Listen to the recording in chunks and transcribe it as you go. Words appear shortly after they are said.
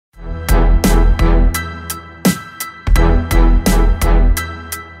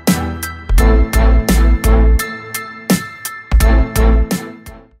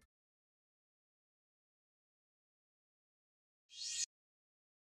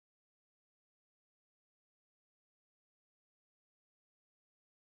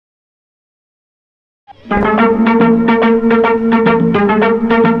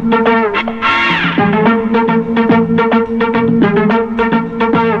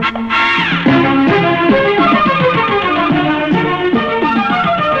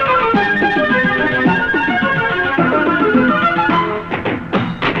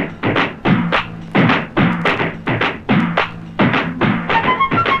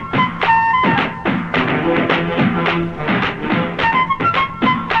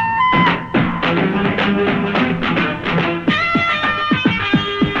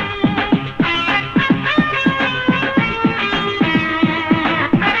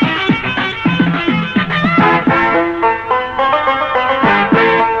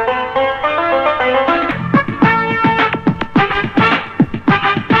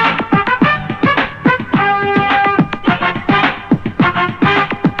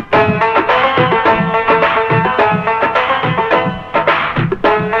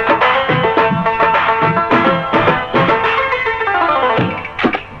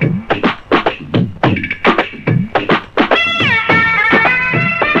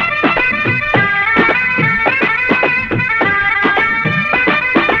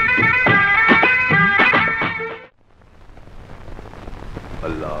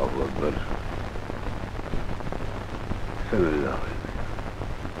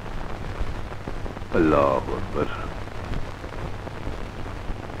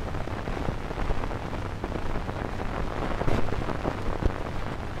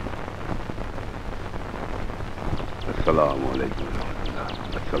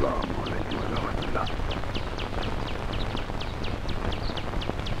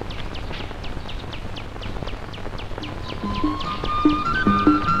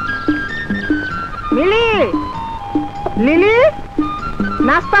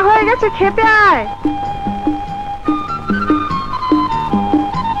খেতে আয়।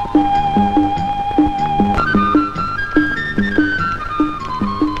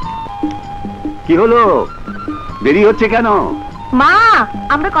 কি হলো, দেরি হচ্ছে কেন? মা,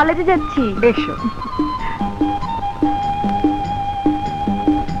 আমরা কলেজে যাচ্ছি। এসো।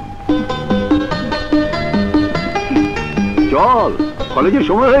 চল, কলেজের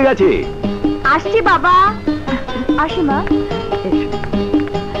সময় হয়ে গেছে। আসছি বাবা। আসি মা।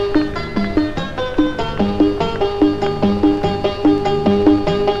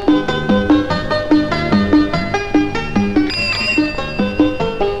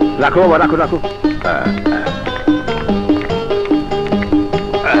 রাখো বাবা, রাখো রাখো।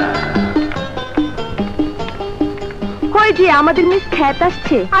 যে আমাদের মিস খ্যাত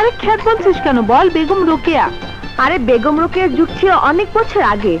আসছে। আরে খ্যাত বলছিস কেন, বল বেগম রোকেয়া। আরে বেগম রোকেয়ার যুগ ছিল অনেক বছর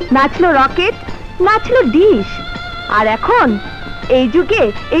আগে। না ছিল রকেট, না ছিল ডিশ, আর এখন এই যুগে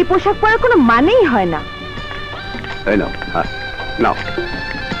এই পোশাক পরার কোনো মানেই হয় না। এই নাও, নাও।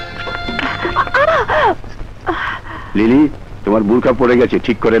 লিলি, তোমার বুরকা পড়ে গেছে,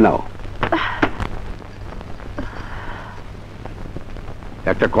 ঠিক করে নাও।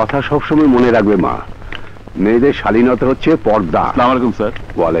 একটা কথা সবসময় মনে রাখবে মা, মেয়েদের শালীনতা হচ্ছে পর্দা। আসসালামু আলাইকুম স্যার।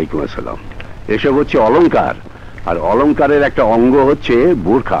 ওয়ালাইকুম আসসালাম। এসব হচ্ছে অলংকার, আর অলংকারের একটা অঙ্গ হচ্ছে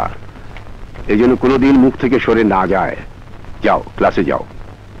বোরখা। এই জন্য কোনোদিন মুখ থেকে সরে না যায়। যাও, ক্লাসে যাও।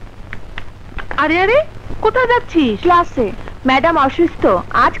 আরে আরে, কোথায় যাচ্ছিস? ক্লাসে। ম্যাডাম অসুস্থ,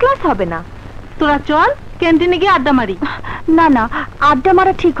 আজ ক্লাস হবে না। তোরা চল, ক্যান্টিনে গিয়ে আড্ডা মারি। না না, আড্ডা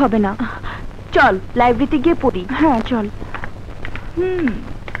মারা ঠিক হবে না। চল লাইব্রেরিতে গিয়ে পড়ি। হ্যাঁ চল।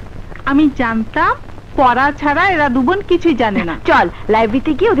 আমি জানতাম পড়া ছাড়া এরা দুবোন কিছুই জানে না। চল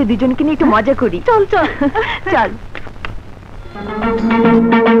লাইব্রেরিতে গিয়ে ওদের দুজনকে নিয়ে একটু মজা করি। চল চল চল।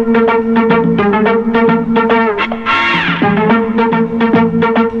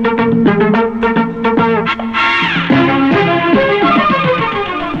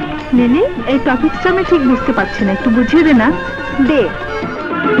 লিলি, এই টপিকটা আমি ঠিক বুঝতে পারছি না, একটু বুঝিয়ে দে না। দে।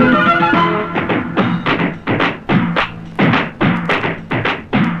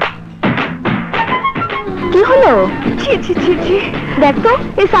 কি হলো? ছি ছি ছি ছি, দেখ তো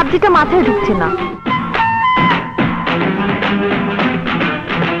এই সাবজেক্টটা মাথায় ঢুকছে না।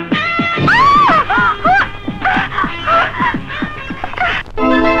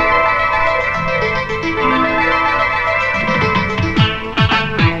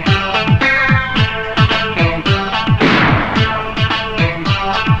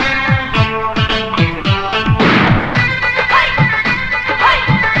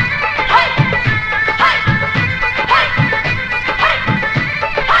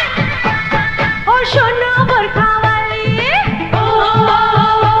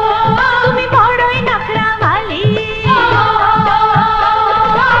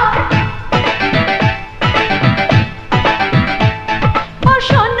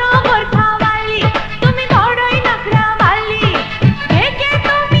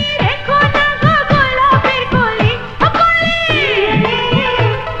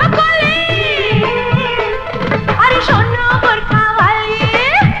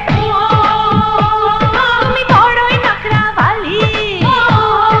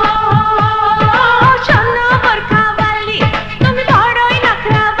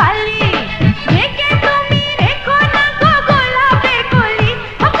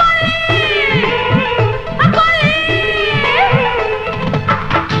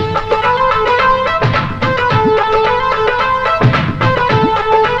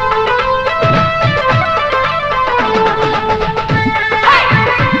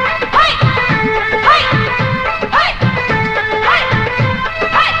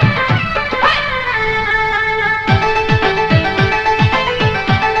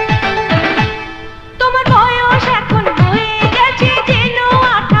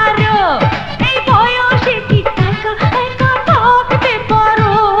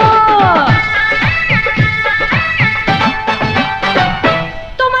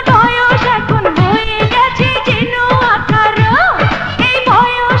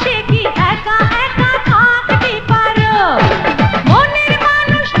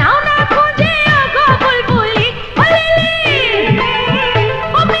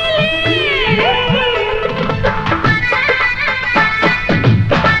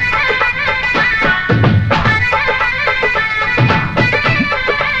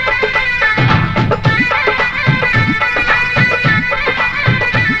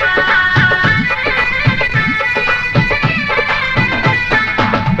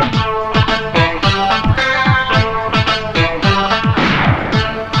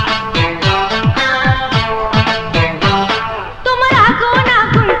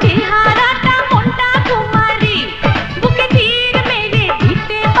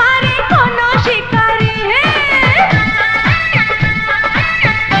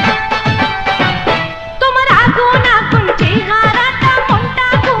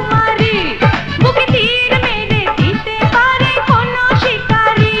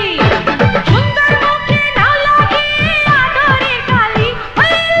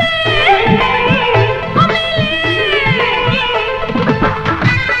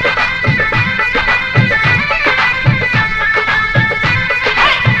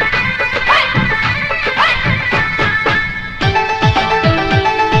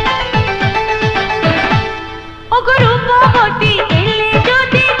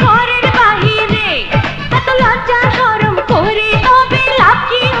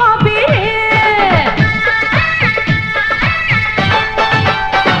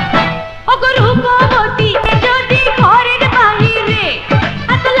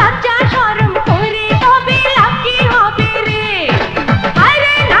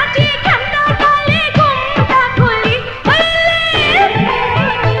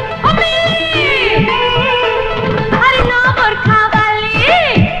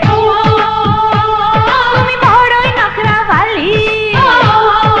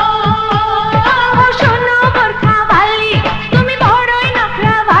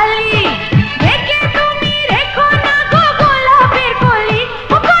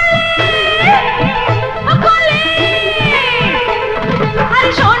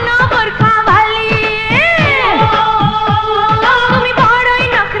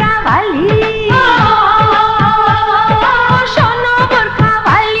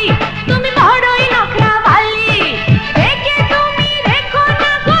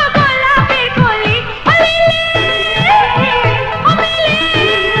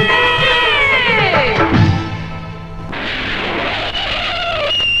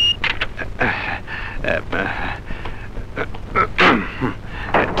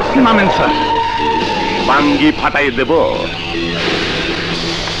 নামেন স্যার। বাঙ্গি ফাটাই দেব।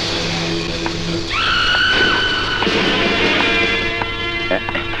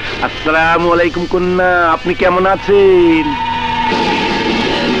 আসসালামু আলাইকুম কন্যা, আপনি কেমন আছেন?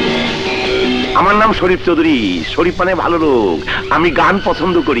 আমার নাম শরীফ চৌধুরী। শরীফ মানে ভালো লোক। আমি গান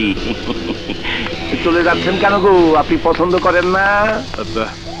পছন্দ করি। চলে যাচ্ছেন কেন গো? আপনি পছন্দ করেন না?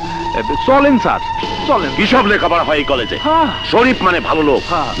 চলেন স্যার, চলেন। কিসব লেখাপড়া হয় এই কলেজে? শরীফ মানে ভালো লোক।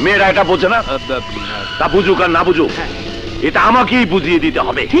 মেয়েরা এটা বোঝে না? তা বুঝুক আর না বুঝুক, এটা আমাকেই বুঝিয়ে দিতে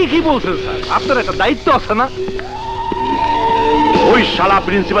হবে। ঠিকই বলছেন স্যার, আপনার একটা দায়িত্ব আছে না? ওই শালা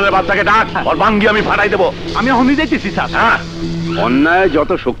প্রিন্সিপালের বাচ্চাকে ডাক, ওর বাঙ্গি আমি ফাটাই দেবো। আমি এখনই যাইতেছি স্যার। হ্যাঁ, অন্যায়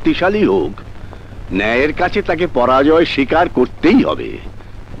যত শক্তিশালী হোক, ন্যায়ের কাছে তাকে পরাজয় স্বীকার করতেই হবে।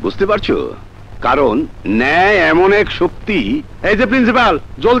 বুঝতে পারছো? কারণ ন্যায় এমন এক শক্তি। এই যে প্রিন্সিপাল,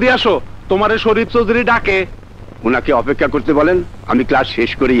 জলদি আসো, তোমারে শরীফ চৌধুরী ডাকে। ওনাকে অপেক্ষা করতে বলেন, আমি ক্লাস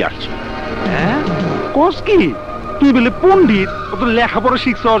শেষ করেই আসছি। হ্যাঁ, কোস কি তুই বলে পণ্ডিত, তোর লেখাপড়া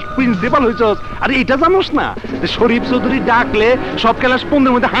শিখছস, প্রিন্সিপাল হইছস, আর এটা জানোস না যে শরীফ চৌধুরী ডাকলে সব ক্লাস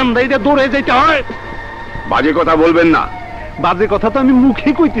 15 মধ্যে হান্দাই দিয়ে দৌড়ে যাইতে হয়? বাজে কথা বলবেন না। বাজে কথা তো আমি মুখে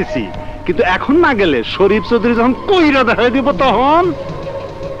কইতেছি, কিন্তু এখন না গেলে শরীফ চৌধুরী যখন কইরা দেখা দিব তখন।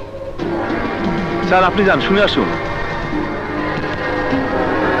 স্যার আপনি যান, শুনে আসুন।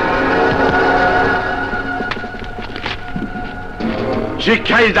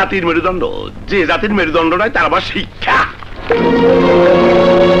 শিক্ষাই জাতির মেরুদণ্ড। যে জাতির মেরুদণ্ড নয় তার আবার শিক্ষা।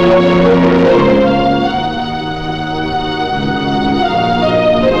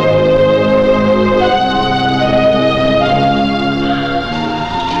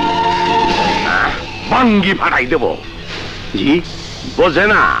 বাঙ্গি ফাটাই দেব। জি বোঝে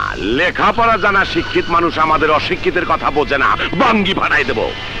না? লেখাপড়া জানা শিক্ষিত মানুষ আমাদের অশিক্ষিতের কথা বোঝে না। বাঙ্গি ফাটাই দেব।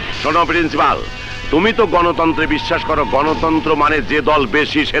 শোনো প্রিন্সিপাল, তুমি তো গণতন্ত্রে বিশ্বাস করো। গণতন্ত্র মানে যে দল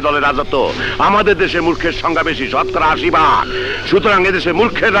বেশি সে দলের রাজত্ব। আমাদের দেশে মূর্খের সংখ্যা বেশি, 70-80%। সুতরাং এদেশে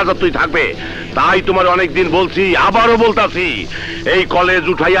মূর্খের রাজত্বই থাকবে। তাই তোমার অনেকদিন বলছি, আবারও বলতাছি, এই কলেজ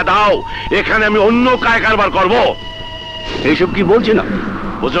উঠাইয়া দাও। এখানে আমি অন্য কায় কারবার করবো। এইসব কি বলছি না?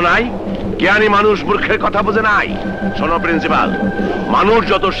 বুঝো নাই? জ্ঞানী মানুষ মূর্খের কথা বোঝে নাই। শোনো প্রিন্সিপাল, মানুষ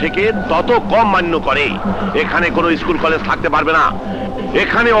যত শেখে তত কম মান্য করে। এখানে কোনো স্কুল কলেজ থাকতে পারবে না।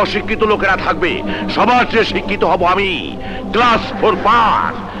 এখানে অশিক্ষিত লোকেরা থাকবে। সবার চেয়ে শিক্ষিত হব আমি। Class 4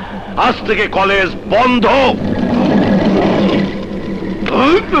 pass. আজ থেকে কলেজ বন্ধ।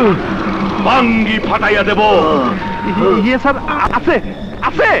 বাঙ্গি ফাটাইয়া দেব। ইয়ে স্যার, আছে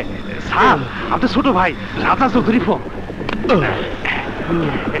আছে স্যার, আপনি ছোট ভাই রাজা চৌধুরী ফোন।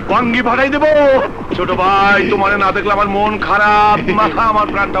 বাঙ্গি ফাটাই দেব। ছোট ভাই, তোমার না দেখলে আমার মন খারাপ, মাথা আমার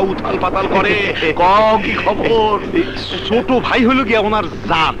প্রাণটা উথাল পাতাল করে। কি খবর? ছোট ভাই হলো গিয়া ওনার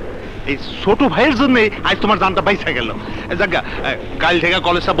জান। এই ছোট ভাইয়ের জন্য আজ তোমার জানটা বাইসা গেল। জায়গা কাল থেকে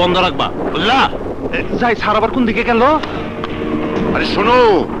কলেজটা বন্ধ রাখবা, বুঝলা? যাই স্যার, আবার কোন দিকে গেল? আরে শোনো,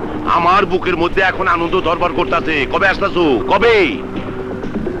 আমার বুকের মধ্যে এখন আনন্দ দরবার করতেছে। কবে আসতেছো? কবে?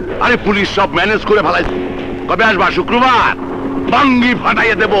 আরে পুলিশ সব ম্যানেজ করে ফেলাই। কবে আসবা? শুক্রবার। বাঙ্গি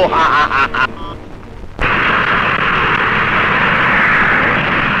ফাটাইয়া দেব।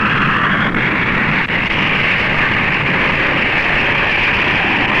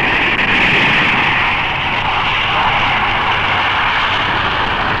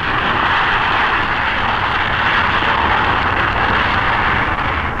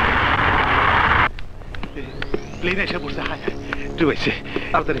 প্লেন এসে পড়ছে। হায় হায়, ডুবেছে।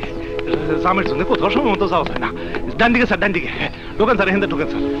 তাড়াতাড়ি, জামের জন্য কোথাও সময় মতো যাওয়া যায় না। ডান দিকে স্যার, ডান দিকে। ঢোকেন স্যার, এখান থেকে ঢোকেন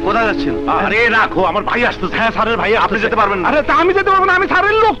স্যার। কোথায় যাচ্ছেন? আরে রাখো, আমার ভাই আসতেছে। হ্যাঁ স্যারের ভাই। আপনি যেতে পারবেন না? আরে তা আমি যেতে পারবো না, আমি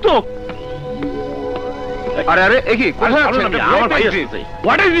স্যারের লোক তো। আরে আরে, এ কি? কোথায় যাচ্ছেন? আমার ভাই আসতেছে।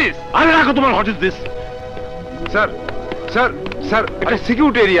 What is this? আরে রাখো তোমার what is this. Sir sir sir, এটা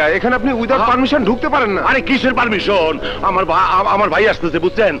সিকিউরিটি এরিয়া, এখানে আপনি উইদাউট পারমিশন ঢুকতে পারেন না। আরে কিসের পারমিশন? আমার ভাই আসতেছে,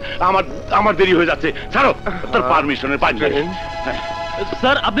 বুঝছেন? আমার দেরি হয়ে যাচ্ছে। ছাড়ো, তোর পারমিশনের পাঁচ মিনিট।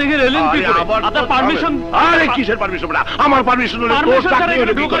 স্যার আপনি এখানে এলেন কি করে? আপনার পারমিশন? আরে কিসের পারমিশন? আমার পারমিশন হলে তোর চাকরি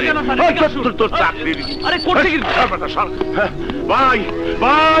হলো কি করে? তোর চাকরি। আরে করছে কি? ভাই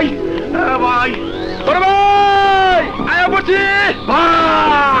ভাই ভাই, ওরে ভাই, আয়া বলছি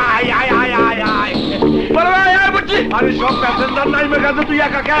ভাই আয় আয় আয় আয়। ওরে ভাই, আয়া বলছি। আরে সব প্যাসেঞ্জার নাই মেঘাতে, তুই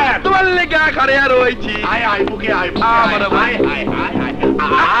একা কেন? তোমার লেগে আকারে আর রয়েছি। আয় আয় বুকে আয়। আমার ভাই, আয় আয় আয়।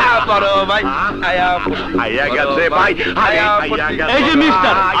 বড় ভাই আয়া আয়া গেছে ভাই। আয়া গেছে। এই যে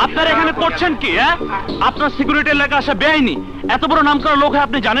মিস্টার, আপনারা এখানে করছেন কি? হ্যাঁ, আপনার সিকিউরিটি এলাকা আসা বেআইনি। এত বড় নাম করা লোক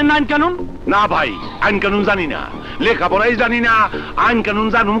আপনি জানেন না আইন কানুন? না ভাই, আইন কানুন জানি না, লেখাপড়াই জানি না। আইন কানুন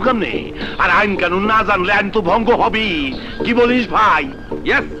জানুম কেমনে? আর আইন কানুন না জানলে আইন তো ভঙ্গ হবেই। কি বলিস ভাই?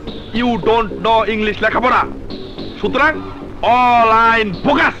 Yes, you don't know English লেখাপড়া, সুতরাং অল আইন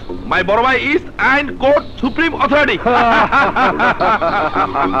বোগাস। মাই বড় ভাই ইজ আইন কোর্ট সুপ্রিম অথরিটি।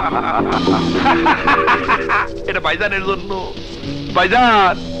 এটা ভাইজানের জন্য।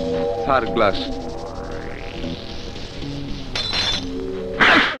 ভাইজান স্যার গ্লাস।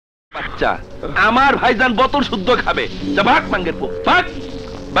 বাচ্চা আমার ভাইজান বোতল শুদ্ধ খাবে। যা ভাগ মাঙ্গের পো ভাগ।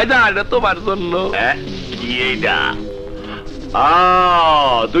 ভাইজান এটা তোমার জন্য। কি এইটা?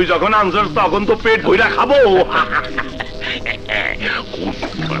 তুই যখন আনসার তখন তো পেট ভইরা খাবো।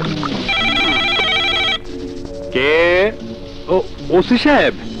 কে? ওসি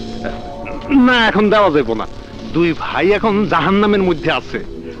সাহেব? না, এখন দেওয়া যাবে না। দুই ভাই এখন জাহান্নামের মধ্যে আছে।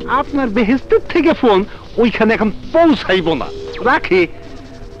 আপনার বেহেশতের থেকে ফোন ওইখানে এখন পৌঁছাইব না। রাখি।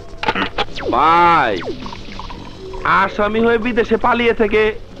 ভাই আসামি হয়ে বিদেশে পালিয়ে থেকে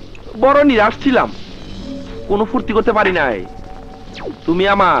বড় নিরাশ ছিলাম, কোনো ফুর্তি করতে পারি নাই। তুমি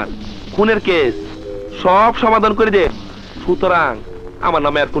আমার খুনের কেস সব সমাধান করে দে। সুতরাং আমার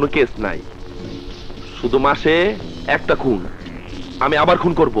নামে আর কোনো কেস নাই, শুধু মাসে একটা খুন। আমি আবার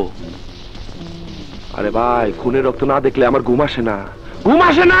খুন করব। আরে ভাই খুনের রক্ত না দেখলে আমার ঘুম আসে না, ঘুম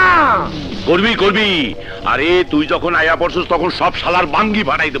আসে না। করবি করবি। আরে তুই যখন আয়া পড়ছিস তখন সব শালার বাঙ্গি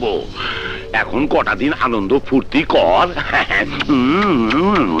বানাই দেবো। এখন কটা দিন আনন্দ ফুর্তি কর।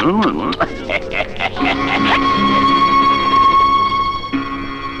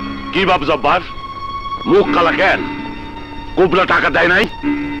 কি বাপ জব্বার, মুখ কালা কেন? কোবরা টাকা দেয় নাই?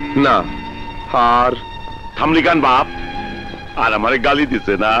 না। আর থামলি কেন বাপ? আর আমারে গালি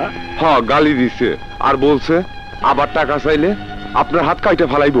দিছে না? হ্যাঁ গালি দিছে, আর বলছে আবার টাকা চাইলে আপনার হাত কাইটে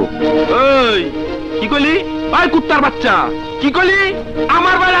ফালাইবো। এই কি কইলি? ভাই কুত্তার বাচ্চা কি কইলি?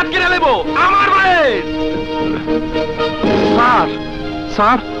 আমার ভাই আটকে নেবো, আমার ভাই। স্যার,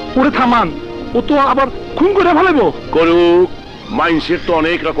 স্যার ওরে থামান, ও তো আবার খুন করে ফেলাবো। করুক, মাইন্সের তো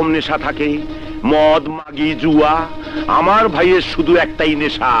অনেক রকম নেশা থাকে, মদ মাগি জুয়া। আমার ভাইয়ের শুধু একটাই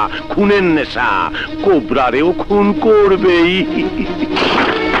নেশা, খুনের নেশা। কোবরারেও খুন করবেই।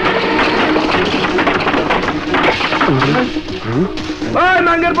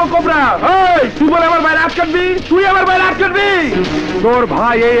 নাঙ্গের পর কোবরা, তুই বলে আমার ভাই রাত কাটবি? তুই আমার ভাই রাত কাটবি? তোর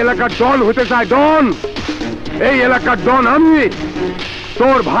ভাই এই এলাকার ডন হতে চায়, ডন। এই এলাকার ডন আমি।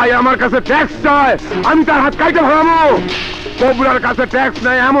 তোর ভাই আমার কাছে ট্যাক্স চায়, আমি তার হাত কাইটে ফেলাবো। কোবরার কাছে ট্যাক্স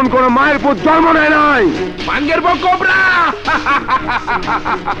নাই এমন কোন মায়ের পুত জন্ম নেয় নাই। মাঙ্গের পর কোবরা।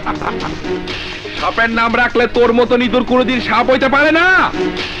 সাপের নাম রাখলে তোর মতো ইঁদুর কোনোদিন সাপ হইতে পারে না।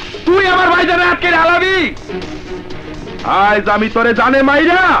 তুই আমার ভাইজানে আটকে হালাবি। আজ আমি তোরে জানে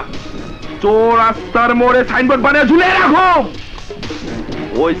মাইরা চোর রাস্তার মোড়ে সাইনবোর্ড বানিয়ে ঝুলে রাখো।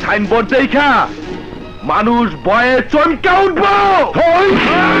 ওই সাইনবোর্ড দেখা মানুষ ভয়ে চমকে উঠবো।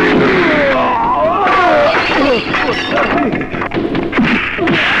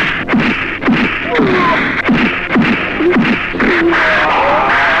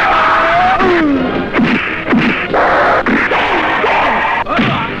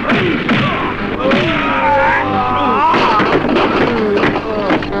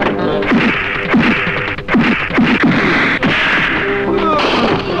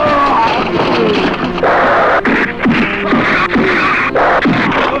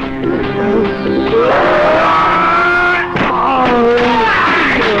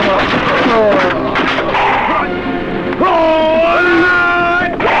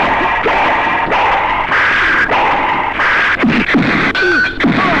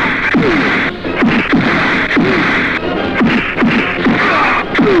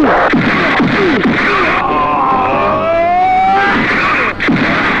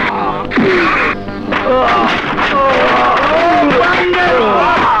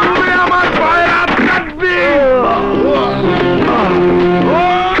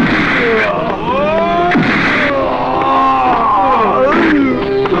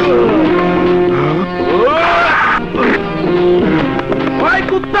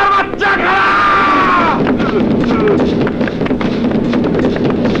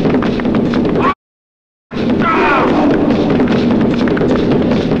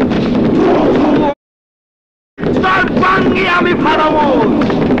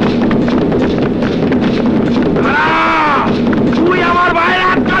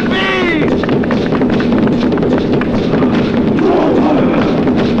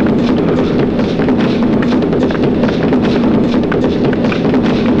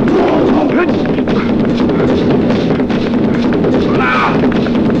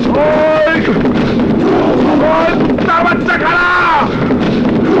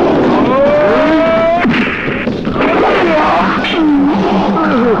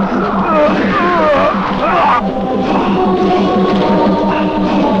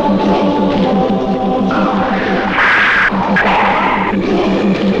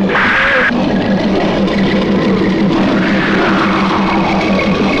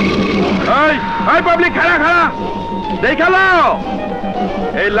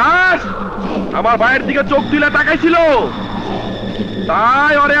 লাশ আমার ভাইয়ের দিকে চোখ তুলে তাকাইছিল,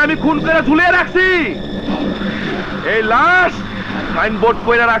 তাই ওরে আমি খুন করে ঝুলিয়ে রাখছি। এই লাশ সাইনবোর্ড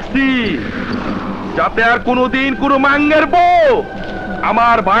করে রাখছি, যাতে আর কোনোদিন কোনো মাঙ্গের বউ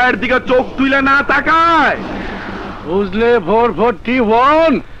আমার ভাইয়ের দিকে চোখ তুলে না তাকায়। বুঝলে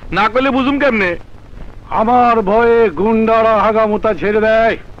 441 না করলে বুঝুম কেমনে? আমার ভয়ে গুন্ডারা হাগামুতা ছেড়ে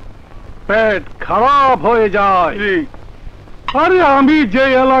দেয়, পেট খারাপ হয়ে যায়। আরে আমি যে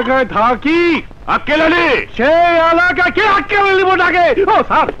এলাকায় থাকি আক্কেল আলী, সেই এলাকায় কে আক্কেল আলী ডাকে? ও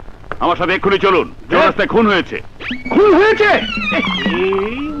স্যার, আমার সাথে এক্ষুনি চলুন, যে রাস্তায় খুন হয়েছে। খুন হয়েছে?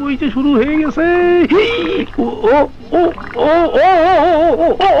 এই ওই যে শুরু হয়ে গেছে। ও ও ও ও ও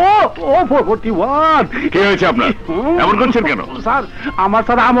ও 441। কি হয়েছে আপনার? এমন করছেন কেন? স্যার, আমার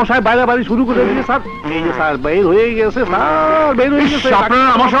স্যার আমশায় বাইরে বাড়ি শুরু করে দিয়েছে স্যার। এই যে স্যার বের হয়ে গেছে, স্যার বের হয়ে গেছে। আপনারা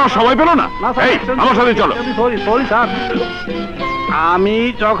আমার সাথে সময় পেল না? এই আমার সাথে চলো। সরি স্যার, আমি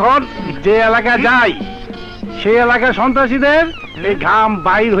যখন যে এলাকা যাই সেই এলাকার সন্ত্রাসীদের এই ঘাম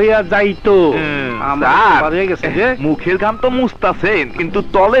বাইর হইয়া যাইতো। মুখের ঘাম তো মুছতাছেন, কিন্তু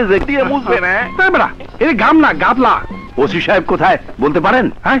তলে যে দিয়ে মুছবে না। এই ঘাম না, গাবলা। ওসি সাহেব কোথায় বলতে পারেন?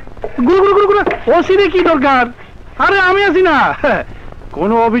 হ্যাঁ, গুরু ওসি রে কি দরকার? আরে আমি আছি না,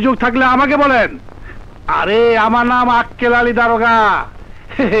 কোনো অভিযোগ থাকলে আমাকে বলেন। আরে আমার নাম আক্কেল আলী দারোগা।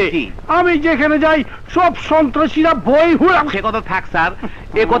 আমি যেখানে যাই সব সন্ত্রাসীরা বই হুড়া। সে কথা থাক স্যার,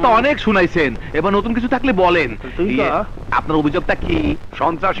 এ কথা অনেক শুনাইছেন, এবার নতুন কিছু থাকলে বলেন। আপনার অভিযোগটা কি?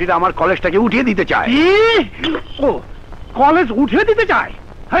 সন্ত্রাসীরা আমার কলেজটাকে উঠিয়ে দিতে চায়। ও, কলেজ উঠিয়ে দিতে চায়?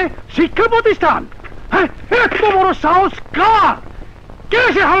 হ্যাঁ, শিক্ষা প্রতিষ্ঠান। হ্যাঁ, এত বড় সাহস কার? কে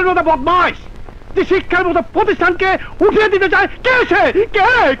সে হালের মতো বদমাইশ যে শিক্ষার মতো প্রতিষ্ঠানকে উঠিয়ে দিতে চায়? কে সে?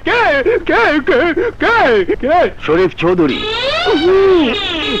 কে কে কে কে কে কে? শরীফ চৌধুরী।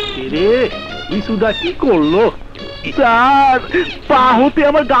 ইসুদা কি করলো? স্যার, পা হতে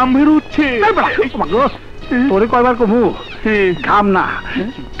আমার গাম বের উঠছে। তোরে কয়বার কমু? ঘাম না,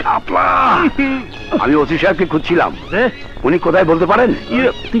 কাপলা। আমি ওসি সাহেবকে খুঁজছিলাম, উনি কোথায় বলতে পারেন?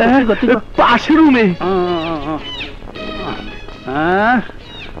 পাশের রুমে।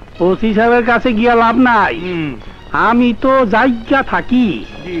 ওসি সাহেবের কাছে গিয়া লাভ নাই, আমি তো জায়গা থাকি।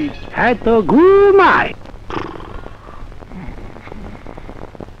 হ্যাঁ, তো ঘুমায়।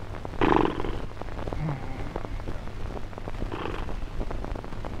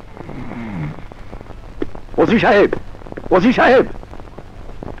 ওসি সাহেব, ওসি সাহেব।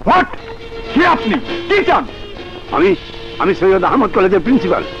 হোয়াট? কে আপনি? কি চান? আমি সৈয়দ আহমদ কলেজের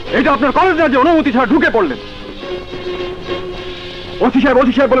প্রিন্সিপাল। এটা আপনার কলেজে যে অনুমতি ছাড়া ঢুকে পড়লেন? ওসি সাহেব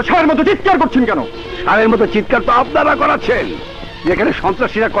বলে সারের মতো চিৎকার করছেন কেন? সারের মতো চিৎকার তো আপনারা করাচ্ছেন। যেখানে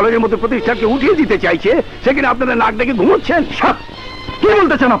সন্ত্রাসীরা কলেজের মতো প্রতিষ্ঠানকে উঠিয়ে দিতে চাইছে, সেখানে আপনারা নাক ডেকে ঘুমোচ্ছেন। কি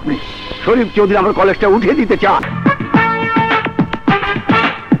বলতে চান আপনি? শরীফ চৌধুরী আমার কলেজটা উঠিয়ে দিতে চান।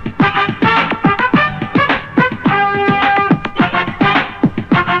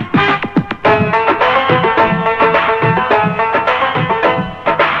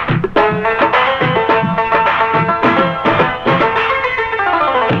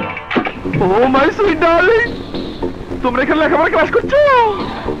 তোমরা এখানে লেখাপড়া ক্লাস করছো?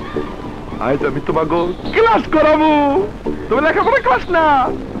 আজ আমি তোমাকে ক্লাস করাবো। তুমি লেখাপড়া ক্লাস না,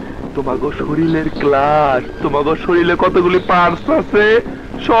 তোমাকে শরীরের ক্লাস। তোমাকে শরীরে কতগুলি পার্টস আছে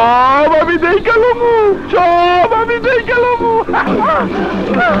সব আমি দেখে লমু, সব আমি দেখে লমু।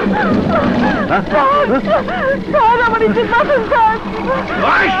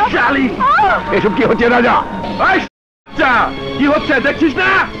 এসব কি হচ্ছে রাজা? কি হচ্ছে দেখছিস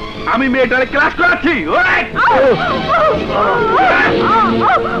না? আমি মেয়েটারে ক্লাস করাচ্ছি।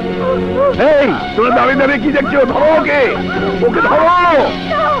 এই, তোমরা দাঁড়িয়ে দাঁড়িয়ে কি দেখছো? ধরো ওকে, ওকে ধরো।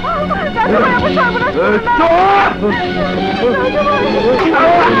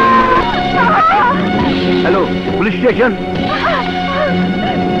 Hello, police station.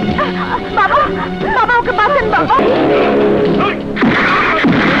 বাবা, বাবা ওকে বাঁচান বাবা।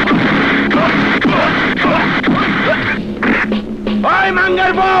 Hey,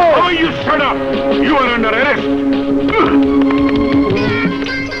 Mangarbo! Oh, you shut up! You are under arrest!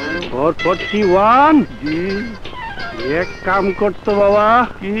 441? এক কাম করতো বাবা।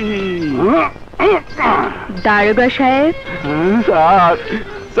 দারোগা সাহেব।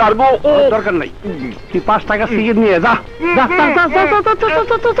 স্যার, দরকার নাই, তুই 5 টাকা সিগারেট নিয়ে যা।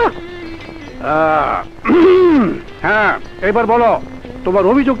 হ্যাঁ, এবার বলো তোমার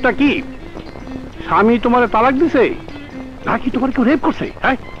অভিযোগটা কি? স্বামী তোমার তালাক দিছে নাকি তোমার কেউ রেপ করছে?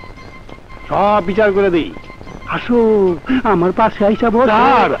 হ্যাঁ, সব বিচার করে দিই। আসো আমার পাশে আইসা বল।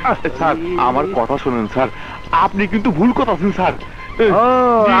 স্যার, আমার কথা শুনুন স্যার, আপনি কিন্তু ভুল কথা আছেন স্যার। ও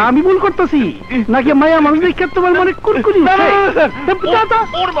আমি ভুল করতেছি নাকি মায়া মানুষ দেখে তোমার মনে কুরকুরি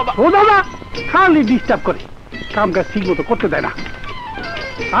ও দাদা খালি ডিস্টার্ব করে, কাম কাজ ঠিক মতো করতে দেয় না।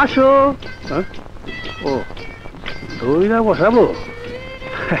 আসো। ও দইরা বসাবো?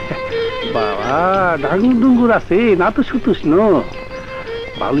 বাবা ডাঙ্গুর ডুঙ্গুর আছে না তো সুতুস ন,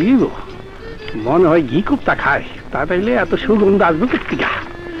 ভালোই গো, মনে হয় ঘি কুপ্তা খায়, তা তাইলে এত সুগন্ধ আসবে কোথেকে?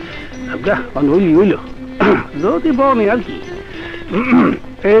 হইল যদি বনে আর কি।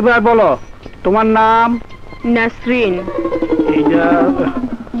 এবার বলো তোমার নাম? নাসরিন। এইটা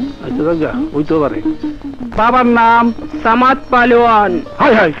আচ্ছা হইতে পারে। বাবার নাম? সামাদ পালোয়ান।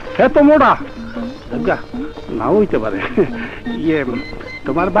 হাই হাই এত মোটা না হইতে পারে। ইয়ে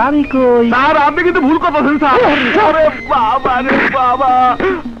তোমার বাড়ি কই? স্যার আপনি কিন্তু ভুল করতেছেন স্যার। আরে বাবা রে বাবা,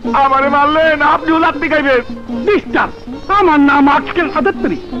 আমারে মারলেন, আপনিও লাত্তি খাইবেন। ডিস্টার্ব। আমার নাম আক্কেল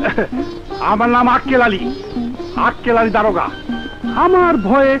আদেত্রি, আমার নাম আক্কেল আলী, আক্কেল আলী দারোগা। আমার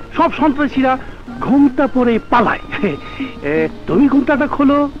ভয়ে সব সন্ত্রাসীরা ঘুমটা পরে পালায়। তুমি ঘুমটাটা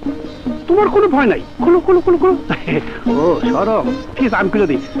খোলো, তোমার কোনো ভয় নাই, খোলো খোলো খোলো খোলো। ও সরম, ঠিক আছে আমি খুলে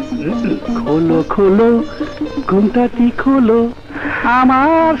দিই। খোলো খোলো ঘুমটাটি খোলো,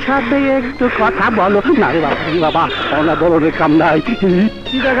 আমার সাথে একটু কথা বলো। না রে বাবা, বাবা অনা বলনের কাম নাই।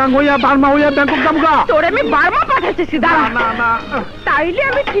 চিটাগাং হইয়া বার্মা হইয়া ব্যাংকক যাবগা। তোরে আমি বার্মা পাঠাচ্ছি দাঁড়া। না না তাইলে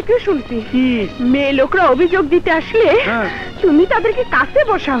আমি ঠিকই শুনছি, কি মেয়ে লোকরা অভিযোগ দিতে আসলে তুমি তাদেরকে কাছে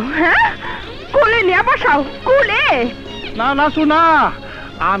বসাও, হ্যাঁ কোলে নিয়ে বসাও, কোলে। না না শোনা,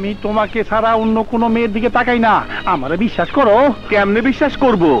 আমি তোমাকে ছাড়া অন্য কোনো মেয়ের দিকে তাকাই না, আমারে বিশ্বাস করো। কেমনে বিশ্বাস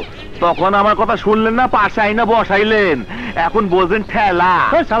করব? তখন আমার কথা শুনলেন না, পাশে আইনা বসাইলেন, এখন বলছেন ঠেলা।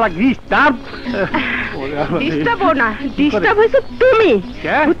 শালা ডিস্টার্ব। ডিস্টার্ব না, ডিস্টার্ব হইছো তুমি,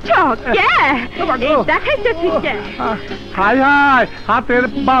 বুঝছো? কে এই দেখাইতেছি কে? হাই হাই হাতের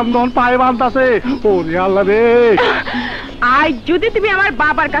বান্ধন পায়ে বাঁধতাছে। ওরে আল্লাহ রে, আজ যদি তুমি আমার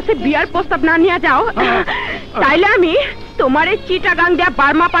বাবার কাছে বিয়ার প্রস্তাব না নিয়ে যাও, তাইলে আমি তোমার এই চিটাগাং দিয়া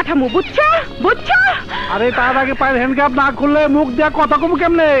বার্মা পাঠামু, বুঝছো বুঝছো? আরে তার আগে পায়ের হ্যান্ডকাপ না খুললে মুখ দিয়া কথা কম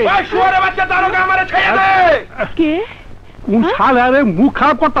কেমনে? ওই শুয়োরে বাচ্চা দারোগা আমারে ছেড়ে দে। কে? কোন শালা রে মুখ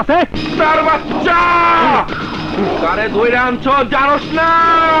খারাপ করতেছে? তার বাচ্চা কারে ধইরা আনছো জানোস না?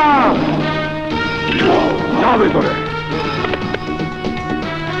 যাবে তোরে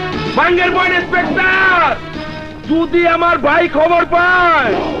বাঙ্গের বয় ইন্সপেক্টর, যদি আমার ভাই খবর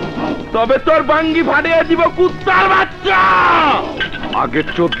পায় তবে তোর বাঙ্গি ফাটিয়ে দিব কুত্তার বাচ্চা। আগে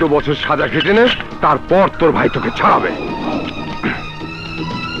 14 বছর সাজা খেটে নে, তারপর তোর ভাই তোকে ছাড়াবে।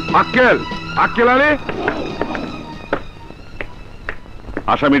 আক্কেল আক্কেল আলী,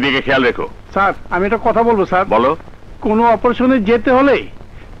 আসামি দিকে খেয়াল রেখো। স্যার আমি একটা কথা বলবো স্যার। বলো। কোনো অপারেশনে যেতে হলে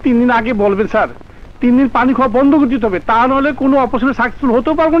 3 দিন আগে বলবেন স্যার। 3 দিন পানি খাওয়া বন্ধ করে দিতে হবে, তা নাহলে কোনো অপারেশনে সাকসেসফুল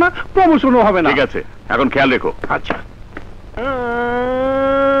হতেও পারবো না, প্রমোশনও হবে না। ঠিক আছে, এখন খেয়াল রেখো। আচ্ছা।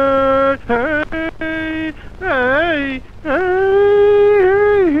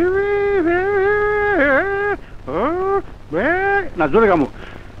 না জোরে গামো।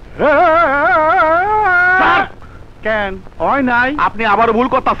 কেন হয় নাই? আপনি আবার ভুল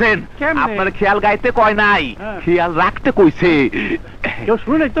করতেছেন। আপনার খেয়াল গাইতে কয় নাই, খেয়াল রাখতে কইছে। কেউ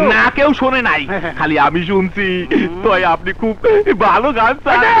শুনে নাই তো? না কেউ শোনে নাই, খালি আমি শুনছি। তাই আপনি খুব ভালো গান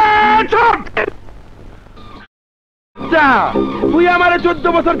তুই আমারে 14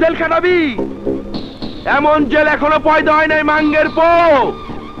 বছর জেল খাটাবি? এমন জেল এখনো পয়দা হয় নাই মাঙ্গের পো।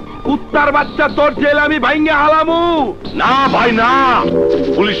 কুত্তার বাচ্চা, তোর জেল আমি ভাঙ্গে হালামু। না ভাই না,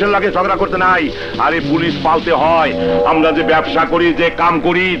 পুলিশের লাগে ঝগড়া করতে নাই। আরে পুলিশ পালতে হয়। আমরা যে ব্যবসা করি, যে কাম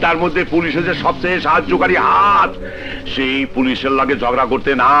করি, তার মধ্যে পুলিশের যে সবচেয়ে সাহায্যকারী হাত, সেই পুলিশের লাগে ঝগড়া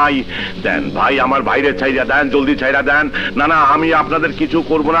করতে নাই। দেন ভাই, আমার বাইরে ছাইরা দেন, জলদি ছাইরা দেন। না না, আমি আপনাদের কিছু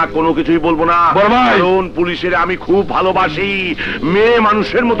করব না, কোনো কিছুই বলবো না, কারণ পুলিশের আমি খুব ভালোবাসি, মেয়ে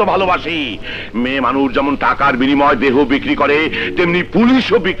মানুষের মতো ভালোবাসি। মেয়ে মানুষ যেমন টাকার বিনিময় দেহ বিক্রি করে, তেমনি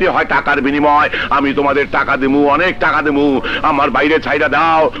পুলিশও বিক্রি হয় টাকার বিনিময়। আমি তোমাদের টাকা দেবো, অনেক টাকা দেবো। আমার বাইরে ছাইরা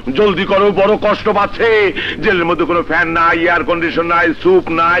দাও, জলদি করো, বড় কষ্ট পাচ্ছে। জেলের মধ্যে কোনো ফ্যান নাই, এয়ার কন্ডিশন নাই, স্যুপ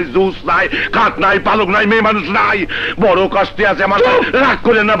নাই, জুস নাই, খাট নাই, পালক নাই, মেয়ে মানুষ নাই, বড় কষ্টে আছে আমার। রাগ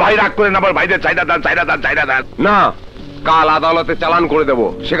করেন না ভাই, রাগ করেন না, আমার বাইরে ছাইরা দেন, ছাইরা দেন, ছাইরা দেন। না, কাল আদালতে চালান করে দেব,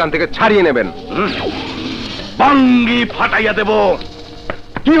 সেখান থেকে ছাড়িয়ে নেবেন। বাঙ্গি ফাটাইয়া দেব।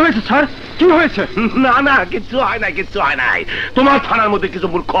 কি হয়েছে স্যার, কি হয়েছে? না না, কিচ্ছু হয় নাই, কিচ্ছু হয় নাই। তোমার থানার মধ্যে কিছু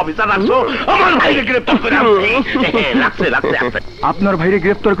মূর্খ অফিসার রাখছো, আমার ভাইকে গ্রেফতার করে রাখছে রাখছে। আপনার ভাইরে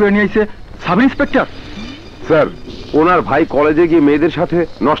গ্রেফতার করে নিয়ে এসে সাব ইন্সপেক্টর? স্যার, ওনার ভাই কলেজে গিয়ে মেয়েদের সাথে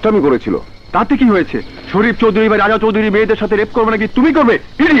নষ্টামি করেছিল। তাতে কি হয়েছে? শরীফ চৌধুরী বা রাজা চৌধুরী মেয়েদের সাথে রেপ করবে নাকি তুমি করবে?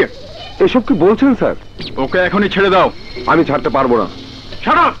 ইডিয়েট! এসব কি বলছেন স্যার? ওকে এখনই ছেড়ে দাও। আমি ছাড়তে পারবো না।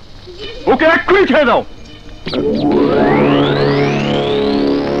 Shut up! ওকে এক্ষুনি ছেড়ে দাও।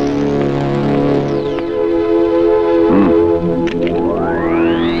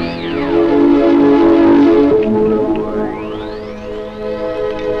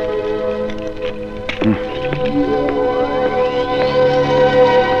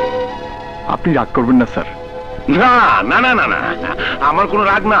 আপনি রাগ করবেন না স্যার। না না না না না, আমার কোনো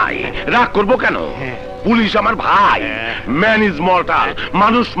রাগ নাই। রাগ করবো কেন? পুলিশ আমার ভাই। ম্যান ইজ মর্টাল,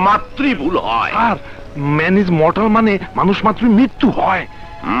 মানুষ মাত্রই ভুল হয়। আর ম্যান ইজ মর্টাল মানে মানুষ মাত্রই মৃত্যু হয়।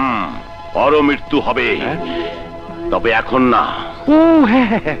 ওরও মৃত্যু হবে, তবে এখন না। ও হ্যাঁ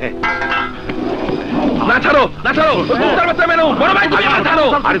হ্যাঁ হ্যাঁ, না ছাড়ো না ছাড়ো, কুত্তার বাচ্চা মেনো, বড় ভাই তুমি না ছাড়ো।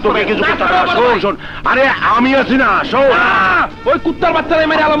 আরে তোকে কিছু করতে হবে না, শোন শোন, আরে আমি আছি না, শোন। ওই কুত্তার বাচ্চারে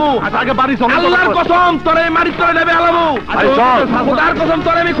মেরে আলামু। আগে বাড়ি চল। আল্লাহর কসম তোরে মারি তোরে নেবে আলামু। আরে চল, খোদার কসম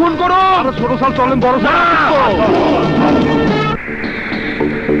তোরে আমি খুন করব। আরে ছোট সাল চলেন, বড় সাল।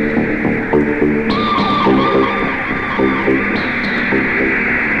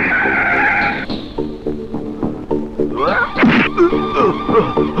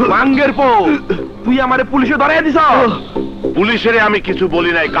 মাঙ্গের পো, তুই আমারে পুলিশে ধরাই দিছ। পুলিশের আমি কিছু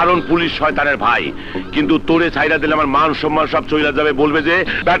বলি নাই, কারণ পুলিশ শয়তানের ভাই। কিন্তু তোরে ছাইরা দিলে আমার মান সম্মান সব চইলা যাবে, বলবে যে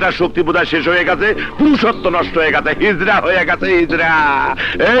বেটার শক্তি বোধহয় শেষ হয়ে গেছে, পুরুষত্ব নষ্ট হয়ে গেছে, হিজড়া হয়ে গেছে হিজড়া।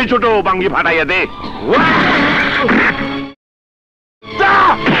 এই ছোট বাঙ্গি ফাটাইয়া দে।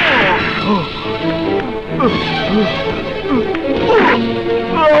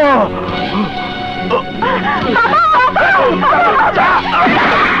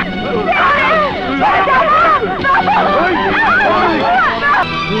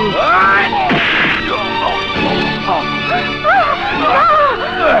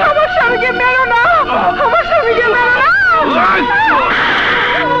 আমার স্বামীকে মেরো না, আমার স্বামীকে মেরো না।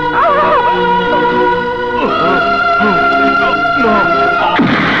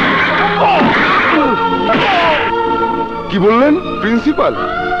 কি বললেন প্রিন্সিপাল?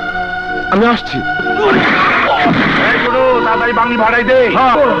 আমি আসছি। তাড়াতাড়ি বাঙ্গি ভাড়াই দে।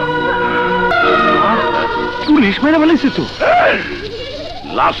 পুলিশ মেরে ফেলেছে তো।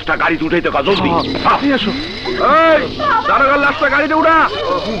 লাশটা গাড়িতে উঠাইতে কা, জলদি এসো। এই দারোগার লাশটা গাড়িতে উঠা।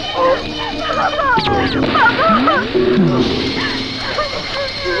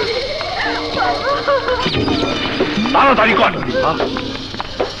 তাড়াতাড়ি কর।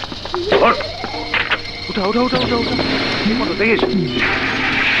 উঠা উঠা উঠা উঠা উঠা, দেখিস।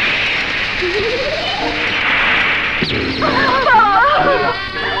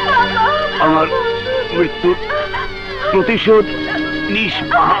 আমার মৃত্যুর প্রতিশোধ নিস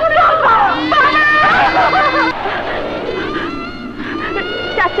মা।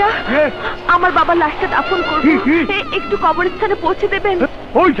 চাচা, আমার বাবার লাশটা দাফন করব, একটু কবরস্থানে পৌঁছে দেবেন?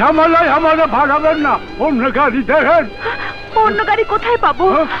 ওই ঝামেলায় আমাদের ভাগাবেন না, অন্য গাড়ি দেখেন। অন্য গাড়ি কোথায় পাবো?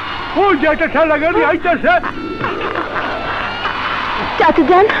 ওই যে একটা ঠেলা গাড়ি আইতেছে। চাচা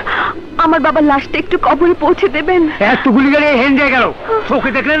যান, আমার বাবার লাশটা একটু কবরে পৌঁছে দেবেন। একটু গুলি গাড়ি হেন্ডে গেল,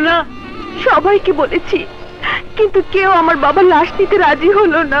 চোখে দেখলেন না? সবাইকে বলেছি, কিন্তু কেউ আমার বাবার লাশ নিতে রাজি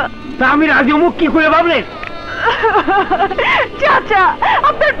হলো না। তা আমি রাজি মুখ কি করে ভাবলেন? চাচা,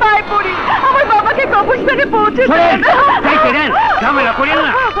 আপনার পায়ে পড়ি, আমার বাবাকে কবরস্থানে পৌঁছে দেন। ঝামেলা করেন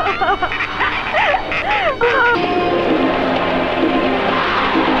না।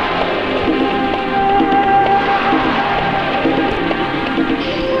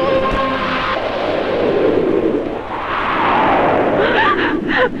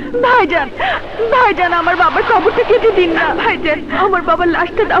 ভাইজান, ভাইজান, আমার বাবার কবরটা কেটে দিন না। ভাইজান, আমার বাবার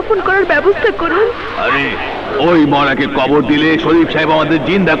লাশটা দাফন করার ব্যবস্থা করুন। আরে ওই মরাকে কবর দিলে শরীফ সাহেব আমাদের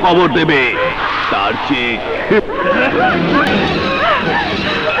জিন্দা কবর দেবে, তার চেয়ে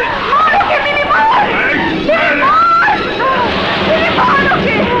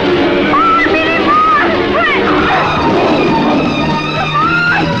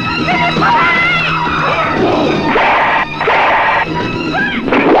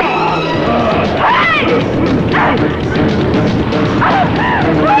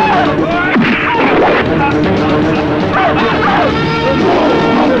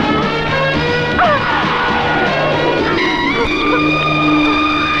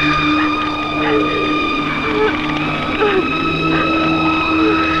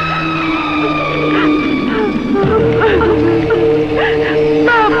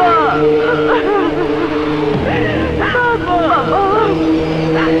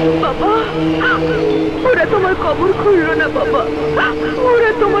ওরা তোমার কবর খুললো না বাবা,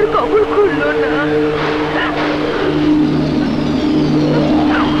 ওরা তোমার কবর খুললো না।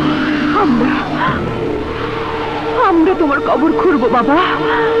 আমরা তোমার কবর খুঁড়বো বাবা।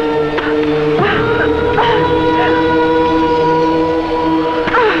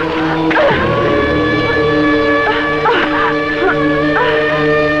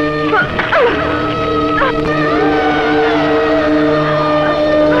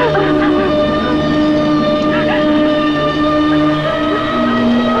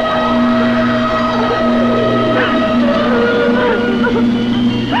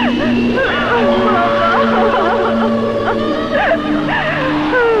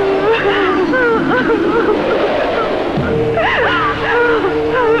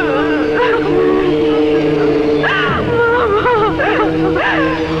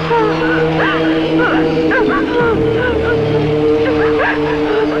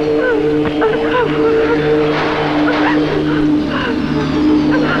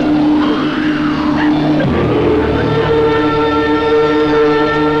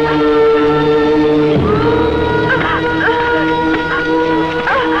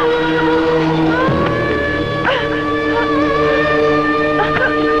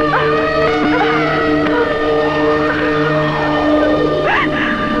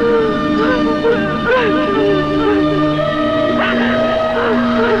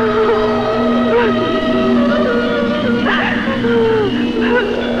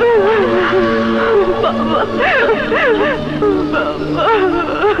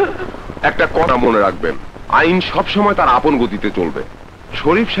 মনে রাখবেন, আইন সব সময় তার আপন গতিতে চলবে।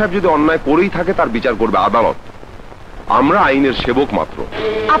 শরীফ সাহেব যদি অন্যায় করেই থাকে তার বিচার করবে আদালত। আমরা আইনের সেবক মাত্র।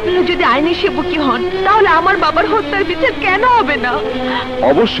 আপনারা যদি আইনের সেবকই হন তাহলে আমার বাবার হত্যার বিচার কেন হবে না?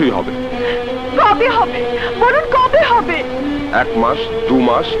 অবশ্যই হবে। কবে হবে বলুন, কবে হবে? 1 মাস, 2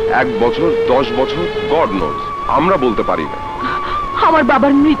 মাস, 1 বছর, 10 বছর, গড নোজ, আমরা বলতে পারি না। আমার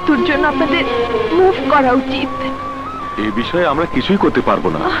বাবার মৃত্যুর জন্য আপনাদের মুভ করা উচিত। এই বিষয়ে আমরা কিছুই করতে পারবো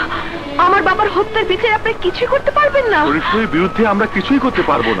না। আমার বাবার হত্যার বিচার আপনি কিছুই করতে পারবেন না? শরীফের বিরুদ্ধে আমরা কিছুই করতে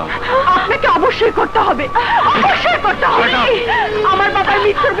পারবো না। আপনাকে অবশ্যই করতে হবে, অবশ্যই করতে হবে। আমার বাবার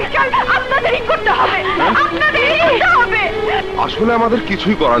মৃত্যুর বিচার আপনাদেরই করতে হবে, আপনাদেরই করতে হবে। আসলে আমাদের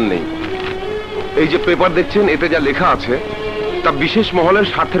কিছুই করার নেই। এই যে পেপার দেখছেন, এতে যা লেখা আছে তা বিশেষ মহলের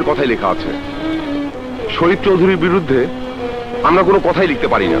স্বার্থের কথাই লেখা আছে। শরীফ চৌধুরীর বিরুদ্ধে আমরা কোনো কথাই লিখতে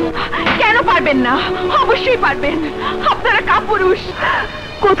পারি না। কেন পারবেন না? অবশ্যই পারবেন, আপনারা কাপুরুষ।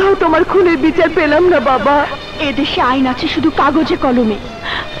 কোথাও তোমার খুনের বিচার পেলাম না বাবা। এদেশে আইন আছে শুধু কাগজে কলমে,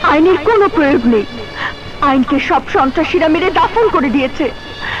 আইনের কোনো প্রয়োগ নেই। আইনকে সব সন্ত্রাসীরা মেরে দাফন করে দিয়েছে।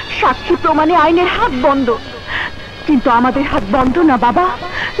 সাক্ষী প্রমাণে আইনের হাত বন্ধ, কিন্তু আমাদের হাত বন্ধ না বাবা।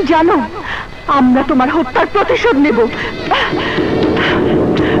 জানো, আমরা তোমার হত্যার প্রতিশোধ নেব।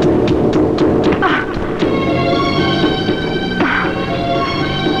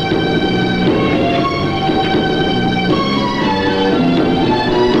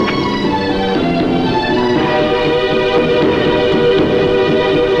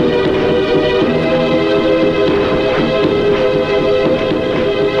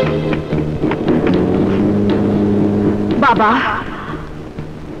 বাবা,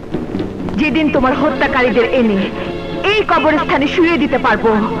 যেদিন তোমার হত্যাকারীদের এনে এই কবরস্থানে শুয়ে দিতে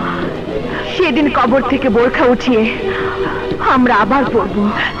পারবো, সেদিন কবর থেকে বোরখা উঠিয়ে আমরা আবার পড়ব।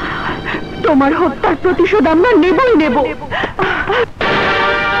 তোমার হত্যার প্রতিশোধ আমরা নেবই নেব।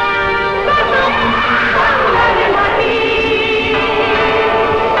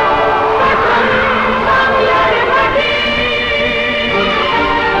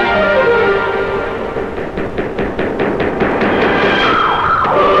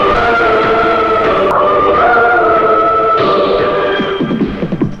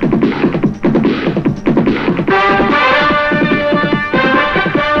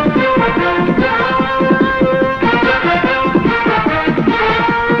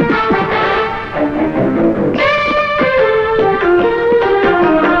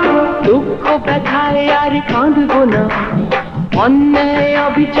 অন্যায়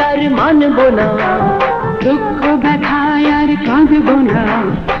অবিচার মানব না, দুঃখ ব্যথায় আর কাঁদব না,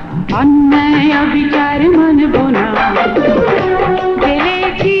 অন্যায় অবিচার মানব না।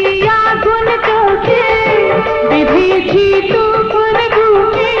 জ্বেলেছি আগুন চোখে, বেঁধেছি তুফান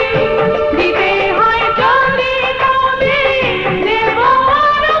বুকে, দিতে হয় চলে তবে দেব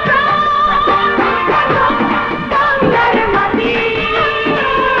মর প্রাণ। বাংলার মাটি,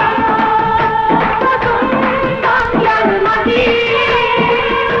 বাংলার মাটি,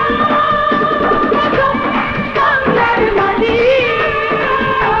 বাংলার মাটি,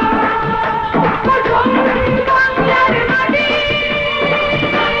 বাংলার মাটি।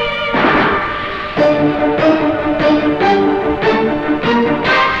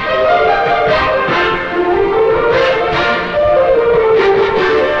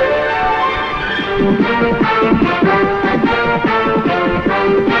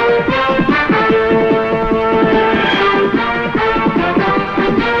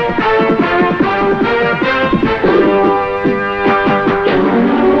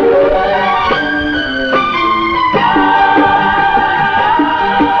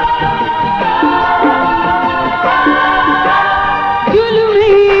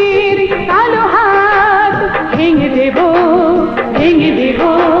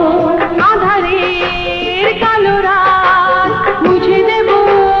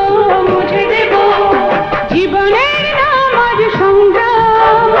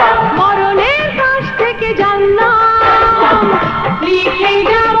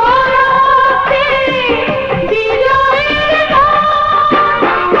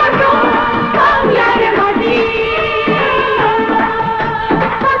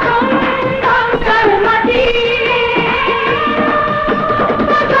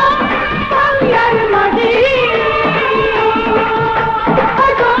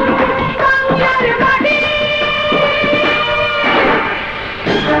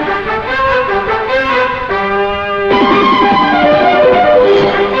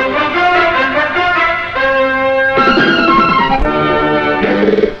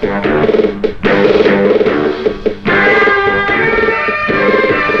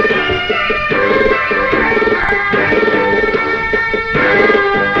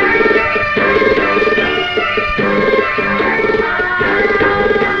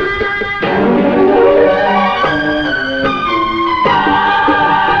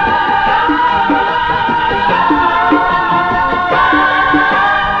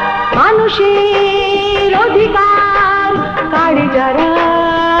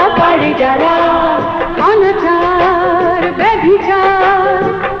 করে যারা অনাচার ব্যভিচার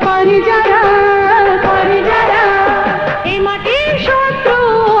করে যারা এ মাটির শত্রু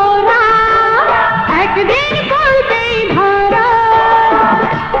ওরা একদিন করতেই ধরা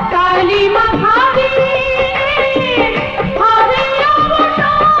কালিমা ভাবি হবে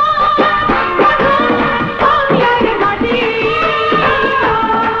অবসান বাংলার মাটি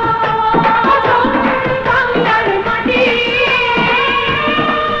বাংলার মাটি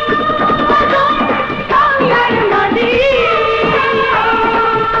বাংলার মাটি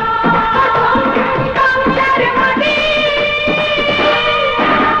বাংলার মাটি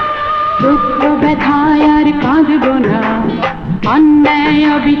দুঃখ ব্যথায় আর কাঁদব না অন্যায়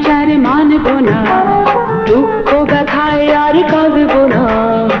অবিচার মানব না দুঃখ ব্যথায় আর কাঁদব না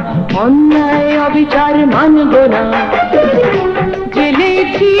অন্যায় অবিচার মানব না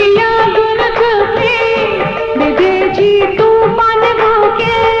জেলেছি আগুন চোখে বেঁধেছি তুফান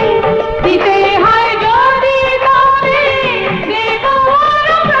বুকে দিতে হয় যদি তবে দেব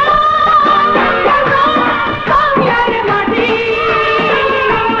আরো প্রাণ বাংলার মাটি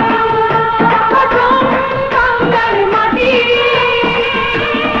বাংলার মাটি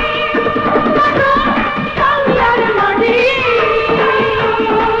বাংলার মাটি বাংলার মাটি।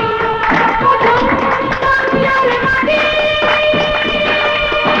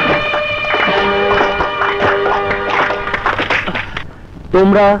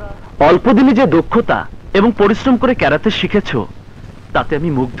 তোমরা অল্প দিনে যে দক্ষতা এবং পরিশ্রম করে ক্যারাতে শিখেছো তাতে আমি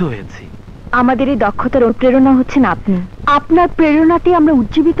মুগ্ধ হয়েছি। আমাদের এই দক্ষতার অনুপ্রেরণা হচ্ছেন আপনি। আপনার প্রেরণাতে আমরা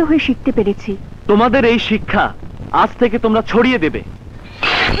উজ্জীবিত হয়ে শিখতে পেরেছি। তোমাদের এই শিক্ষা আজ থেকে তোমরা ছড়িয়ে দেবে।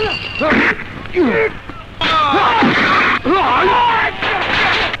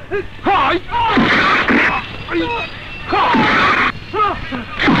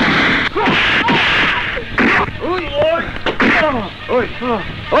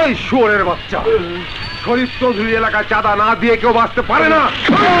 ওই শুয়োরের বাচ্চা, শরীফ চৌধুরী এলাকায় চাঁদা না দিয়ে কেউ বাঁচতে পারে না।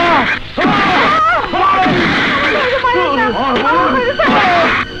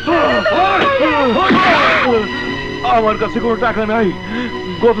 আমার কাছে কোনো টাকা নাই,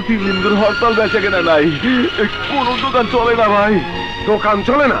 গত 3 দিন ধরে হরতাল বেচা কেনা নাই, কোন দোকান চলে না ভাই। দোকান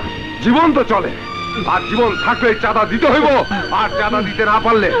চলে না, জীবন তো চলে। আর জীবন থাকলে চাঁদা দিতে হইব, আর চাঁদা দিতে না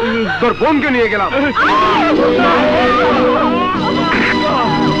পারলে তোর বোনকে নিয়ে গেলাম।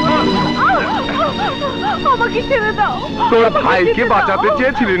 আমাকে ছেড়ে দাও। তোর ভাইকে বাঁচাতে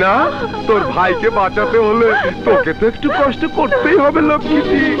চেয়েছিলি না? তোর ভাইকে বাঁচাতে হলে তোকে তো একটু কষ্ট করতেই হবে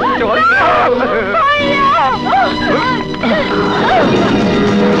লক্ষ্মীটি। চল।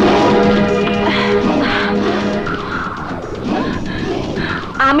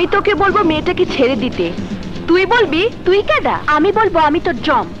 আমি তোকে বলবো মেয়েটাকে ছেড়ে দিতে, তুই বলবি তুই কেডা? আমি বলবো আমি তোর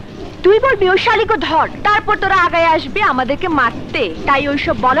জম, তুই বলবি ওই শালিকে ধর, তারপর তোরা আগায় আসবে আমাদেরকে মারতে। তাই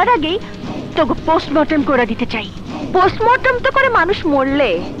ওইসব বলার আগেই তোকে পোস্টমর্টম করে দিতে চাই। পোস্টমর্টম তো করে মানুষ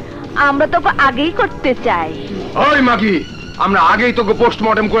মরলে, আমরা তোকে আগেই করতে চাই। ওই মাগি, আমরা আগেই তোকে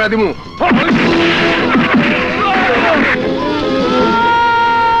পোস্টমর্টম করে দিমু।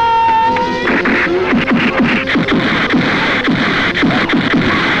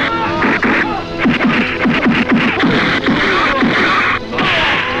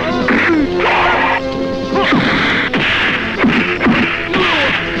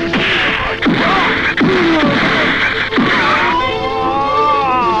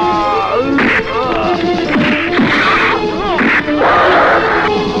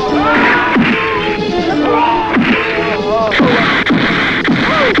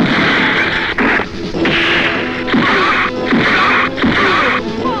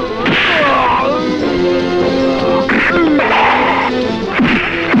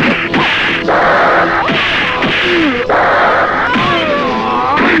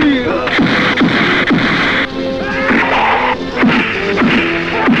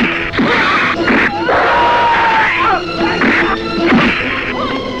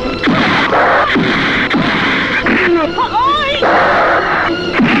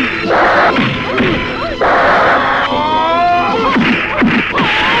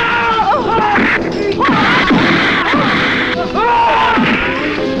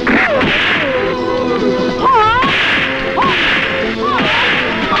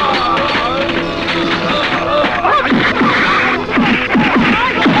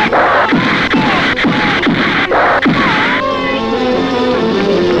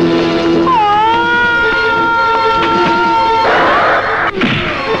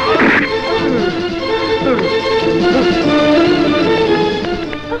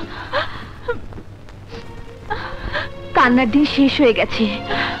 কান্নার দিন শেষ হয়ে গেছে,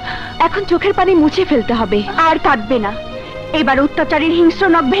 এখন চোখের পানি মুছে ফেলতে হবে। আর কাঁদবে না, এবার অত্যাচারীর হিংস্র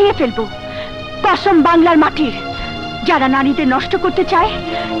নখ ভেঙে ফেলবো। কসম বাংলার মাটির, যারা নারীদের নষ্ট করতে চায়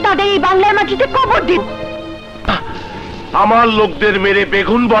তাদের এই বাংলার মাটিতে কবর দিব। আমার লোকদের মেরে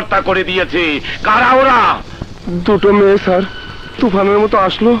বেগুন ভর্তা করে দিয়েছে। কারা ওরা? দুটো মেয়ে স্যার, তুফানের মতো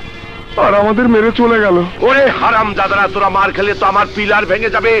আসলো আর আমাদের মেরে চলে গেল। ওরে হারাম জাদারা, তোরা মার খেলে তো আমার পিলার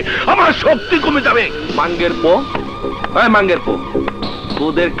ভেঙে যাবে, আমার শক্তি কমে যাবে। মাঙ্গের পো, মাঙ্গের পো,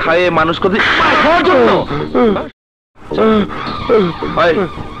 তোদের খায়ে মানুষ করতে জন্য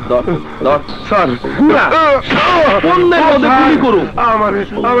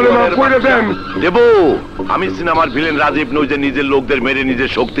দেবো। আমি সিনেমার ভিলেন রাজীব নই যে নিজের লোকদের মেরে নিজের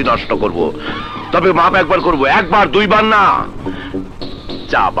শক্তি নষ্ট করব। তবে মাপ একবার করব, একবার দুইবার না।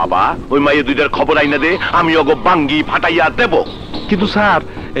 যা বাবা, ওই মাইয়ে দুইটার খবর আইনা দে, আমি ওগো বাঙ্গি ফাটাইয়া দেব। কিন্তু স্যার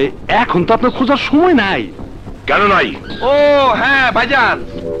এখন তো আপনার খোঁজার সময় নাই। কেন নাই? ও হ্যাঁ ভাইজান,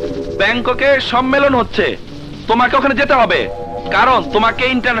 ব্যাংককে সম্মেলন হচ্ছে, তোমাকে ওখানে যেতে হবে, কারণ তোমাকে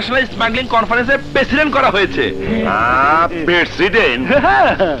ইন্টারন্যাশনাল স্মাগলিং কনফারেন্সের প্রেসিডেন্ট করা হয়েছে। প্রেসিডেন্ট?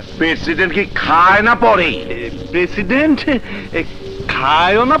 প্রেসিডেন্ট কি খায় না পরে? প্রেসিডেন্ট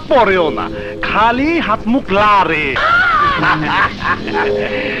খায়ও না পরেও না, খালি হাত মুখ লারে।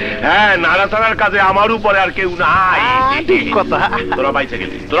 হ্যাঁ, নাড়াচাড়ার কাজে আমার উপরে আর কেউ নাই। ঠিক কথা। তোরা বাইচে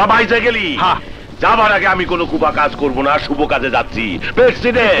গেলি, তোরা বাইচে গেলি। যাবার আগে আমি কোনো কুবা কাজ করব না, শুভ কাজে যাচ্ছি।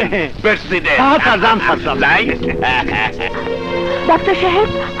 President, president. ডাক্তার সাহেব,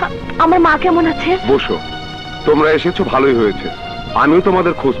 আমার মা কেমন আছে? বসো, তোমরা এসেছো ভালোই হয়েছে। আমিও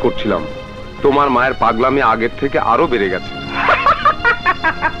তোমাদের খোঁজ করছিলাম। তোমার মায়ের পাগলামি আগের থেকে আরো বেড়ে গেছে।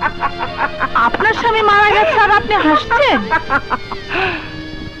 আপনার স্বামী মারা গেছে আর আপনি হাসছেন?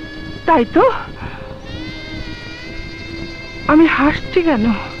 তাই তো, আমি হাসছি কেন?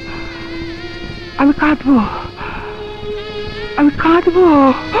 আমি কাঁদবো, আমি কাঁদবো।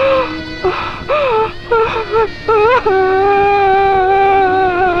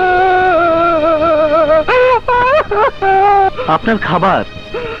 আপনার খাবার?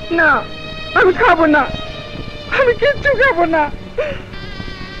 না, আমি খাবো না, আমি কিচ্ছু খাবো না।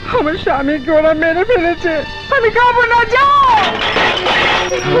 আমার স্বামীকে ওরা মেরে ফেলেছে, আমি খাবো না। যাও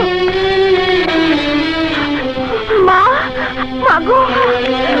মা, মাগো,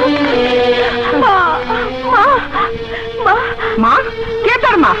 মা, মা, মা, মা। কে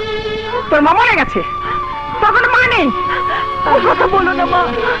তোর মা? তোর মা মরে গেছে, তখন মা নেই। ও কথা বলো না মা,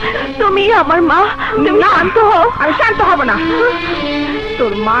 তুমি আমার মা, তুমি শান্ত হও। আমি শান্ত হব না।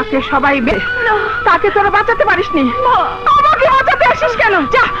 তোর মাকে সবাই তাকে তোরা বাঁচাতে পারিসনি, আমাকে বাঁচাতে আসিস কেন?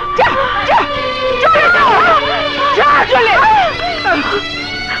 যা যা যা, চলে যা, চলে।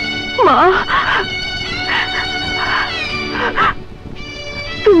 মা,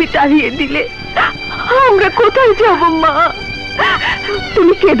 তুমি তাড়িয়ে দিলে আমরা কোথায় যাব মা?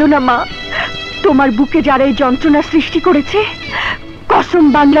 তুমি কেঁদো না মা, তোমার বুকে যারা এই যন্ত্রণা সৃষ্টি করেছে, কসম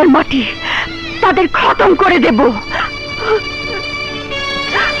বাংলার মাটি, তাদের খতম করে দেব।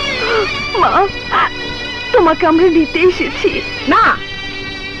 মা, তোমাকে আমরা নিতে এসেছি। না,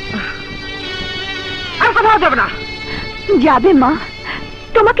 আর কোথাও যাবে না। যাবে মা,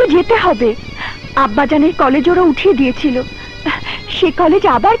 তোমাকে যেতে হবে। আব্বাজানের কলেজ ওরা উঠিয়ে দিয়েছিল, সে কলেজ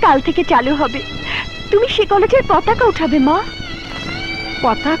আবার কাল থেকে চালু হবে। তুমি সে কলেজের পতাকা উঠাবে মা।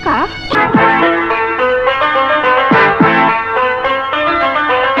 পতাকা?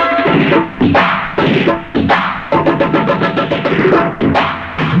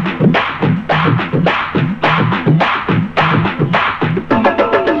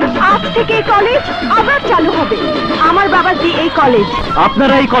 আজ থেকে এই কলেজ আবার চালু হবে। আমার বাবার যে এই কলেজ।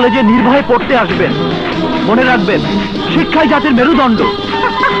 আপনারা এই কলেজে নির্ভয়ে পড়তে আসবেন। মনে রাখবেন, শিক্ষাই জাতির মেরুদণ্ড।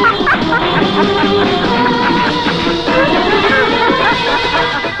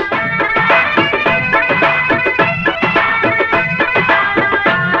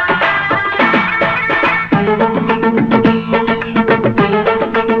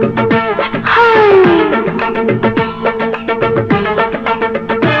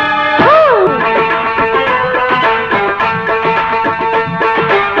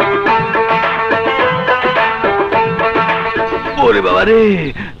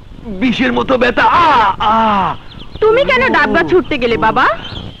 বিষের মতো ব্যথা। তুমি কেন ডাব গাছ ছুটতে গেলে বাবা?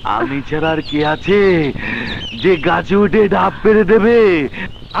 আমি ছাড়া আর কে আছে যে গাছে উঠে ডাব পেরে দেবে?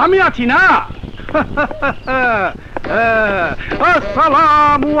 আমি আছি না।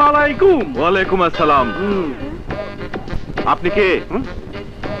 আসসালামু আলাইকুম। ওয়ালাইকুম আসসালাম। আপনি কে?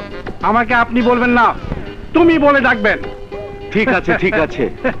 আমাকে আপনি বলবেন না, তুমি বলে ডাকবেন। ঠিক আছে ঠিক আছে।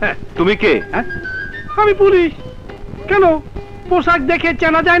 তুমি কে? আমি পুলিশ। কেন, পোশাক দেখে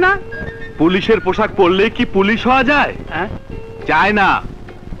চেনা যায় না? পুলিশের পোশাক পরলে কি পুলিশ হওয়া যায়? যায় না।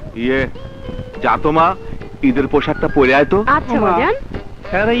 ইয়ে জাতমা, ঈদের পোশাকটা পরে আয় তো। আচ্ছা বাজান।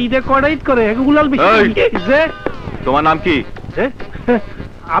 আরে ঈদে কয়টা ঈদ করে গুলাল যে তোমার নাম কি?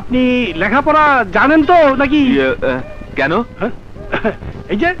 আপনি লেখাপড়া জানেন তো নাকি? কেন?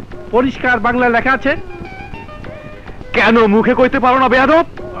 এই যে পরিষ্কার বাংলা লেখা আছে। কেন মুখে কইতে পারো না বেয়াদব?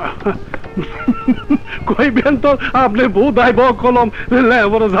 কইবেন তো আপনি বোধাই বক কলম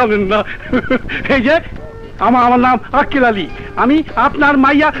লেখাপড়া জানেন না। এই যে আমার নাম আকিল আলী, আমি আপনার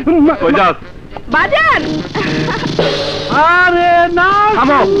মাইয়া। কই যাস? বাজান। আরে না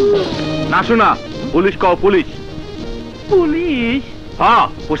থামো, না শোনা। পুলিশ কও, পুলিশ। পুলিশ? হ্যাঁ,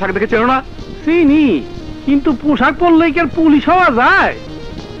 পোশাক দেখে চেনো না? চিনি, কিন্তু পোশাক পরলে কি আর পুলিশ হওয়া যায়?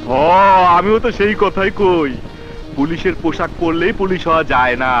 ও, আমিও তো সেই কথাই কই। পুলিশের পোশাক পরলেই পুলিশ হওয়া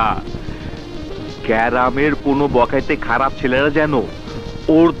যায় না। গ্রামের কোনো বকাইতে খারাপ ছেলেরা যেন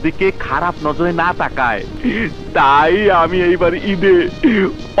ওর দিকে খারাপ নজরে না তাকায়, তাই আমি এইবার ঈদে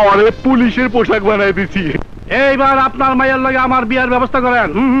ওরে পুলিশের পোশাক বানাই দিছি। এইবার আপনার মায়ের লাগে আমার বিয়ার ব্যবস্থা করেন।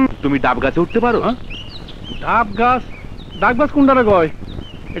 তুমি ডাব গাছে উঠতে পারো? ডাব গাছ? ডাব গাছ কোনটারে কয়?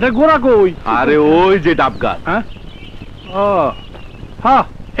 এটা গোড়া কই? আরে ওই যে ডাব গাছ। হ্যাঁ, ও হ্যাঁ,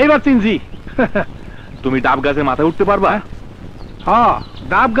 এইবার চিনছি। তুমি ডাব গাছের মাথায় উঠতে পারবা? হ্যাঁ,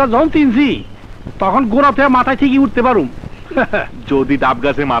 ডাব গাছ যখন চিনছি তখন গোড়া থেকে মাথায় ঠিকই উঠতে পারুম। যদি ডাব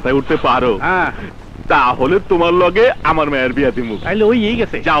গাছের মাথায় উঠতে পারো, হ্যাঁ, তাহলে তোমার লগে আমার মেয়ের বিয়া দিমু। তাইলে ওই এই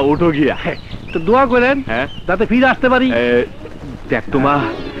গেছে। যাও, উঠো গিয়া। তো দোয়া করেন হ্যাঁ, যাতে ফিরে আসতে পারি। দেখ তোমা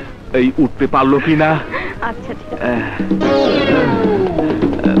এই উঠতে পারলো কিনা। আচ্ছা ঠিক আছে।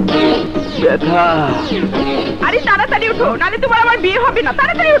 ব্যথা। আরে তাড়াতাড়ি উঠো, নালে তোমার আমার বিয়ে হবে না।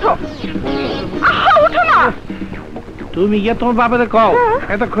 তাড়াতাড়ি উঠো। আহা, উঠো না। তুমি গিয়ে তোমার বাবারে কও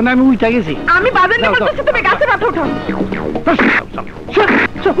এতক্ষণ আমি উঠে গেছি। আমি বাজার নিয়ে বলতেছি, তুমি গাছে মাথা উঠো।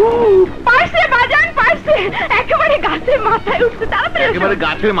 পারছে বাজান, পারছে। একেবারে গাছের মাথায় উঠছে। তাড়াতাড়ি উঠো। একেবারে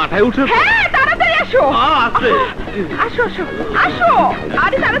গাছের মাথায় উঠছে? হ্যাঁ, তাড়াতাড়ি আসো। আসছে। আসো আসো আসো।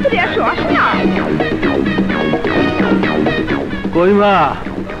 আরে তাড়াতাড়ি আসো, আসো না। কই মা,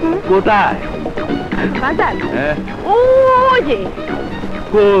 কোথায়? বাজার? হ্যাঁ। ও যে।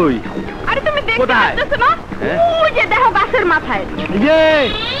 কই? আরে তুমি দেখতে কোথায়? পাচ্ছ না? ওই যে দেখো গাছের মাথায়। যে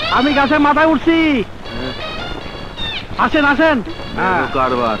আমি গাছের মাথায় উঠছি। আসেন আসেন।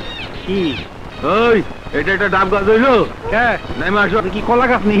 কারবার কি? ওই, এটা একটা ডাব গাছ হইলো? হ্যাঁ, নাই মা, আসো। কি কলা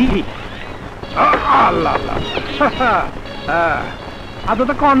গাছ নেই? আল্লাহ আল্লাহ। হ্যাঁ, আদৌ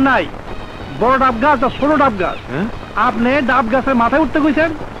তো কন নাই। বড় ডাব গাছ আর ছোট ডাব গাছ। আপনি ডাব গাছের মাথায় উঠতে কইছেন,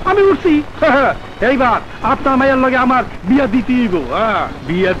 আমি উঠছি। এইবার আপনার মায়ের লগে আমার বিয়া দিতেই গো।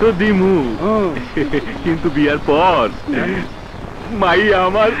 বিয়া তো দিমু, কিন্তু বিয়ার পর মাই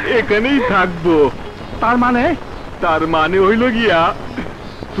আমার এখানেই থাকবো। তার মানে? তার মানে হইল গিয়া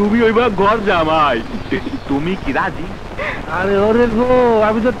তুমি ওইবার ঘর জামাই। তুমি কি রাজি? আরে ওরে গো,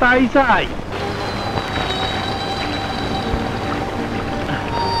 আমি তো তাই চাই।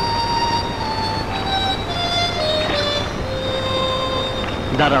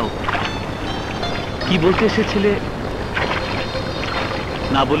 দাঁড়াও, কি বলতে এসেছিলে?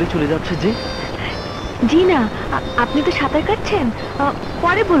 না বলে চলে যাচ্ছে যে? জি না, আপনি তো সাঁতার কাটছেন,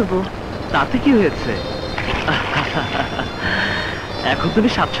 পরে বলবো। তাতে কি হয়েছে? এখন তুমি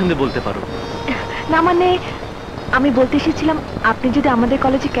স্বাচ্ছন্দ্যে বলতে পারো। না মানে আমি বলতে এসেছিলাম, আপনি যদি আমাদের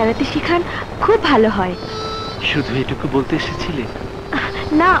কলেজে ক্যারাতে শিখান খুব ভালো হয়। শুধু এটুকু বলতে এসেছিলে?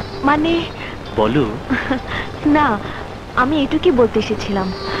 না মানে বলো। না, আমি এটুকুই বলতে এসেছিলাম,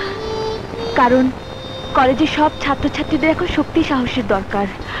 কারণ কলেজের সব ছাত্রছাত্রীদের এখন শক্তি সাহসের দরকার।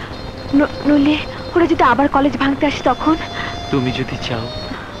 নইলে ওরা যদি আবার কলেজ ভাঙতে আসে তখন? তুমি যদি চাও,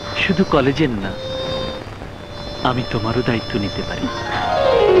 শুধু কলেজের না, আমি তোমারও দায়িত্ব নিতে পারি।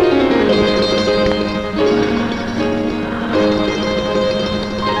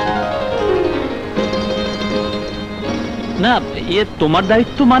 না, তোমার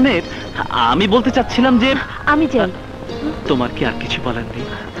দায়িত্ব মানে আমি বলতে চাচ্ছিলাম যে আমি চাই। তোমার কি আর কিছু বলার নেই?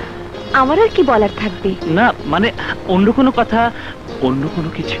 আমার আর কি বলার থাকবে? না মানে অন্য কোনো কথা, অন্য কোনো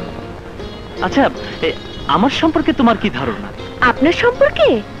কিছু। আচ্ছা, আমার সম্পর্কে তোমার কি ধারণা? আপনার সম্পর্কে?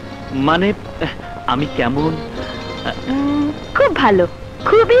 মানে আমি কেমন? খুব ভালো,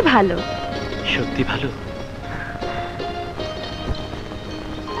 খুবই ভালো। সত্যি ভালো?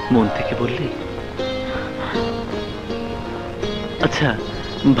 মন থেকে বললে? আচ্ছা,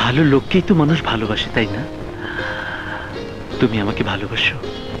 ভালো লোককেই তো মানুষ ভালোবাসে, তাই না? তুমি আমাকে ভালোবাসো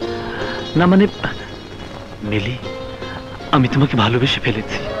না? মানে মিলি, আমি তোমাকে ভালোবেসে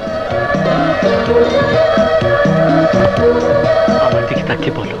ফেলেছি। আমার দিকে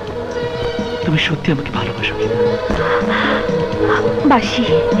তাকিয়ে বলো, তুমি সত্যি আমাকে ভালোবাসো কিনা? বাসি।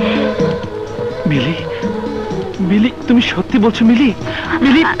 মিলি, মিলি, তুমি সত্যি বলছো মিলি?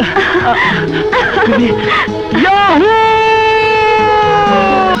 মিলি, মিলি, ইয়াহু!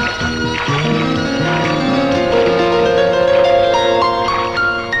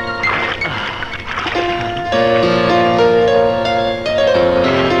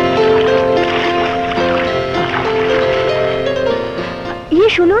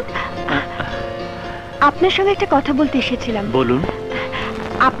 শুনুন, আপনার সঙ্গে একটা কথা বলতে এসেছিলাম। বলুন।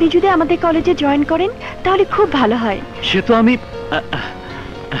 আপনি যদি আমাদের কলেজে জয়েন করেন তাহলে খুব ভালো হয়। সে তো আমি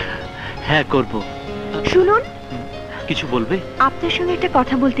হ্যাঁ করব। শুনুন। কিছু বলবে? আপনার সঙ্গে একটা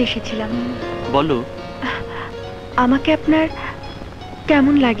কথা বলতে এসেছিলাম। বলো। আমাকে আপনার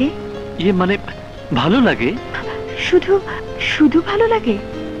কেমন লাগে? ইয়ে মানে ভালো লাগে। শুধু শুধু ভালো লাগে?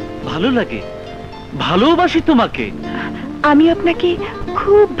 ভালো লাগে, ভালোবাসি তোমাকে। আমি আপনাকে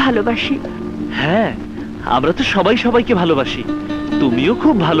খুব ভালোবাসি। হ্যাঁ, আমরা তো সবাই সবাইকে ভালোবাসি। তুমিও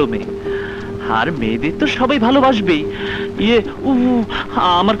খুব ভালো মেয়ে, আর মেয়েদের তো সবাই ভালোবাসবেই। ইয়ে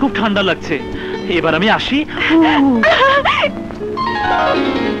আমার খুব ঠান্ডা লাগছে, এবার আমি আসি।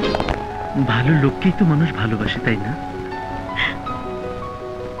 ভালো লোককেই তো মানুষ ভালোবাসে, তাই না?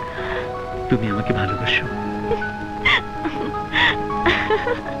 তুমি আমাকে ভালোবাসো।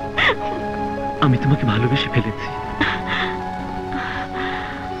 আমি তোমাকে ভালোবেসে ফেলেছি।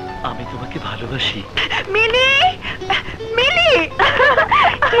 আমি তোমাকে ভালোবাসি। মিলি, মিলি,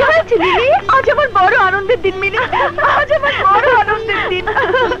 কি হয়েছে মিলি? আজ আমার বড় আনন্দের দিন মিলি, আজ আমার বড় আনন্দের দিন।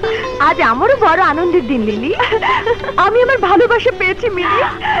 আজ আমারও বড় আনন্দের দিন লিলি। আমি আমার ভালোবাসা পেয়েছি মিলি,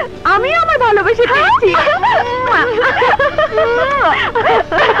 আমি আমার ভালোবাসা পেয়েছি।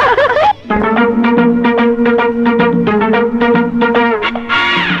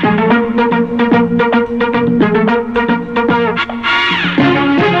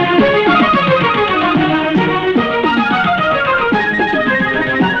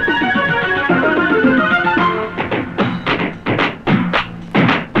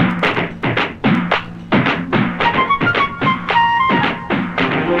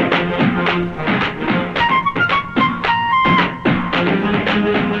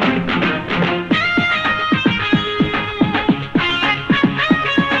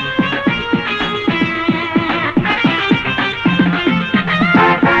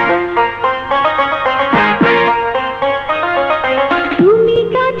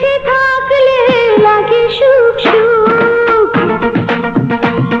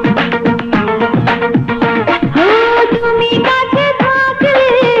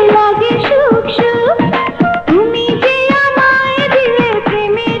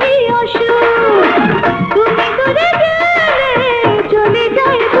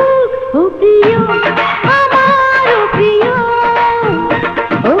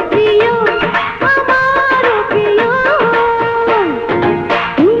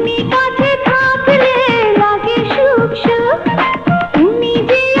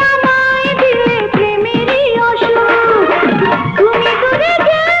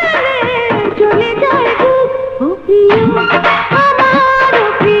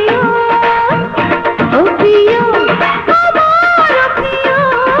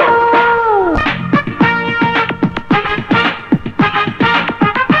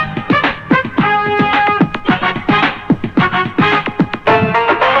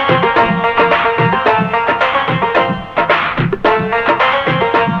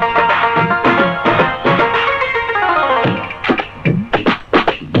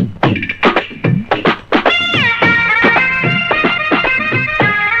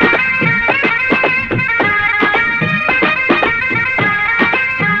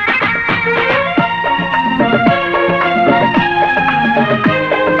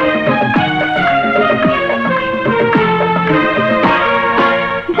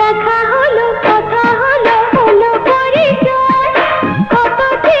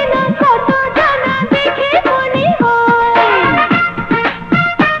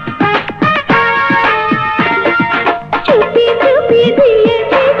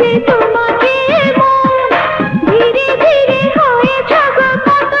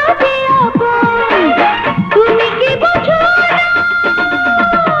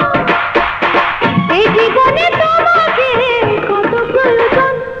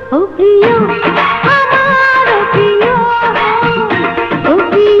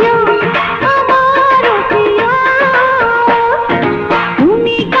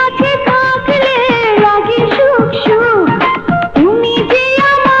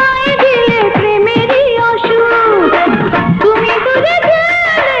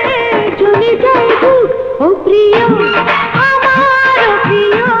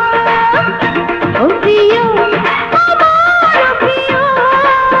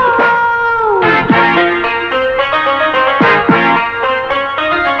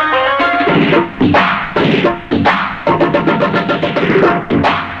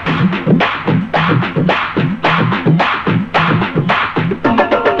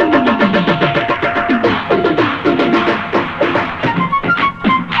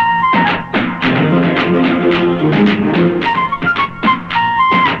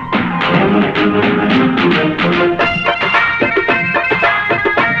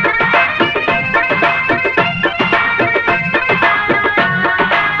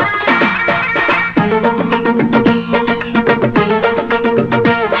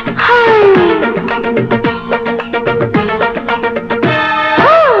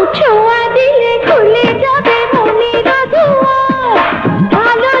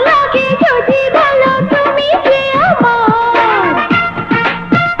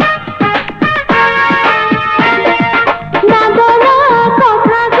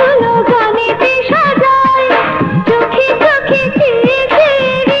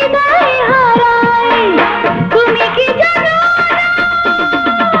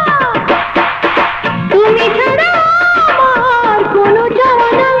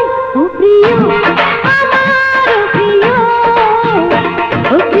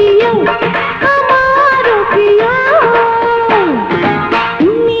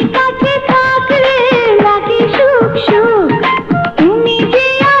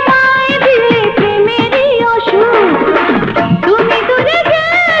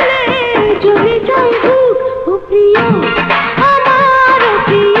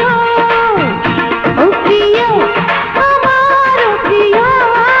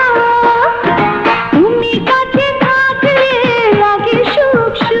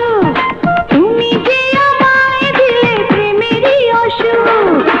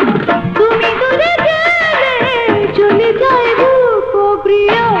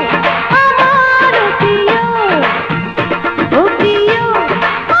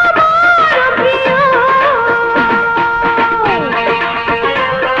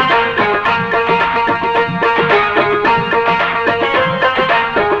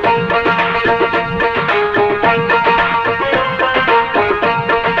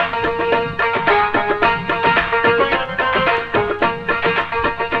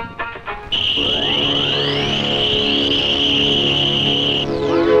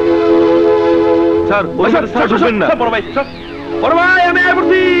 স্যার ঢুকবেন না। বড় ভাই আমি আয়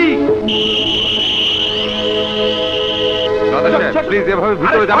পড়ছি। প্লিজ এভাবে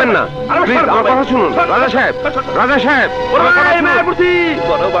ভিতরে যাবেন না, প্লিজ আমার কথা শুনুন। রাজা সাহেব, রাজা সাহেব, বড় ভাই আমি আয় পড়ছি।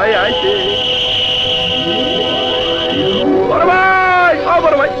 বড় ভাই আইছে। বড় ভাই ও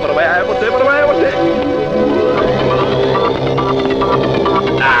বড় ভাই, বড় ভাই আয় পড়ছে, বড় ভাই আয় পড়ছে।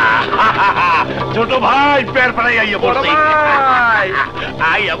 ছোট ভাই পের পাড়াই আইয়া পড়ছি।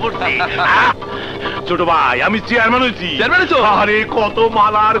 আইয়া পড়ছি। ছোট ভাই আমি চেয়ারম্যান হয়েছি। আরে কত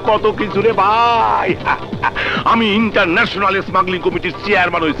মালার কত কিছু রে ভাই। আমি ইন্টারন্যাশনাল স্মাগলিং কমিটির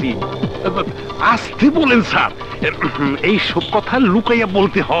চেয়ারম্যান হয়েছি। আসতে বলেন স্যার, এই সব কথা লুকাইয়া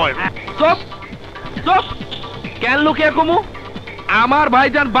বলতে হয়। চুপ চুপ, কেন লুকিয়ে কমু? আমার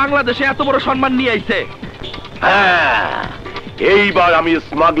ভাইজান বাংলাদেশে এত বড় সম্মান নিয়ে আইছে। এইবার আমি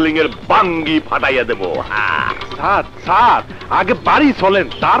স্মাগলিং এর বাঙ্গি ফাটাইয়া দেব। স্যার স্যার আগে বাড়ি চলেন,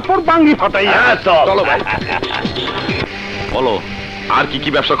 তারপর বাঙ্গি ফাটাইয়া। চলো ভাই। বলো আর কি কি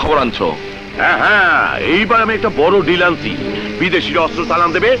ব্যবসা খবর আনছো? হ্যাঁ, এইবার আমি একটা বড় ডিল আনছি। বিদেশিরা অস্ত্র চালান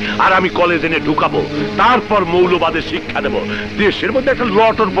দেবে আর আমি কলেজে এনে ঢুকাবো। তারপর মৌলবাদের শিক্ষা দেব। দেশের মধ্যে একটা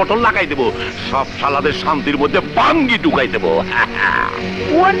লটর বটল লাগাই দেব। সব শালাদের শান্তির মধ্যে বাঙ্গি ঢুকাই দেব।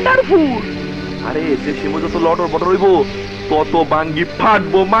 ওয়ান্ডারফুল। আরে দেশের মধ্যে তো লটর বটর হইব, তত বাঙ্গি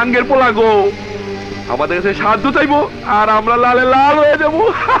ফাটবো মাঙ্গের পোলাগো। আমাদের কাছে সাহায্য চাইবো আর আমরা লালে লাল হয়ে যাবো।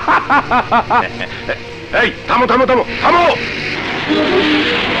 এই থামো থামো থামো থামো।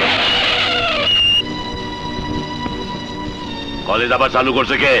 কলেজ আবার চালু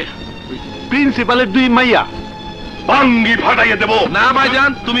করছে কে? প্রিন্সিপালের দুই মাইয়া। বাঙ্গি ফাটাইয়া দেব। না ভাইজান,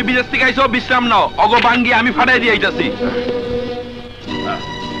 তুমি বিদেশ থেকে আইছো, বিশ্রাম নাও। অগো বাঙ্গি আমি ফাটাই দিয়ে আইতাছি।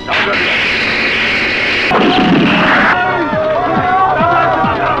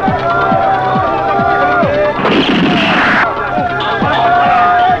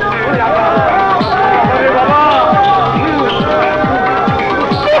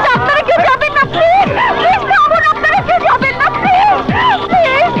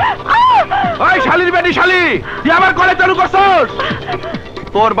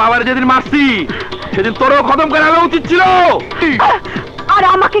 তোর বাবার যেদিন মারছি সেদিন তোরও খতম করা উচিত ছিল। আর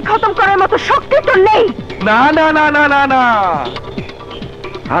আমাকে খতম করার মতো শক্তি তো নেই। না না না না না না,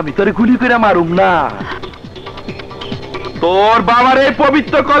 আমি তোরে গুলি করে মারুম না। তোর বাবার এই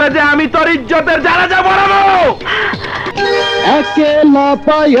পবিত্র কলেজে আমি তোর ইজ্জতের জানাজা পড়াবো। একেলা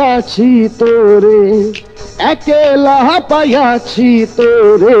পাইয়াছি তোরে, একেলা পাইয়াছি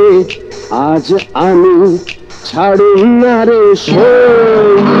তোরে, আজ আমি ছাড়ুম না রে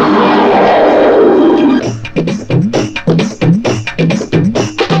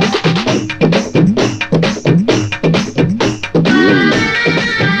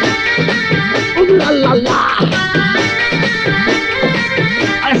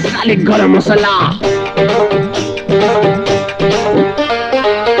গরম মশলা।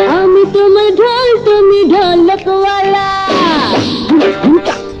 আমি তোমার ঢোল, তুমি ঢোলকওয়ালা।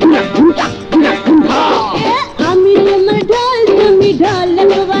 আমি তোমার ঢোল, তুমি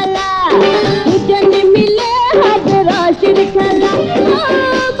ঢোলকওয়ালা। দুজনে মিলে হবে রসের খেলা।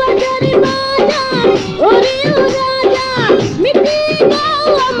 বাজারে বাজার ওরে ও রাজা, মিটি দাও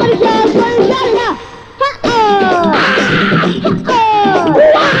আমার সকল জ্বালা।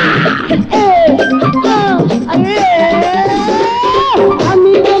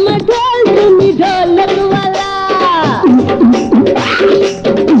 আমি তোমার ঢোল, তুমি ঢোলকওয়ালা।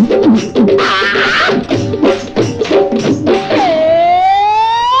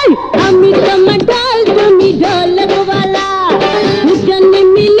 আমি তোমার ঢোল, তুমি ঢোলকওয়ালা। দুজনে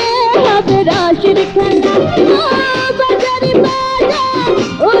মিলে হবে রসের খেলা। বাজারে বাজার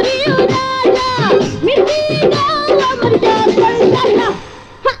ওরে ও রাজা, মিটি দাও আমার সকল জ্বালা।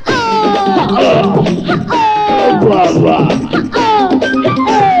 বাবা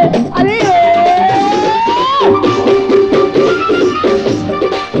আরে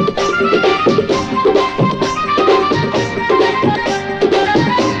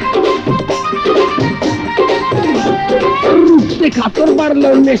খাতর বাড়লো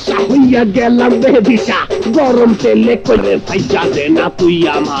নেশা হইয়া গেলাম বেদিশা। গরম তেলে করে ফাইসা দে না তুই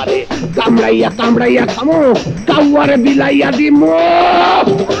আমারে। কামড়াইয়া কামড়াইয়া খামো, কাউয়ারে বিলাইয়া দিমো।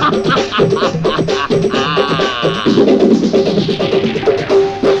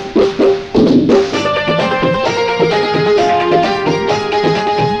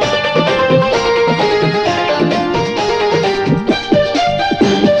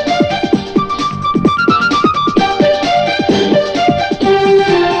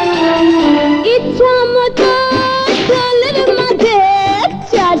 ইচ্ছা মতো ঢোলের মাঝে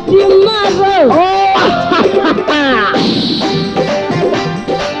চাটি মারো।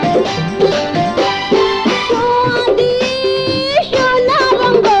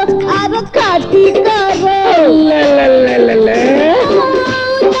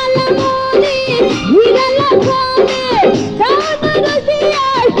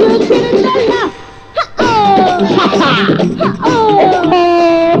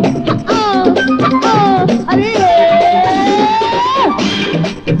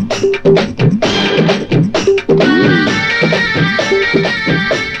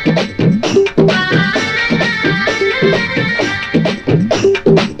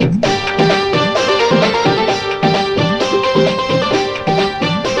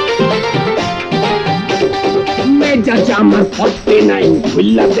 লজ্জা জামার 49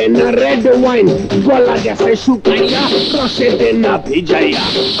 খুললা দেন না রেড ওয়াইন গলা গেছে শুকাইয়া রসে দেন না ভিজাইয়া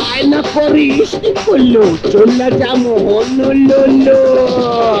আয়না করিস কল্লু চল্লা জামো হলুলুলু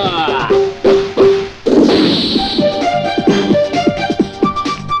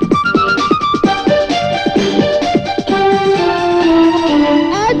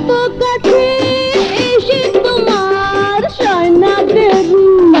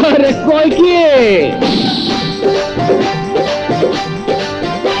কই কি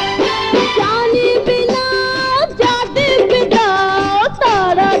জানি বিনা জাতি পিতা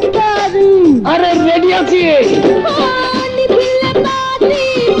তাড়াতাড়ি আরে রেডি আছি নিভিলে বাতি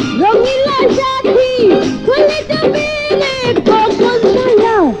রঙিলা সাথী খুলে যাবে রে খোকন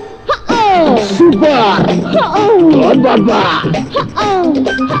বাংলার সুপার ও বাবা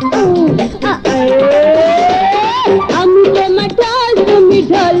আমি তো মটাল তুমি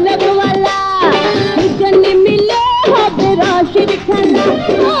ঢোলক वाला দুজনে মিলে হবে রাশির খেলা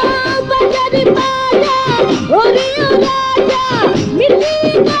বাজারে বাজা ওরে ও রাজা মিলি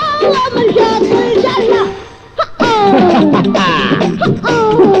গাও আমার সকল জ্বালা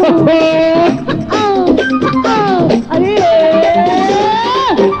আরে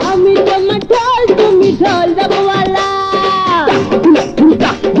আমি তো মটাল তুমি ঢোলক वाला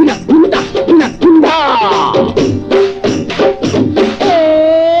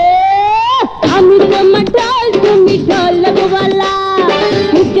আমি তো মটাল তুমি ঢোলক वाला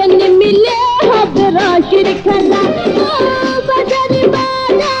দুজনে মিলে হবে রাশির খেলা বাজারে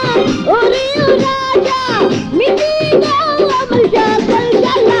বাজা ওরে ও রাজা মিলি গাও আমার সকল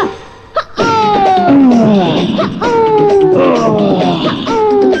জ্বালা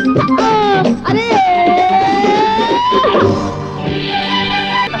আরে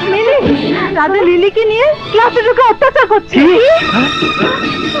দাদা লিলিকে নিয়ে ক্লাসে ঢুকে অত্যাচার করছে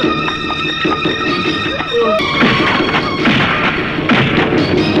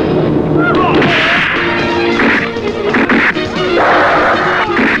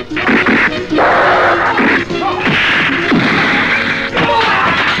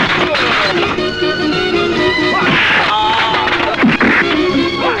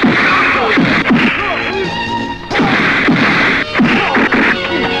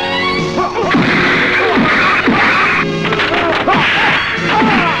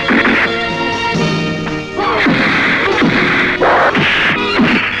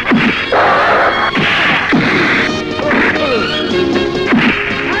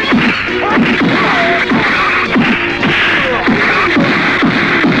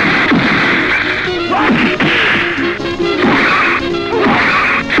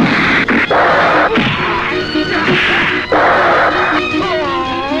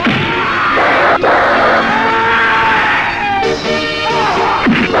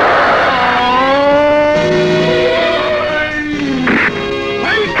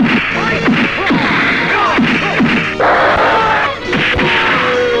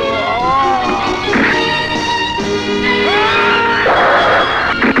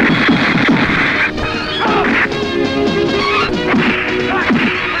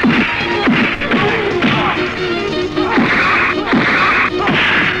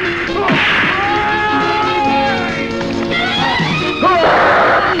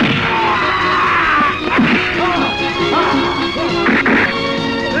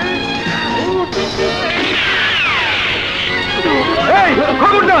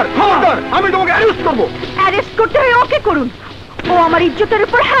আমি তোমাকে অ্যারেস্ট করব। অ্যারেস্ট করতে হয় ওকে করুন, ও আমার ইজ্জতের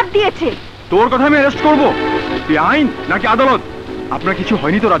উপর হাত দিয়েছে। তোর কথা আমি অ্যারেস্ট করব? তুই আইন নাকি আদালত? আপনার কিছু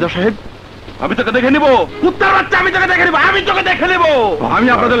হয়নি তো রাজা সাহেব? আমি তোকে দেখে নিব, কুত্তার বাচ্চা, আমি তোকে দেখে নিব, আমি তোকে দেখে নিব। আমি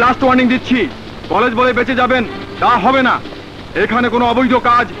আপনাদের লাস্ট ওয়ার্নিং দিচ্ছি, কলেজ বলে বেঁচে যাবেন তা হবে না। এখানে কোনো অবৈধ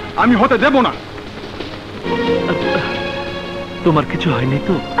কাজ আমি হতে দেব না। তোমার কিছু হয়নি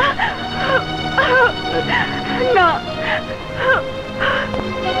তো? না।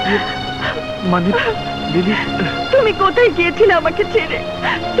 মানে দিদি, তুমি কোথায় গিয়েছিলে আমাকে ছেড়ে?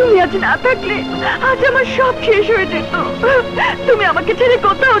 তুমি আজ না থাকলে আজ আমার সব শেষ হয়ে যেত। তুমি আমাকে ছেড়ে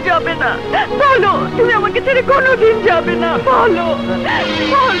কোথাও যাবে না, বলো। তুমি আমাকে ছেড়ে কোনোদিন যাবে না, বলো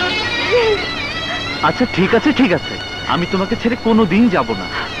বলো। আচ্ছা ঠিক আছে, ঠিক আছে, আমি তোমাকে ছেড়ে কোনোদিন যাব না।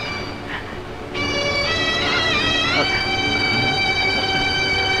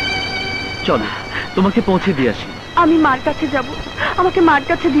 চলো তোমাকে পৌঁছে দিয়ে আসি। আমি মার কাছে যাব, আমাকে মার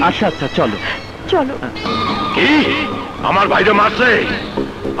কাছে দিয়ে। আচ্ছা আচ্ছা চলো চলো। কি আমার ভাইরে মারছে?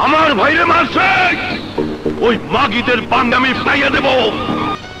 আমার ভাইরে মারছে? ওই মাগিদের পাঙ্গা আমি পাইয়া দেব।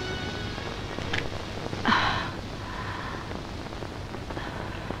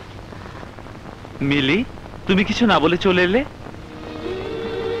 মিলি, তুমি কিছু না বলে চলে এলে?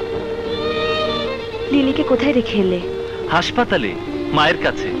 লিলিকে কোথায় রেখে এলে? হাসপাতালে, মায়ের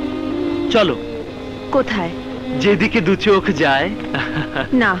কাছে। চলো। কোথায়? যেদিকে দু চোখ যায়।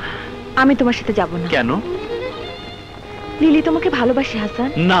 না, আমি তোমার সাথে যাব না। কেন? লিলি তোমাকে ভালোবাসে হাসান।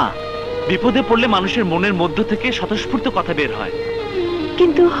 না, বিপদে পড়লে মানুষের মনের মধ্য থেকে স্বতঃস্ফূর্ত কথা বের হয়।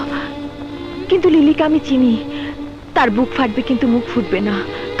 কিন্তু কিন্তু লিলিকে আমি চিনি। তার বুক ফাটবে কিন্তু মুখ ফুটবে না।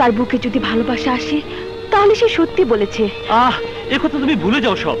 তার বুকে যদি ভালোবাসা আসে তাহলে সে সত্যি বলেছে। এ কথা তুমি ভুলে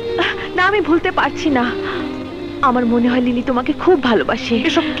যাও সব। না, আমি ভুলতে পারছি না। আমার মনে হয় লিলি তোমাকে খুব ভালোবাসে।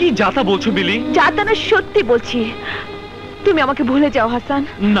 এসব কি যাতা বলছো বিলি? যাতা না, সত্যি বলছি। তুমি আমাকে ভুলে যাও হাসান।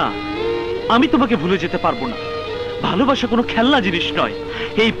 না, আমি তোমাকে ভুলে যেতে পারবো না। ভালোবাসা কোনো খেলনা জিনিস নয়।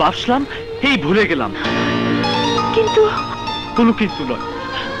 এই বাসলাম, এই ভুলে গেলাম। কিন্তু কোনো কিন্তু নয়।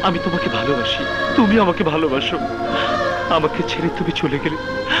 আমি তোমাকে ভালোবাসি, তুমি আমাকে ভালোবাসো। আমাকে ছেড়ে তুমি চলে গেলে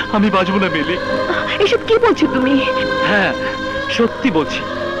আমি বাঁচবো না মিলি। এসব কি বলছো তুমি? হ্যাঁ, সত্যি বলছি।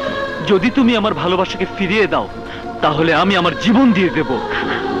 যদি তুমি আমার ভালোবাসাকে ফিরিয়ে দাও তাহলে আমি আমার জীবন দিয়ে দেব।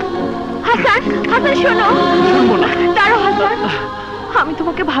 হাসান, হাসান শোনো। শুনবো না। দাঁড়াও হাসান, আমি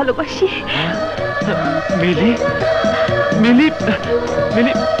তোমাকে ভালোবাসি। মিলি, মিলি,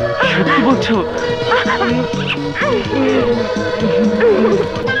 মিলি, সত্যি বলছো?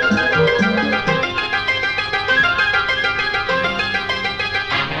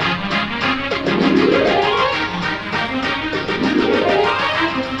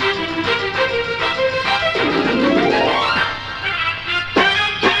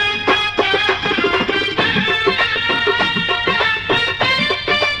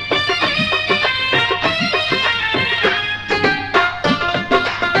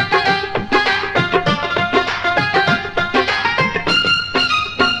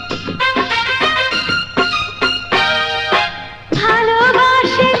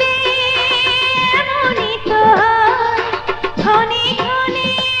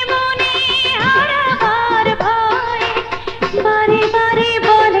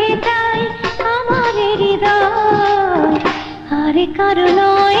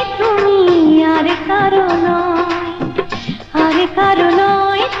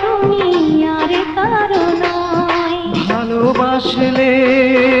 ভালোবাসলে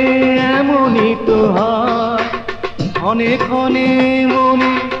এমনই তো হয়, ক্ষণে ক্ষণে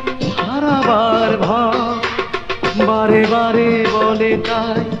মনে হারাবার ভয়, বারে বারে বলে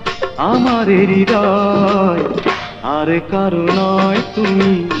তাই আমার হৃদয়, আরে কারো নয়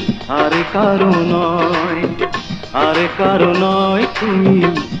তুমি, আরে কারো নয়, আরে কারো নয় তুমি,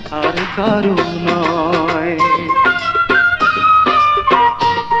 আরে কারো নয়।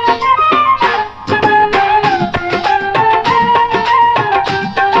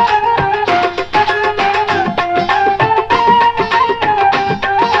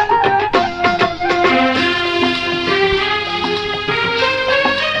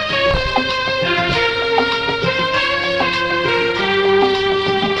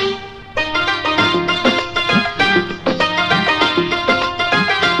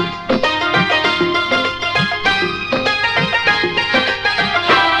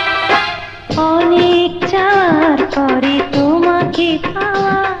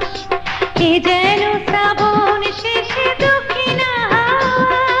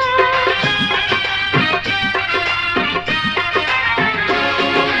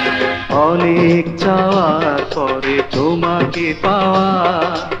 অনেক চাওয়ার পরে তোমাকে পাওয়া,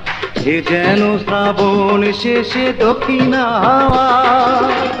 এ যেন শ্রাবণ শেষে দক্ষিণা হাওয়া।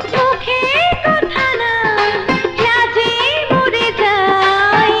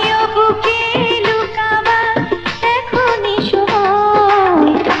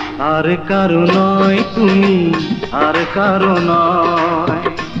 আর কারো নয় তুমি, আর কারো নয়,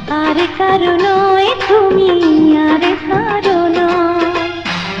 আর কারো নয় তুমি, আর কারো নয়।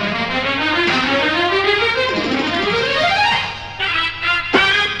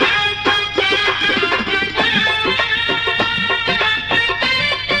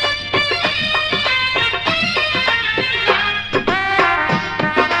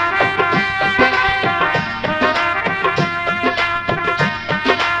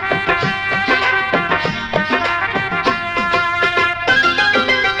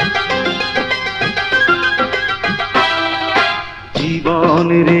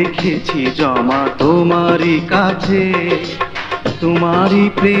 রেখেছি জমা তোমারই কাছে, তোমারই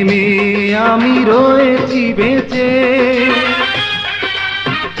প্রেমে আমি রয়েছি বেঁচে।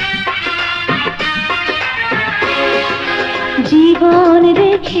 জীবন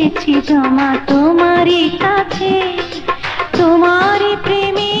রেখেছি জমা তোমারই কাছে, তোমারই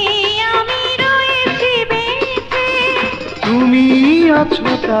প্রেমে আমি রয়েছি বেঁচে। তুমি আছো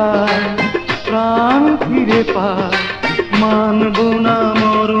তাই প্রাণ ফিরে পাই, মানব না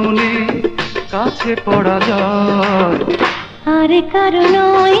মরণে কাছে কাছে পড়া যায়। আরে কারো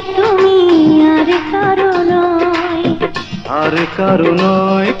নয় তুমি, আরে কারো নয়, আরে কারো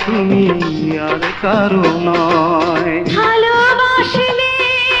নয় তুমি, আরে কারো নয়। ভালোবাসলে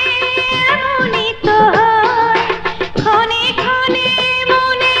এমনই তো হয়, ক্ষণে ক্ষণে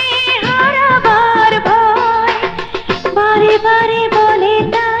মনে হারাবার ভয়, বারে বারে বলে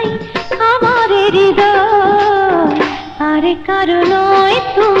তাই আমার হৃদয়। আরে কারো নয়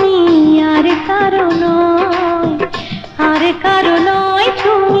তুমি, আরে কারো নয়, আরে কারো নয়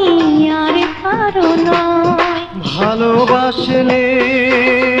তুমি, আরে কারো নয়। ভালোবাসলে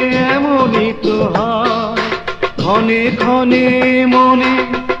এমনই তো হয়, ক্ষণে ক্ষণে মনে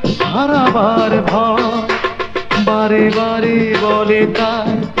হারাবার ভয়, বারে বারে বলে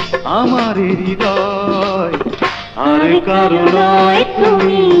তাই আমার হৃদয়। আরে কারো নয়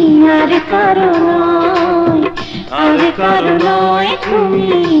তুমি, আরে কারো নয়, আরে কারো নয় তুমি,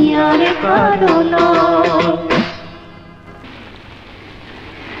 আরে কারো নয়।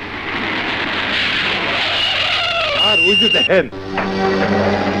 আর ওই যে দেখেন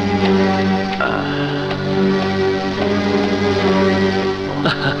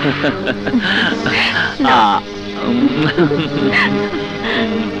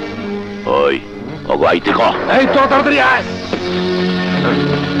ওই ওগো আইতে ক। এই তো তাড়াতাড়ি আয়।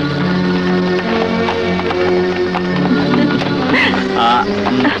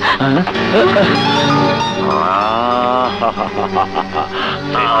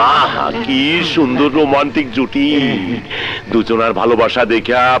 কি সুন্দর রোমান্টিক জুটি, দুজনার ভালোবাসা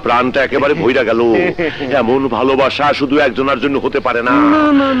দেখা প্রাণটা একেবারে ভইরা গেল। এমন ভালোবাসা শুধু একজনের জন্য হতে পারে না,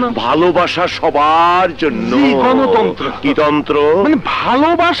 ভালোবাসা সবার জন্য। গণতন্ত্র। কি তন্ত্র? মানে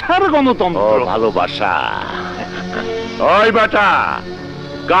ভালোবাসার গণতন্ত্র। ভালোবাসা। ওই বেটা,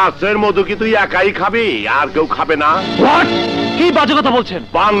 গাছের মধু কি তুই একাই খাবি, আর কেউ খাবে না? কি বাজে কথা বলছেন?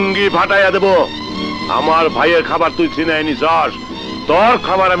 বাঙ্গি ফাটাইয়া দেব। আমার ভাইয়ের খাবার তুই ছিনাই নিছস, তোর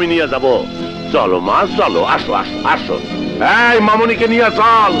খাবার আমি নিয়ে যাব। চলো মা চলো, আসো আসো আসো। এই মামুনিকে নিয়ে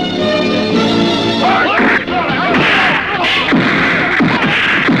চল।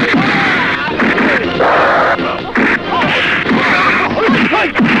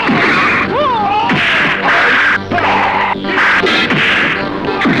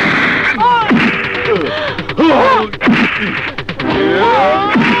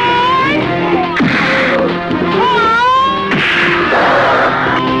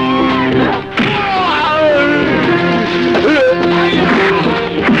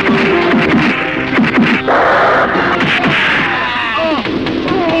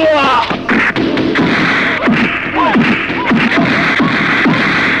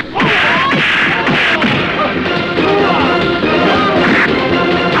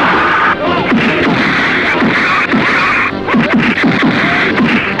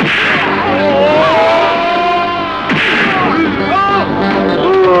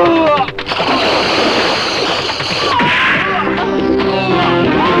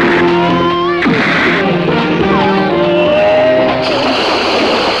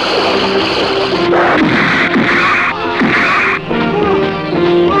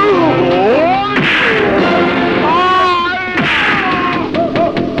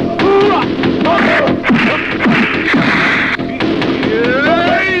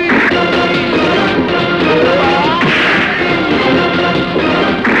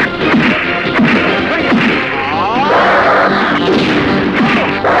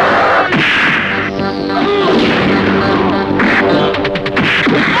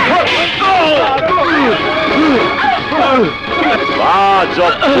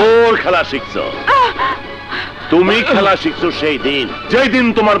 খেলা শিখছো তুমি, খেলা শিখছো সেই দিন যেই দিন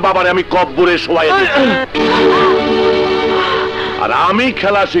তোমার বাবারে আমি কব্বরে শোয়াই দিয়েছি। আর আমি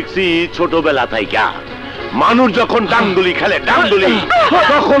খেলা শিখছি ছোটবেলা থাইকা। মানুষ যখন ডাঙ্গুলি খেলে, ডাঙ্গুলি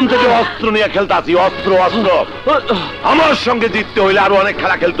তখন থেকে অস্ত্র নিয়ে খেলতে আসি, অস্ত্র অস্ত্র। আমার সঙ্গে জিততে হইলে আরো অনেক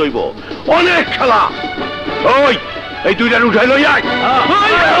খেলা খেলতে হইব, অনেক খেলা। ওই এই দুইটার উঠাই লই আয়।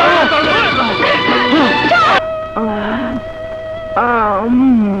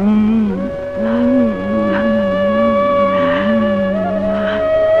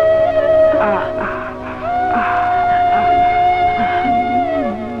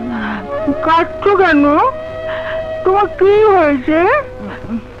 কাটছো কেন? তোমার কি হয়েছে?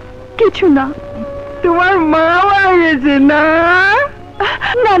 কিছু না। তোমার মা মারা গেছে না?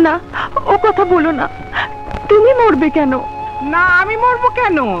 না না, ও কথা বলো না। তুমি মরবে কেন? না, আমি মরবো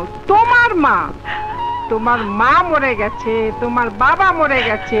কেন? তোমার মা, তোমার মা মরে গেছে, তোমার বাবা মরে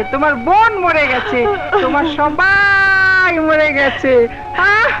গেছে, তোমার বোন মরে গেছে, তোমার সবাই মরে গেছে।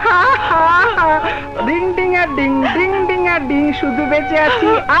 Ding ding ding ding ding আর ডিং শুধু বেঁচে আছি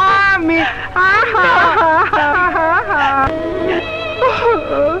আমি।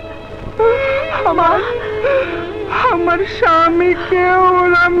 আমার স্বামীকে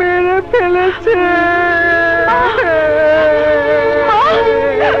ওরা মেরে ফেলেছে।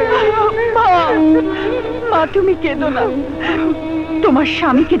 মা তুমি কেঁদো না, তোমার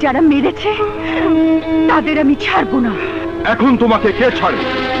স্বামীকে যারা মেরেছে তাদের আমি ছাড়বো না। এখন তোমাকে কে ছাড়ে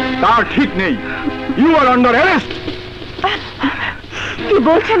তার ঠিক নেই। You R under arrest. কি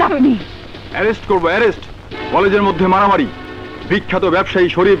বলছেন আপনি? অ্যারেস্ট করবো, অ্যারেস্ট। কলেজের মধ্যে মারামারি, বিখ্যাত ব্যবসায়ী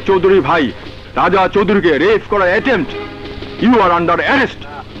শরীফ চৌধুরীর ভাই রাজা চৌধুরীকে রেপ করার attempt. You R under arrest.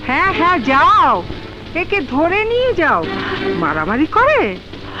 হ্যাঁ হ্যাঁ যাও, একে ধরে নিয়ে যাও। মারামারি করে?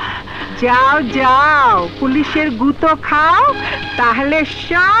 যাও যাও, পুলিশের গুতো খাও, তাহলে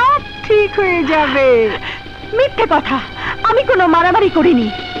সব ঠিক হয়ে যাবে। মিথ্যে কথা, আমি কোনো মারামারি করিনি।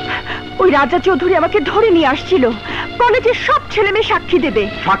 ওই রাজা চৌধুরী আমাকে ধরে নিয়ে আসছিল, কলেজের সব ছেলে মেয়ে সাক্ষী দেবে।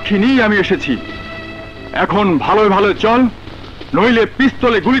 সাক্ষী নিয়ে আমি এসেছি। এখন ভালো ভালো চল, নইলে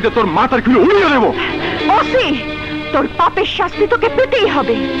পিস্তলে গুলিতে তোর মাথার খুলে উড়িয়ে দেবো। ওসি, তোর পাপের শাস্তি তোকে পেতেই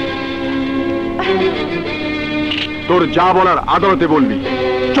হবে। তোর যা বলার আদালতে বলবি।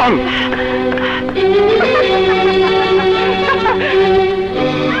 চল।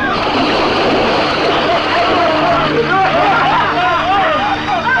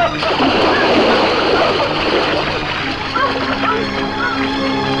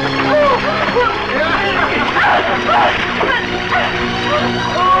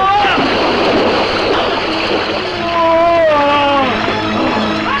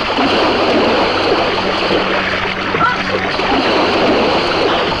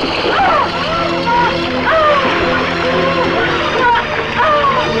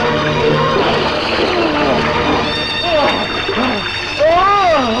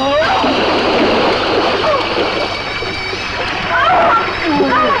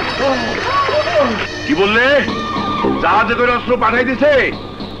 কি বললে? জাহাজে করে অস্ত্র পাঠাই দিছে,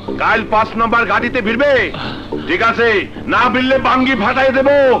 কাল 5 নম্বর গাড়িতে ভিড়বে। ঠিক আছে, না ভিড়লে বাঙ্গি ফাটাই দেব।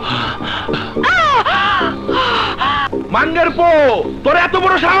 মাঙ্গের পো, তোর এত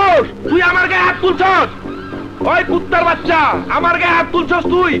বড় সাহস, তুই আমার গায়ে হাত তুলছস? ওই কুত্তার বাচ্চা, আমার গায়ে হাত তুলছস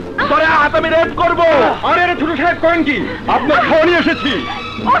তুই? তোরে হাত আমি রেপ করবো। আরে ছোট সাহেব করেন কি? আপনার খাওয়া নিয়ে এসেছি।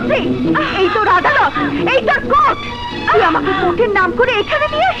 ওসি, এই তোর আদালত, এই তোর কোর্ট। তুই আমাকে কোর্টের নাম করে এখানে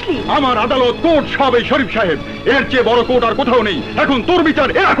নিয়ে আসলি? আমার আদালত, কোর্ট সব এই শরীফ সাহেব। এর চেয়ে বড় কোর্ট আর কোথাও নেই। এখন তোর বিচার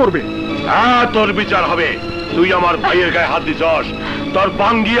এরা করবে। হ্যাঁ, তোর বিচার হবে। তুই আমার ভাইয়ের গায়ে হাত দিছস, তোর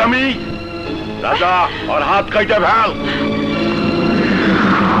বাঙ্গি আমি। রাজা, ওর হাত কাইটা ফেল।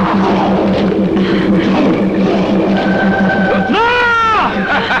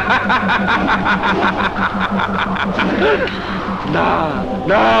 না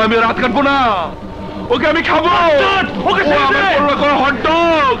না, আমি রাত কাটবো না, ওকে আমি খাবো। ওকে হট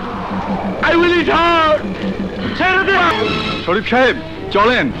ডগ, আই উইল ইট হার। ছেড়ে দে। শরীফ সাহেব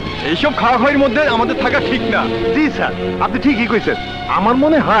চলেন, এইসব খাওয়া খাওয়ার মধ্যে আমাদের থাকা ঠিক না। জি স্যার, আপনি ঠিকই কইছেন। আমার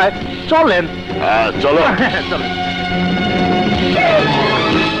মনে হয় চলেন। হ্যাঁ চলো। চলেন।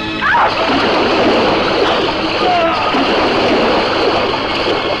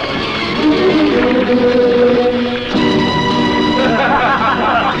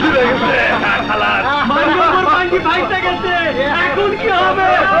 এখন কি হবে?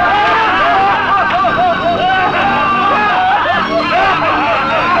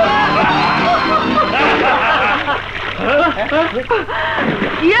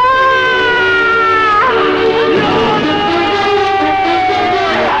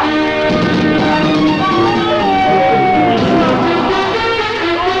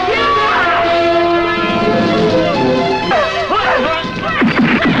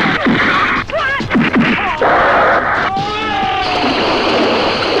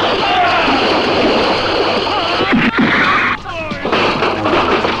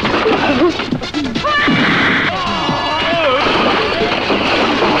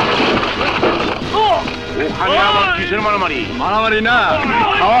 মারামারি না,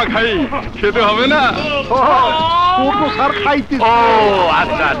 খাওয়া খাই, খেতে হবে না। স্যার খাইতে। ও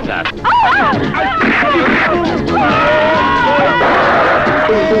আচ্ছা আচ্ছা।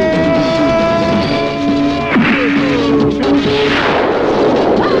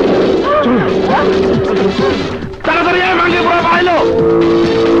 তাড়াতাড়ি মাঙ্গে পুরো পাইলো।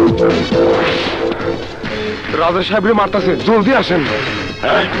 রাজা সাহেবরে মারতাছে, জলদি আসেন।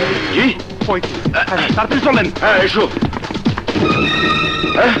 হ্যাঁ কি? তাড়াতাড়ি চলেন। হ্যাঁ এসো।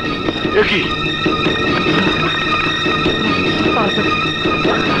 এ কি?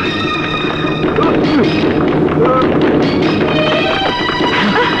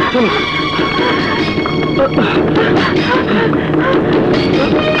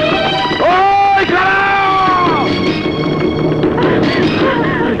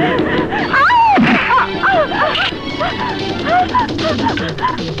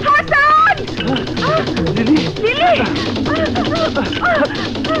 ওই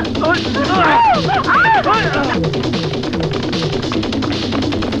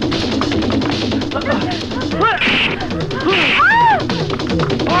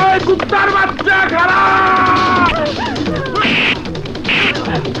কুত্তার বাচ্চা খারাপ!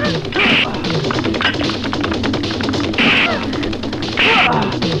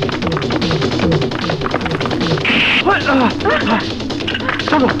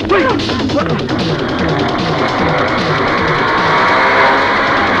 চলো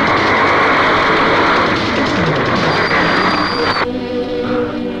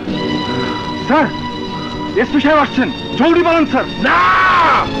স্যার, এসপি সাহেব আসছেন, জলদি বলেন স্যার। না,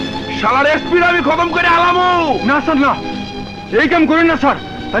 শালার এসপির আমি খতম করে আলামু। না স্যার, না, এই কাম করেন না স্যার,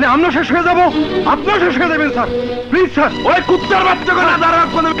 তাহলে আমরাও শেষ হয়ে যাবো, আপনিও শেষ হয়ে যাবেন স্যার। Please sir. ওই কুত্তার বাচ্চা করে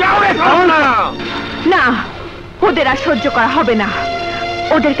না, ওদের আর সহ্য করা হবে না।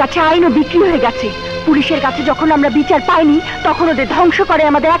 ওদের কাছে আইনও বিক্রি হয়ে গেছে। পুলিশের কাছে যখন আমরা বিচার পাইনি, তখন ওদের ধ্বংস করে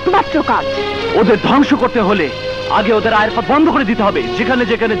আমাদের একমাত্র কাজ। ওদের ধ্বংস করতে হলে আগে ওদের আয়ের পথ বন্ধ করে দিতে হবে। যেখানে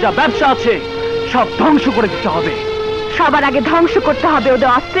যেখানে যা ব্যবসা আছে সব ধ্বংস করে দিতে হবে। সবার আগে ধ্বংস করতে হবে ওদের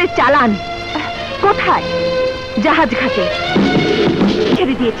অস্ত্রের চালান। কোথায়? জাহাজ ঘাটে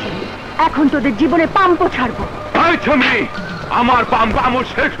ছেড়ে দিয়েছি। এখন তোদের জীবনে পাম্পও ছাড়বো। আমার পাম্প আমার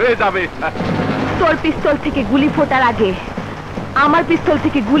শেষ হয়ে যাবে। তোর পিস্তল থেকে গুলি ফোটার আগে আমার পিস্তল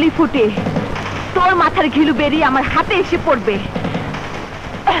থেকে গুলি ফুটে তোর মাথার ঘিলু বেরিয়ে আমার হাতে এসে পড়বে।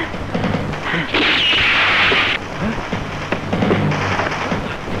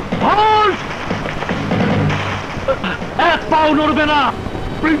 এক পাও নড়বে না।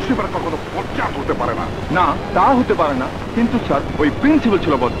 প্রিন্সিপাল কখনো বজ্জাত হতে পারে না। না, তা হতে পারে না, কিন্তু স্যার ওই প্রিন্সিপাল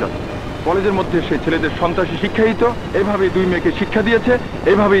ছিল বজ্জাত। কলেজের মধ্যে সে ছেলেদের সন্ত্রাসী শিক্ষা দিত, এভাবেই দুই মেয়েকে শিক্ষা দিয়েছে,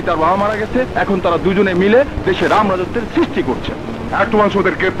 এভাবেই তার বাবা মারা গেছে। এখন তারা দুজনে মিলে দেশে রাম রাজত্বের সৃষ্টি করছে। একটু মানুষ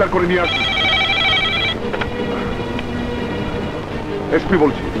ওদের গ্রেপ্তার করে নিয়ে আসুন। এসপি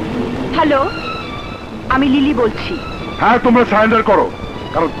বলছি। হ্যালো, আমি লিলি বলছি। হ্যাঁ, তোমরা সারেন্ডার করো,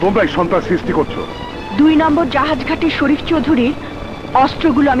 কারণ তোমরাই সন্ত্রাস সৃষ্টি করছো। 2 নম্বর জাহাজ ঘাটে শরীফ চৌধুরীর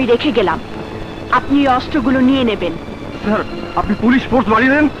অস্ত্রগুলো আমি রেখে গেলাম। আপনি অস্ত্রগুলো নিয়ে নেবেন। স্যার, আপনি পুলিশ ফোর্স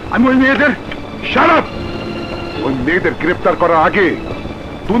বাড়িয়ে দেন, আমি ওই মেয়েদের। Shut up! ওই মেয়েদের গ্রেপ্তার করার আগে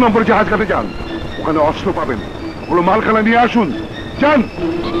 2 নম্বর জাহাজ ঘাটে যান, ওখানে অস্ত্র পাবেন, ওগুলো মালখানা নিয়ে আসুন। যান।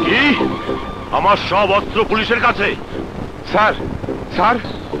 কি? আমার সব অস্ত্র পুলিশের কাছে? স্যার, স্যার,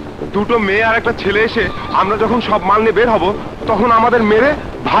 2টো মেয়ে আর একটা ছেলে এসে আমরা যখন সব মাল নিয়ে বের হব তখন আমাদের মেরে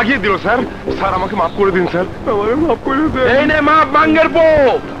ভাগিয়ে দিল। স্যার, স্যার আমাকে মাফ করে দিন স্যার, আমাকে মাফ করে দিন। এই নে মাপ বাঙ্গের পো।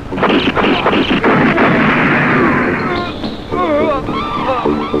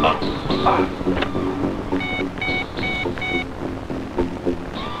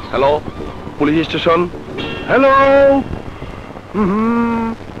 Hello, police station. Hello,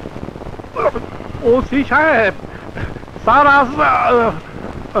 OC সাহেব, স্যার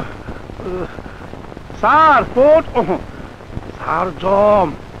স্যার কোট, স্যার জম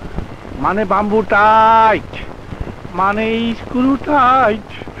মানে বাম্বু টাইট, মানে স্ক্রু টাইট।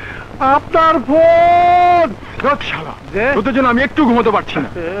 আপনার ফোন। তোদের জন্য আমি একটু ঘুমোতে পারছি না।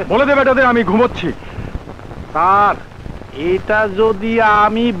 বলে দেবে তাদের আমি ঘুমোচ্ছি। স্যার, এটা যদি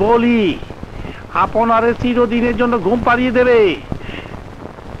আমি বলি আপনারে চিরদিনের জন্য ঘুম পাড়িয়ে দেবে।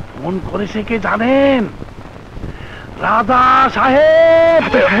 ফোন করেছে কে জানেন? রাজা সাহেব।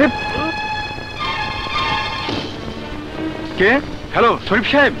 কে? হ্যালো, শরীফ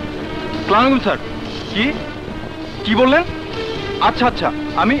সাহেব। সালাম স্যার। কি বললেন? আচ্ছা আচ্ছা,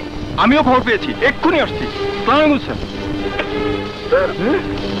 আমিও খবর পেয়েছি, এক্ষুনি আসছি। সালাম স্যার।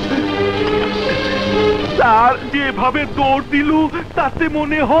 স্যার, যেভাবে দৌড় দিল তাতে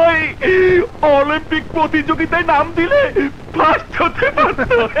মনে হয় অলিম্পিক প্রতিযোগিতায় নাম দিলে ফার্স্ট হতে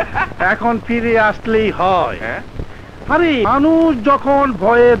পারত। এখন ফিরে আসলেই হয়। আরে মানুষ যখন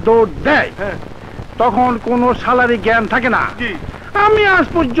ভয়ে দৌড় দেয় তখন কোনো সালারি জ্ঞান থাকে না। আমি আজ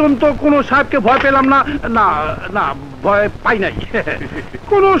পর্যন্ত কোনো সাহেবকে ভয় পেলাম না। না না, ভয় পাই নাই।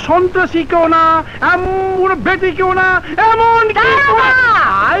 কোন সন্ত্রাসী কেউ না, এমন বেটি কেউ না, এমন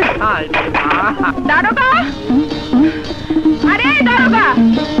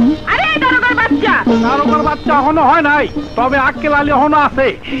দারোগার বাচ্চা এখনো হয় নাই, তবে আক্কেল আলী এখনো আছে।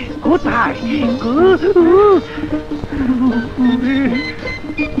 কোথায়?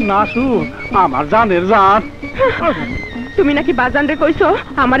 নাসু, আমার জানের জান। তুমি নাকি বাজান রে কইছো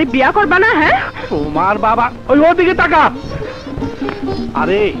আমারে বিয়া করবা না? হ্যাঁ, তোমার বাবা ওই ওদিকে তাকা।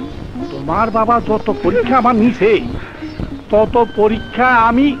 আরে তোমার বাবা যত পরীক্ষা আমার নিছে তত পরীক্ষা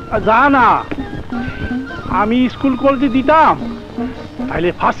আমি জানা। আমি স্কুল কলেজে দিতাম, তাইলে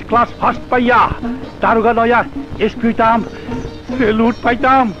ফার্স্ট ক্লাস ফার্স্ট পাইয়া দারোগা নয়া এসপি হইতাম, সেলুট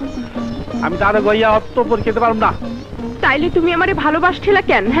পাইতাম। আমি দারোগা হইয়া অত পরীক্ষা দিতে পারব না। তাইলে তুমি আমারে ভালোবাসছিলা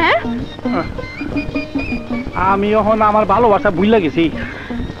কেন? হ্যাঁ, আমি এখন আমার ভালোবাসা ভুলে গেছি।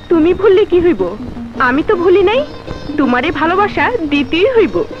 তুমি ভুললে কি হইব? আমি তো ভুলি নাই, তোমারে ভালোবাসা দিতেই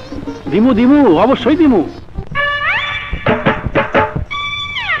হইব। দিমু দিমু, অবশ্যই দিমু।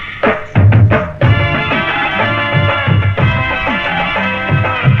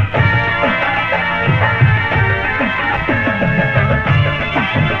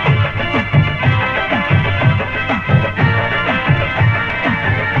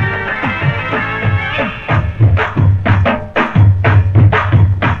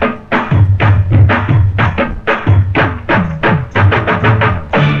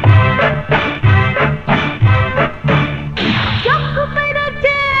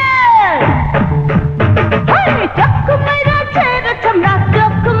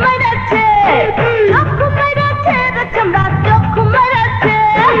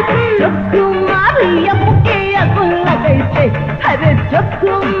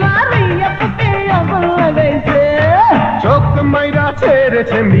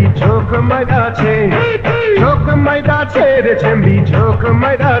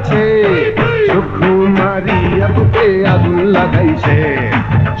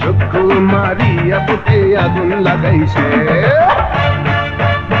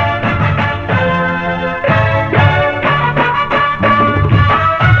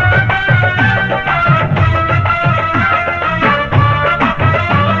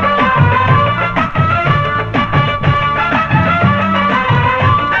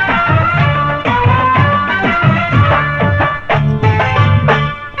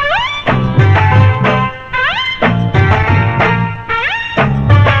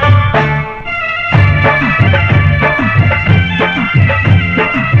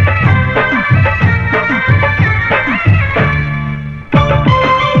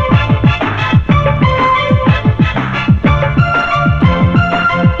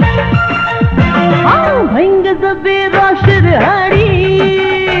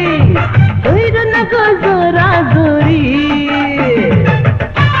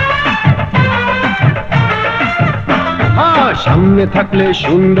 সামনে থাকলে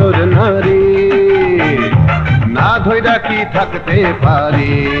সুন্দর নারী না ধইরা কি থাকতে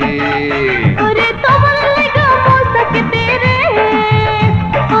পারি ওরে তোমার লাগা মোর থাকতে রে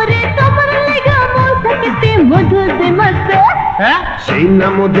ওরে তোমার লাগা মোর থাকতে মধু দে মস্ত হ্যাঁ সেই না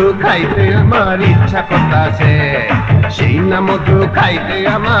মধু খাইতে আমার ইচ্ছা করতাছে সেই না মধু খাইতে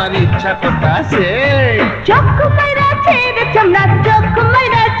আমার ইচ্ছা করতাছে চোখ মাইরা ছেড়ে চামড়া চোখ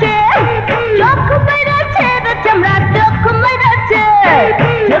মাইরা ছেড়ে চোখ মাইরা ছেড়ে চামড়া চোখ মাইরা ছেড়ে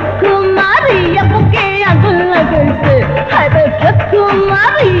চোখ মারিয়া বুকে আগুন লাগাইছে হায়রে চোখ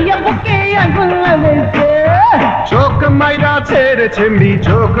মারিয়া বুকে আগুন লাগাইছে চোখ মাইরা ছেড়ে চেমড়ি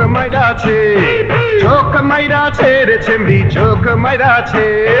চোখ মাইরাছে চোখ মাইরা ছেড়ে চেমড়ি চোখ মাইরাছে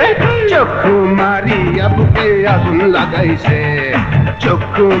চোখ মারিয়া বুকে আগুন লাগাইছে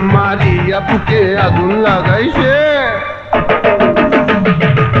চোখ মারিয়া বুকে আগুন লাগাইছে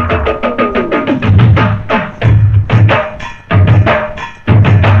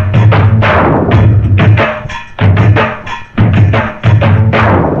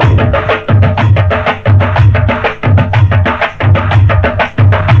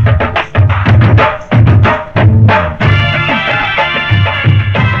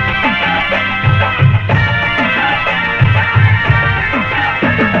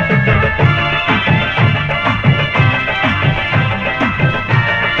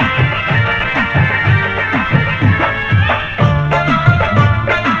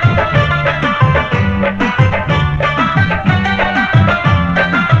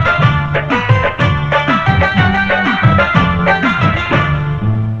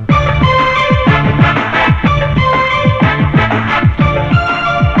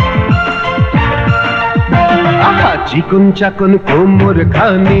চিকন চাকন কোমর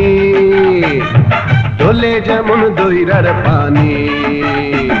খানি দোলে যেমন দইরার পানি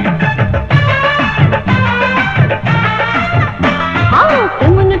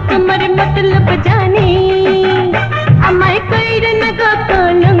তেমন তোমার মতলব জানি আমায় কইরে না গো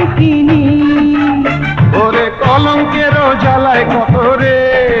কলঙ্কিনী ওরে কলঙ্কেরও জ্বালায় কত রে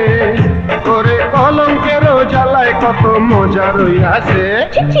ওরে কলঙ্কেরও জ্বালায় কত মজা রইয়াছে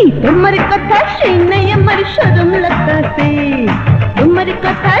চিচি তোমার কথা শুনে আমার শরম লাগতাছে তোমার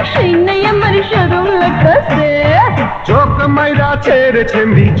কথা শুনে আমার শরম লাগতাছে চোখ মাইরা ছেড়ে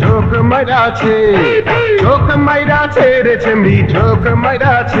চেমড়ি চোখ মাইরাছে চোখ মাইরা ছেড়ে চেমড়ি চোখ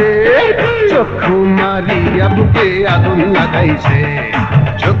মাইরাছে চক্ষু মারিয়া বুকে আগুন লাগাইছে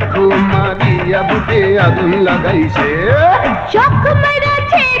চক্ষু মারিয়া বুকে আগুন লাগাইছে চোখ মাইরা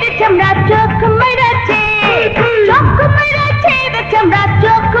ছেড়ে চামড়া চোখ মাইরাছে চোখ মেরেছে রে চামড়া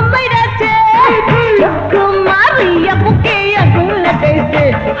চোখ মেরেছে চোখ মারিয়া বুকে আগুন লাগাইছে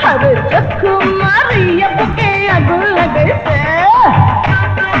আরে চোখ মারিয়া বুকে আগুন লাগাইছে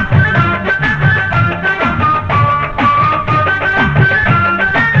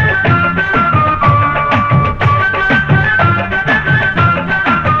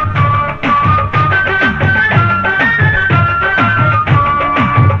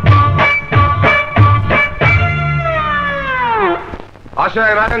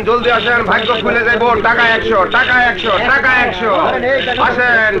আসেন আসেন জলদি আসেন ভাগ্য খুলে যাইব টাকা 100 টাকা 100 টাকা 100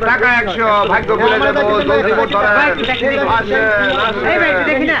 আসেন টাকা 100 ভাগ্য খুলে যাব জলদি ভোট ধরেন আসেন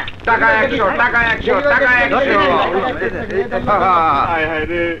দেখি না টাকা 100 টাকা 100 টাকা 100 হায় হায়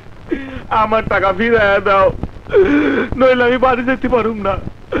রে আমার টাকা ফিরাইয়া দাও নইলে আমি বাড়ি যেতে পারুম না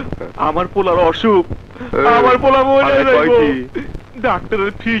আমার পোলার অসুখ আমার পোলা মরে যাইব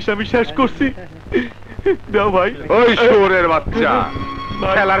ডাক্তারের ফিস আমি শেষ করছি দাও ভাই ওই শোরের বাচ্চা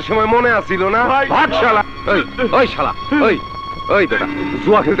খেলার সময় মনে আসিল না ভাগ শালা ওই শালা ওই বেটা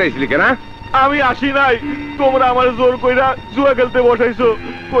জুয়া খেলতে আইছিলি কেন আমি আসি নাই তোমরা আমার জোর কইরা জুয়া খেলতে বসাইছো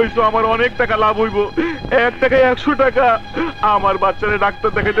কইছো আমার অনেক টাকা লাভ হইব 1 টাকায় 100 টাকা আমার বাচ্চারে ডাক্তার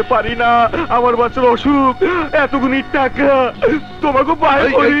দেখাইতে পারি না আমার বাচ্চার অসুখ এতগুনি টাকা তোমাকে পাই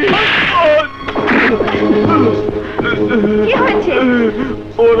করি কি হয়েছে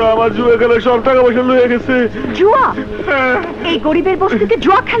ওরা আমার জুয়া খেলা সব টাকা পয়সা লয়ে গেছে জুয়া এই গরিবের বস্তিতে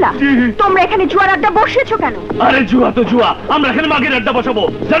জুয়া খেলা তোমরা এখানে জুয়ার আড্ডা বসেছো কেন আরে জুয়া তো জুয়া আমরা এখানে মাগের আড্ডা বসাবো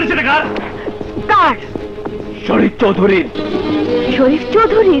জানিস এটা কার কার শরীফ চৌধুরীর শরীফ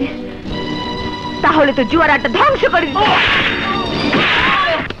চৌধুরীর তাহলে তো জুয়ার আড্ডা ধ্বংস করে দিতে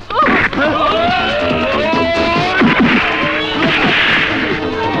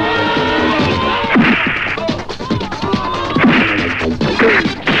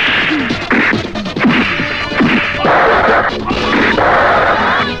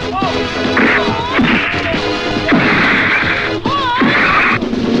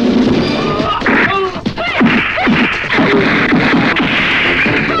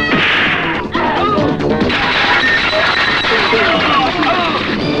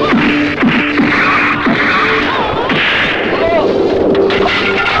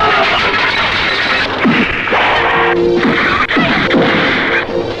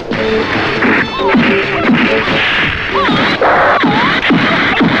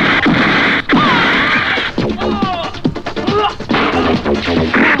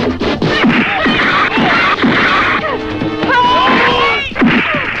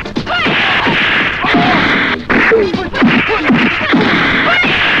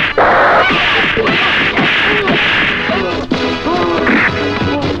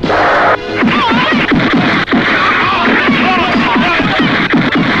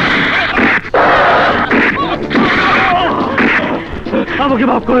আমাকে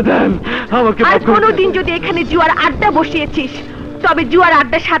মাফ করে দেন আমাকে আর কোনোদিন যদি এখানে জুয়ার আড্ডা বসিয়েছিস তবে জুয়ার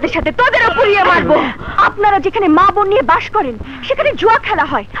আড্ডার সাথে সাথে তোদেরও পুড়িয়ে মারবো আপনারা যেখানে মা বোন নিয়ে বাস করেন সেখানে জুয়া খেলা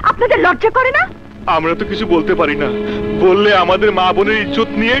হয় আপনাদের লজ্জা করে না আমরা তো কিছু বলতে পারি না বললে আমাদের মা বোনের ইজ্জত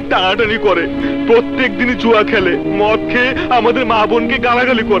নিয়ে টানাটানি করে প্রত্যেক দিনই জুয়া খেলে মদ খেয়ে আমাদের মা বোনকে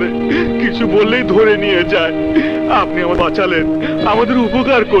গালাগালি করে কিছু বললেই ধরে নিয়ে যায় আপনি আমার বাঁচালেন আমাদের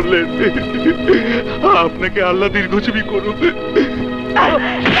উপকার করলেন আপনাকে আল্লাহ দীর্ঘজীবী করুক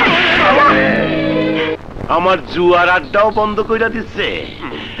আমার জুয়ার আড্ডাও বন্ধ কইরা দিচ্ছে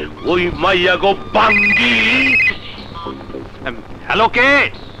ওই মাইয়া গো বাঙ্গি হ্যালো কে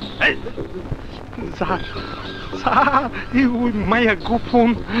মাইয়া গোপন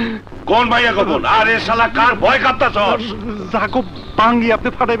কোন মাইয়া গোপন আরে শালা কার ভয় কাঁপতাছস যাকো বাঙ্গি আপনি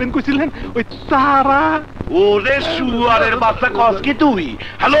ফাটাইবেন কইছিলেন ওই তারা ওরে শুয়ারের বাচ্চা কস কি তুই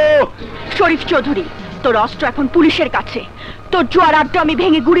হ্যালো শরীফ চৌধুরী তোর অস্ত্র এখন পুলিশের কাছে তোর জুয়ার আড্ডা আমি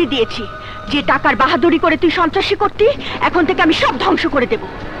ভেঙে গুড়ি দিয়েছি যে টাকার বাহাদুরি করে তুই সন্ত্রাসী করতি এখন থেকে আমি সব ধ্বংস করে দেব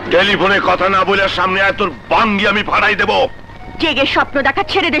টেলিফোনে কথা না বলে সামনে আয় তোর বাঙ্গি আমি ফাটাই দেব জেগে স্বপ্ন দেখা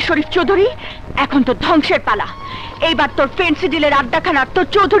ছেড়ে দে শরীফ চৌধুরী এখন তো ধ্বংসের পালা এইবার তোর ফেন্সি ডিলের আড্ডাখানা তোর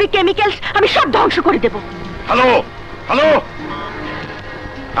চৌধুরী কেমিক্যালস আমি সব ধ্বংস করে দেব হ্যালো হ্যালো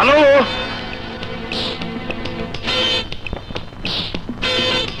হ্যালো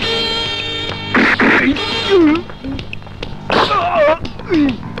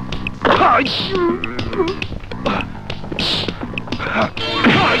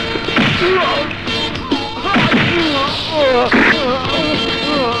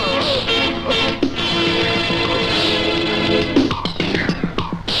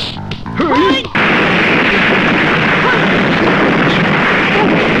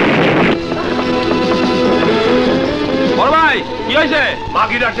বড় ভাই কি হয়েছে?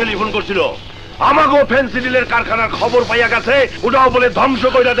 বাকিরা টেলিফোন করছিল আমাকেও ফেন্সিডিলের কারখানার খবর পাইয়া গেছে, ওটাও বলে ধ্বংস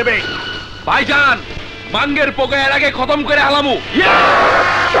কইরা দেবে। ভাইজান বাঙ্গের পোকা এর আগে খতম করে আলামু।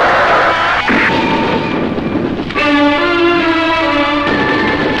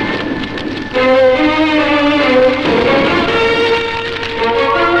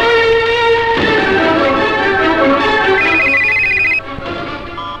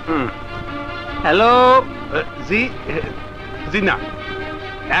 হ্যালো জি জি না,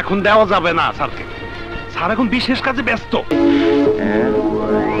 এখন দেওয়া যাবে না স্যারকে, স্যার এখন বিশেষ কাজে ব্যস্ত।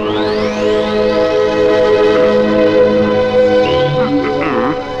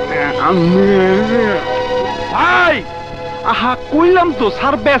 ভাই আহা কইলাম তো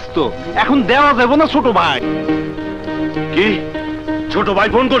স্যার ব্যস্ত, এখন দেওয়া যাবে না ছোট ভাই। কি ছোট ভাই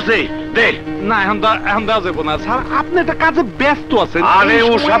ফোন করছে? দে না, এখন দেওয়া যাবে না স্যার, আপনি একটা কাজে ব্যস্ত আছেন। আরে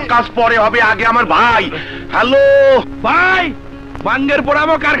ও সব কাজ পরে হবে, আগে আমার ভাই। হ্যালো ভাই বাঙ্গের পোড়া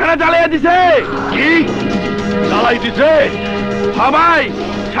আমার কারখানা জ্বালিয়ে দিছে। কি জ্বালাই দিছে? হ্যাঁ ভাই,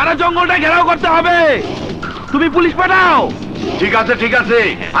 সারা জঙ্গলটা ঘেরাও করতে হবে, তুমি পুলিশ পাঠাও। ঠিক আছে ঠিক আছে,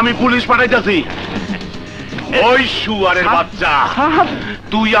 আমি পুলিশ পাঠাইতেছি। ওই শুয়ারের বাচ্চা,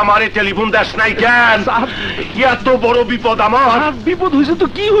 তুই আমারে টেলিফোন দেস নাই কেন? এত বড় বিপদ আমার। বিপদ হয়েছে তো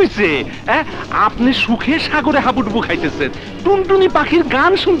কি হয়েছে? আপনি সুখে সাগরে হাবুডুবু খাইতেছেন, টুনটুনি পাখির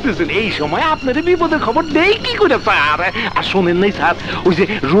গান শুনতেছেন, এই সময় আপনার বিপদের খবর দেই কি করে স্যার? আর শোনেন নাই স্যার, ওই যে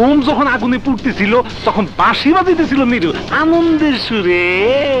রোম যখন আগুনে পুড়তেছিল তখন বাঁশি বাজিতেছিল নিরু আনন্দের সুরে।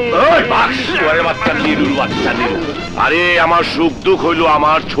 আরে আমার সুখ দুঃখ হইলো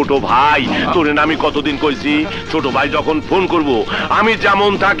আমার ছোট ভাই, তোরে আমি কতদিন কইছি ছোট ভাই যখন ফোন করব আমি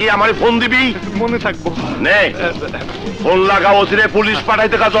যেমন থাকি আমারে ফোন দিবি। মনে থাকবো। নে ফোন লাগা, ওসিরে পুলিশ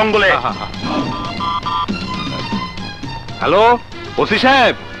পাঠাইতে কা জঙ্গলে। হ্যালো ওসি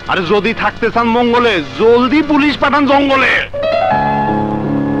সাহেব, আরে যদি থাকতে চান মঙ্গলে জলদি পুলিশ পাঠান জঙ্গলে।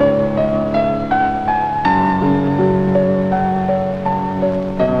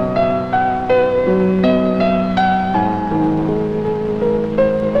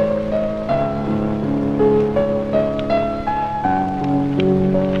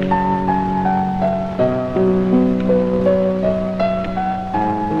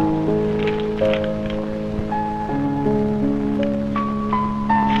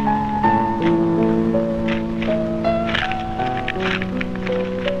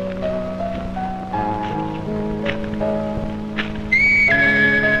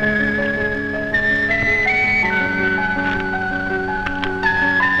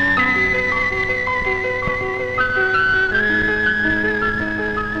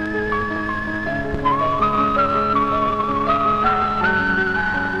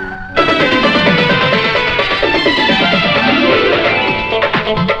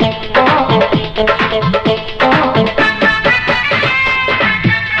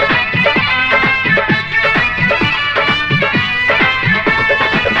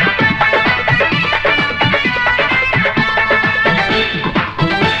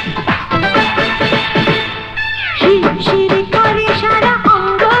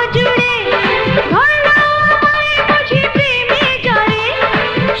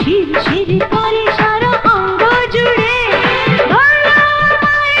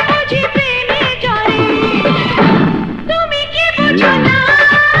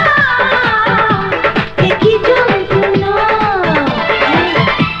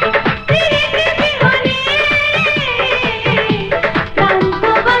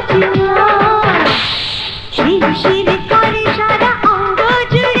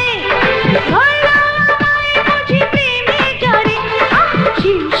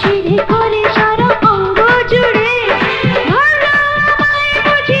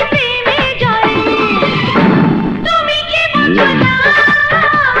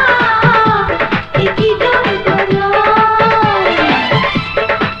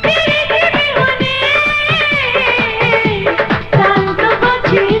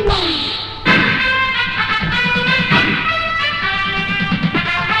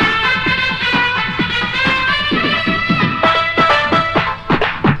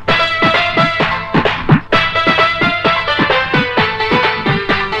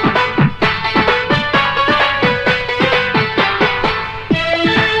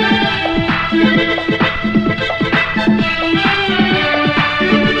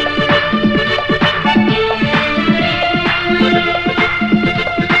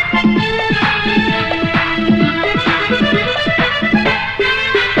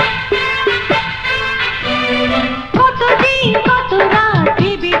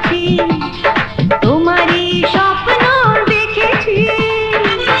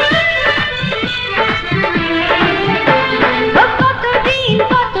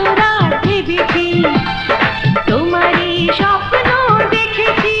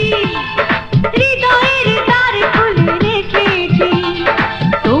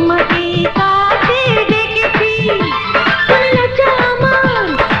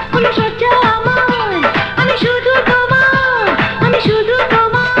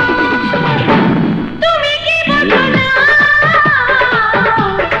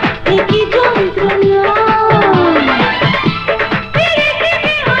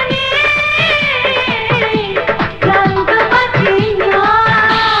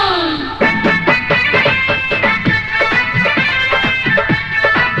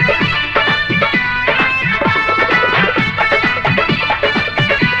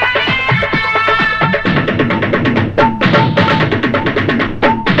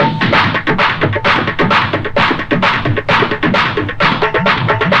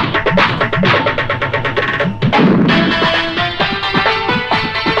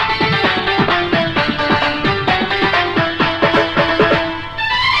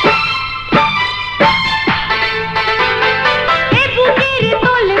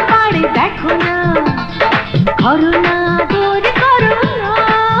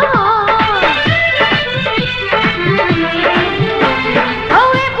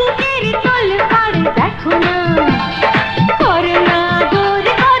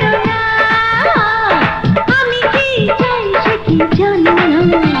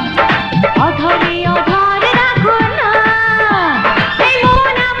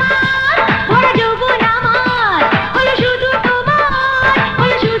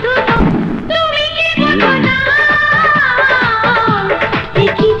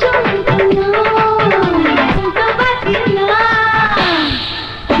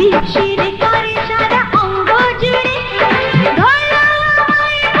 শিরশির করে সারা অঙ্গ জুড়ে ধরা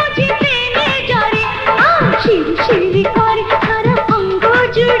আমায় বুঝি প্রেমে জড়ে শিরশির করে সারা অঙ্গ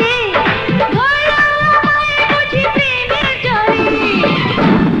জুড়ে ধরা আমায় বুঝি প্রেমে জড়ে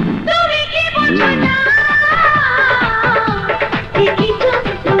তুমি কি বোঝো না এই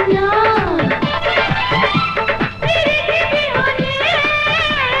যন্ত্রণা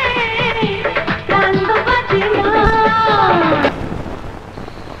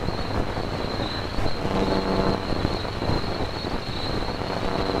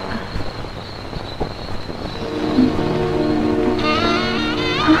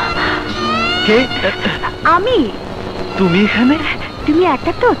আমি তুমি এখানে? তুমি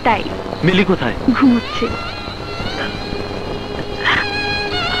একা তো তাই। মিলি কোথায়? ঘুমোচ্ছে।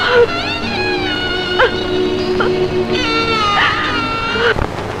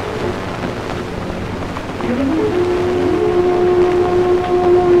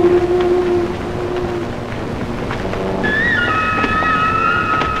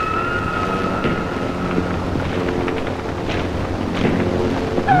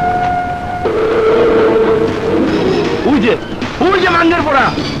 ওই যে মাঙ্গের পোড়া।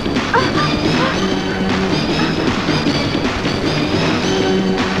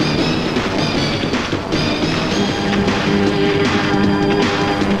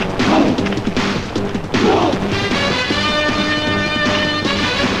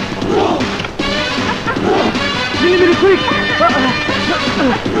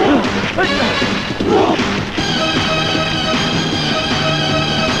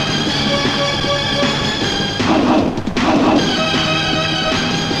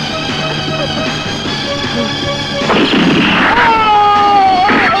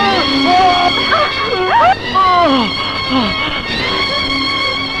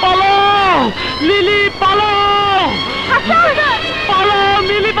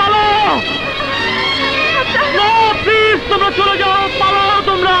 চলে যাও, পালাও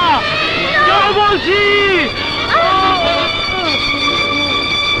তোমরা, যাও বলছি।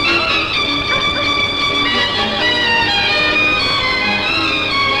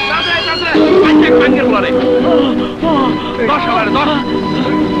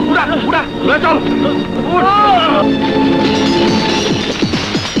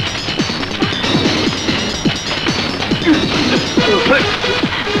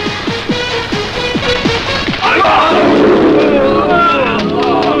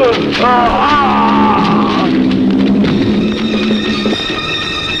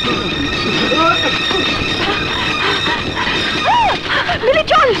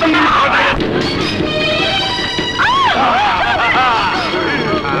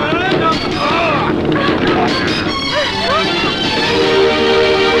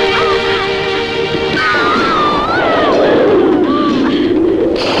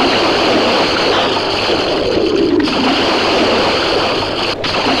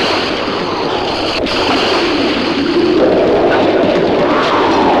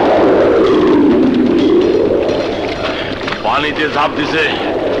 পানিতে ঝাঁপ দিছে,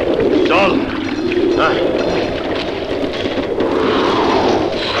 চল।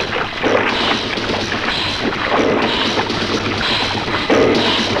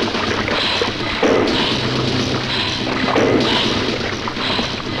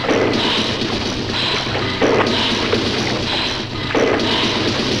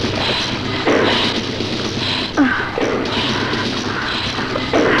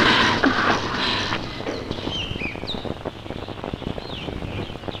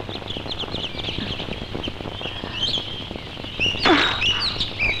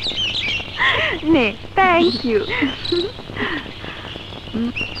 Thank you.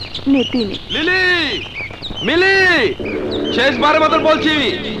 লিলি, মিলি, শেষবারের মতো বলছি,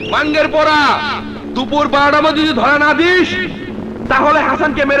 মাঙ্গের পোড়া দুপুর 12টার মধ্যে যদি ধরা না দিস তাহলে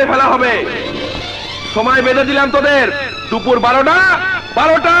হাসানকে মেরে ফেলা হবে। সময় বেঁধে দিলাম তোদের, দুপুর 12টা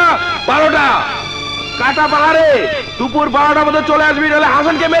 12টা 12টা কাটা পাহাড়ে দুপুর 12টার মধ্যে চলে আসবি, নাহলে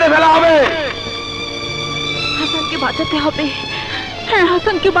হাসানকে মেরে ফেলা হবে। হাসানকে বাঁচাতে হবে। হ্যাঁ,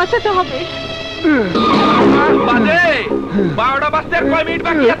 হাসানকে বাঁচাতে হবে। বাজে 12টা বাজতে আর কয় মিনিট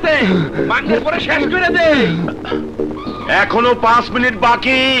বাকি আছে? মাঙ্গের পরে শেষ করে দে। এখনো 5 মিনিট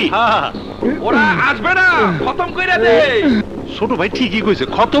বাকি। ওরা আসবে না, খতম করে দে। ছোট ভাই ঠিকই কইছে,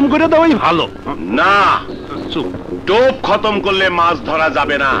 খতম করে দেওয়াই ভালো। না, টোপ খতম করলে মাছ ধরা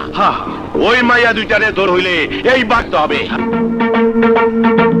যাবে না। ওই মাইয়া দুইটারে ধর হইলে এই বাঁচতে হবে।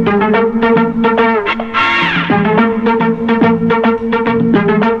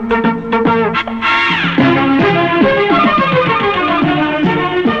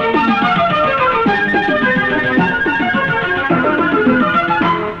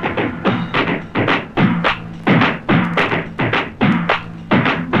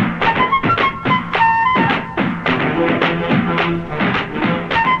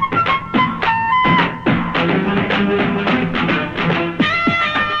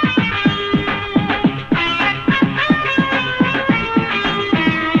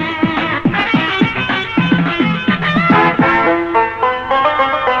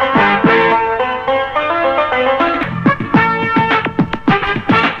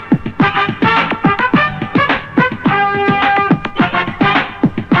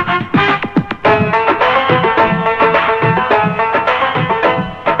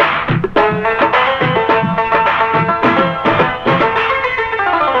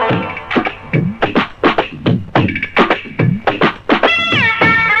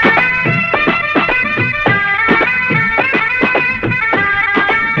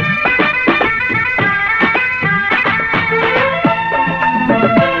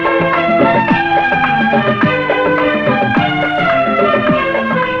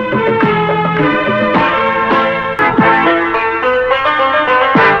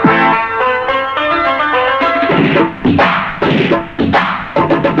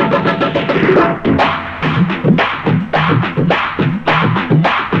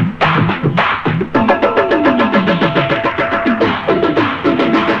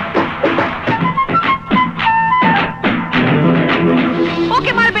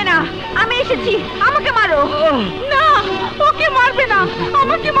 ওকে মারবে না, আমি এসেছি, আমাকে মারো। না, ওকে মারবে না,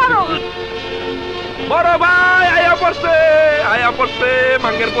 আমাকে মারো। বড় ভাই আয়া পড়ছে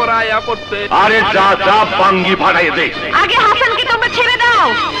মাঙ্গের পর আয়া পড়ছে। আরে যা যা বাঙ্গি ফাটাই দে। আগে হাসানকে তোমরা ছেড়ে দাও।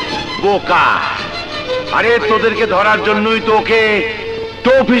 বোকা, আরে তোদেরকে ধরার জন্যই তো ওকে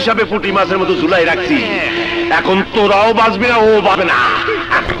টোপ হিসাবে পুঁটি মাছের মতো ঝুলাই রাখছি। এখন তোরাও বাঁচবি না, ও বাঁচবে না।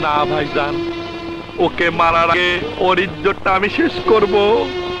 না ভাইজান, ওকে মারার আগে ওর ইজ্জতটা আমি শেষ করব।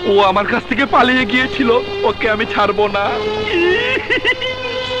 ও আমার কাছ থেকে পালিয়ে গিয়েছিল, ওকে আমি ছাড়বো না।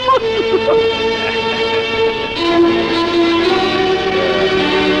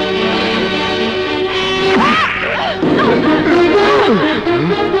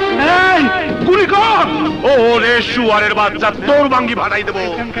 ওরে শুয়ারের বাচ্চা, তোর বাঙ্গি ফাটাই দেবো।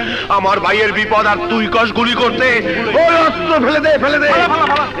 আমার ভাইয়ের বিপদ আর তুই কস গুলি করতে। ওই অস্ত্র ফেলে দে, ফেলে দে।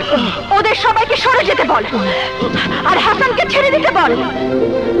 ওদের সবাইকে সরে যেতে বল, আর হাসানকে ছেড়ে দিতে বল।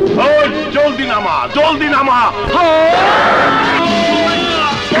 ওই জলদি নামা, জলদি নামা।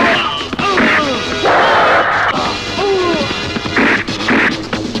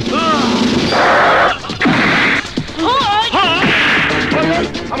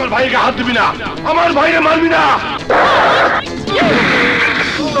 আমার ভাইকে হাত দিবি না, আমার ভাইরে মারবি না।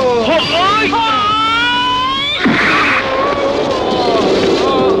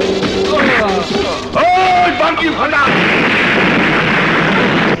 ওই বাঙ্গি ফাটা।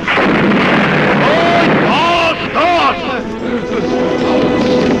 ওই দশ দশ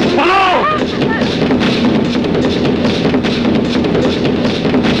বলো।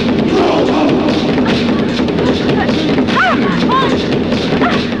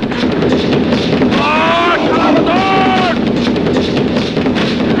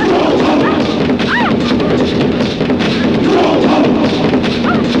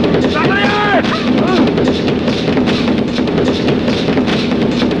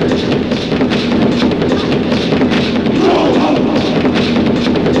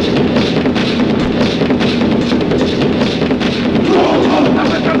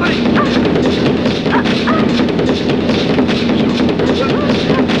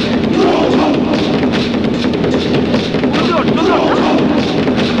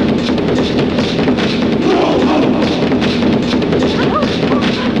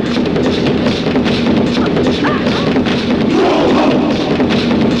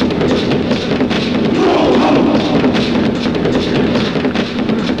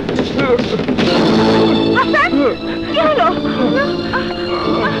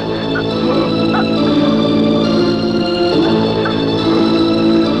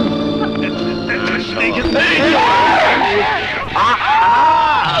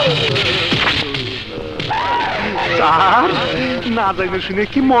 না জানি শুনে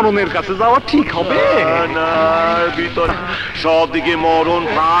কি মরণের কাছে যাওয়া ঠিক হবে না? ভিতর সব দিকে মরণ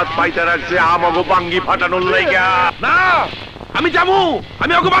ভাত পাইতে রাখছে, আমাকে বাঙ্গি ফাটানোর লাইগা। না, আমি যাবো,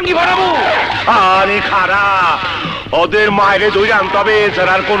 আমি ওকে বাঙ্গি ফাটাবো। আরে খারা, ওদের মায়েরে ধরে আনতে হবে,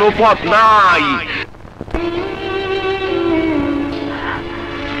 এছাড়ার কোনো পথ নাই।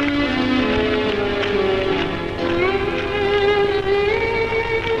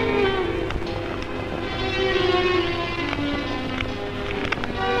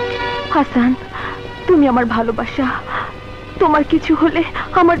 হাসান, তুমি আমার ভালোবাসা, তোমার কিছু হলে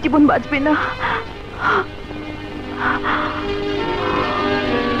আমার জীবন বাঁচবে না।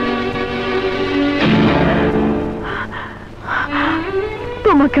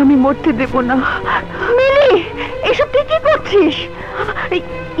 তোমাকে আমি মরতে দেব না। মিলি, এসব তুই কি করছিস?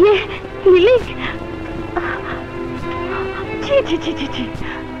 লিলি, ছি ছি ছি ছি ছি,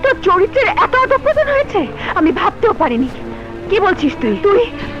 তোর চরিত্রের এত অধঃপতন হয়েছে আমি ভাবতেও পারিনি। কি বলছিস তুই? তুই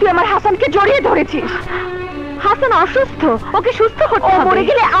তুই আমার হাসানকে জড়িয়ে ধরেছিস। হাসান অসুস্থ, ওকে সুস্থ করতে হবে। মরে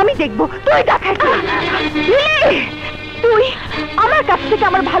গেলে আমি দেখবো, তুই দেখাই। তুই আমার কাছ থেকে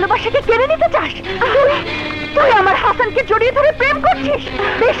আমার ভালোবাসাকে কেড়ে নিতে চাস? তুই আমার হাসানকে জড়িয়ে ধরে প্রেম করছিস?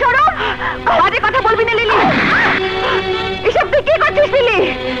 বেশরম, বাজে কথা বলবি না লিলি। এসব তুই কি করছিস লিলি?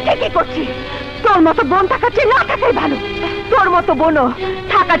 কি করছিস? তোর মতো বোন থাকার চেয়ে না থাকাই ভালো। তোর মতো বোনও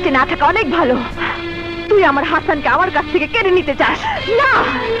থাকার চেয়ে না থাকা অনেক ভালো। তুই আমার হাসানকে আমার কাছ থেকে কেড়ে নিতে চাস? না,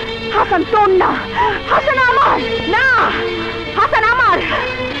 হাসান তোর না, হাসান আমার। না, হাসান আমার।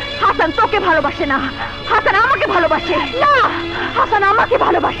 হাসান তোকে ভালোবাসে না, হাসান আমাকে ভালোবাসে। না, হাসান আমাকে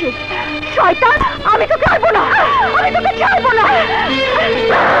ভালোবাসে। শয়তান, আমি তোকে ছাড়বো না, আমি তোকে ছাড়বো না।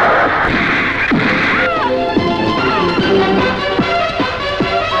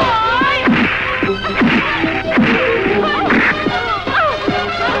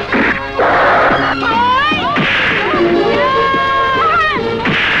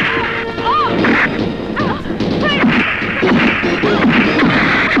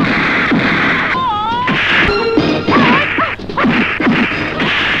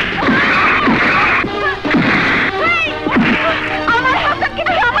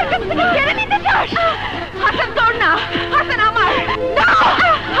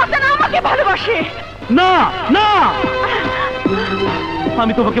 ভালোবাসে। না না,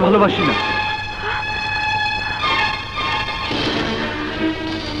 আমি তোমাকে ভালোবাসি না।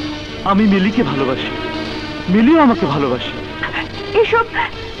 আমি মিলিকে ভালোবাসি, মিলিও আমাকে ভালোবাসে। এসব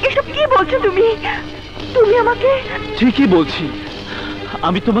এসব কি বলছো তুমি? তুমি আমাকে? ঠিকই বলছি।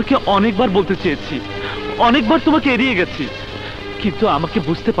 আমি তোমাকে অনেকবার বলতে চেয়েছি, অনেকবার তোমাকে এড়িয়ে গেছি, কিন্তু আমাকে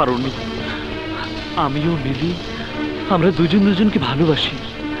বুঝতে পারোনি। আমিও মিলি আমরা দুজন দুজনকে ভালোবাসি।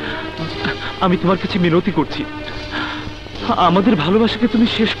 আমি তোমার কাছে মিনতি করছি, আমাদের ভালোবাসাকে তুমি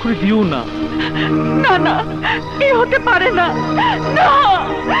শেষ করে দিও না। না না, এ হতে পারে না। না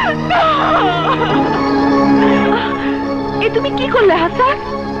না, এ তুমি কি করলে হাসান?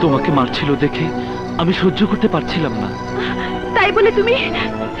 তোমাকে মারছিল দেখে আমি সহ্য করতে পারছিলাম না। তাই বলে তুমি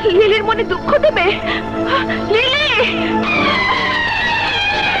লিলির মনে দুঃখ দেবে? লিলি,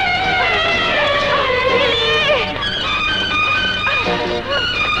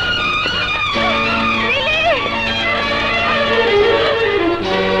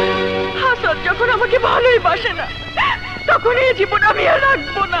 হাসান যখন আমাকে ভালোই বাসে না, তখন এই জীবন আমি আর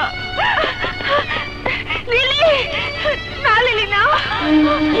রাখবো না। লিলি না, লিলি না,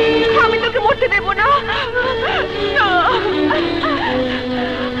 আমি তোকে মরতে দেব না।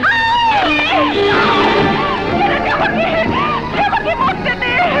 আমাকে মরতে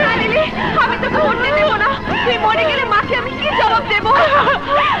দে। লিলি, আমি তোকে মরতে দেব না। তুই মরে গেলে মাকে আমি কি জবাব দেব?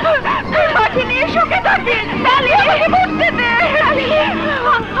 মাকে নিয়ে সুখে থাকি। আমাকে মরতে দে।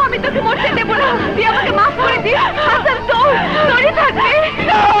 আমি তোকে মরতে দেব না। তুই আমাকে মাফ করে দিস। হাসান তোরই থাকবে।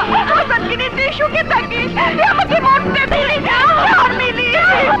 হাসানকে নিয়ে তুই সুখে থাকিস। তুই আমাকে মরতে দিলি না। মিলি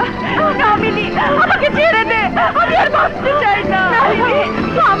না, মিলি আমাকে ছেড়ে দে। আমি আর বাঁচতে চাই না।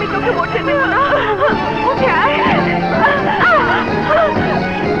 আমি তোকে মরতে দেব না। উঠে আয়।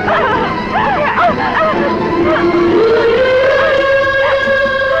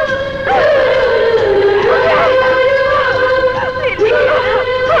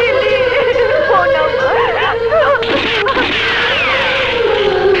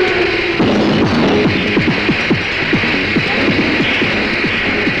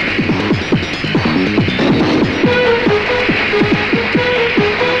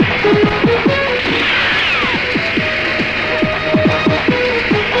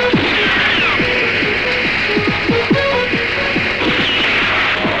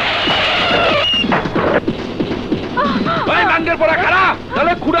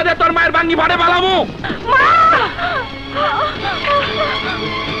 খুঁড়া দে তোর মায়ের বাঙ্গি ভাড়ে পালামু।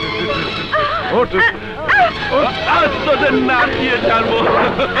 তোদের না দিয়ে ছাড়বো।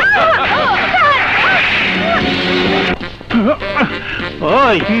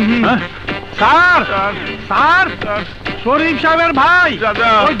 ওই স্যার, স্যার শরীফ সাহেবের ভাই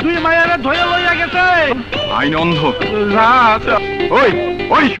ওই দুই মায়ের ধরে লইয়া গেছে। আইন অন্ধ। ওই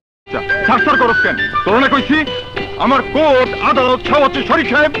ওই ছাড়ছাড় করস কেন? তোর না কইছি আমার কোর্ট আদালত সব হচ্ছে শরীফ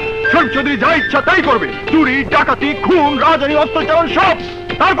সাহেব। শরীফ চৌধুরী যা ইচ্ছা তাই করবে। চুরি, ডাকাতি, খুন, রাজধানী, অত্যাচার সব।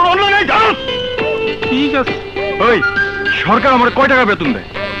 তারপর অন্য নেই জানাস? ঠিক আছে। ওই সরকার আমার কয় টাকা বেতন দেয়?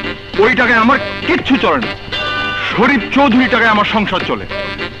 ওই টাকায় আমার কিচ্ছু চলে না। শরীফ চৌধুরী টাকায় আমার সংসার চলে।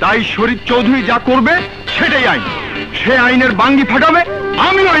 তাই শরীফ চৌধুরী যা করবে সেটাই আইন। সে আইনের বাঙ্গি ফাটাবে,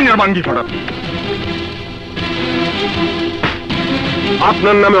 আমিও আইনের বাঙ্গি ফাটাবো।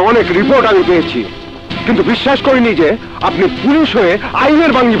 আপনার নামে অনেক রিপোর্ট আমি পেয়েছি, কিন্তু বিশ্বাস করিনি যে আপনি পুলিশ হয়ে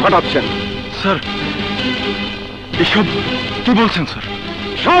আইনের বাঙ্গি ফাটাচ্ছেন। স্যার এসব কি বলছেন স্যার?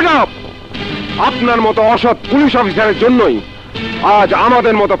 Shut up! আপনার মতো অসৎ পুলিশ অফিসারের জন্যই আজ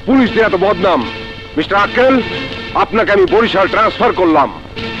আমাদের মতো পুলিশদের এত বদনাম। মিস্টার আক্কেল, আপনাকে আমি বরিশাল ট্রান্সফার করলাম।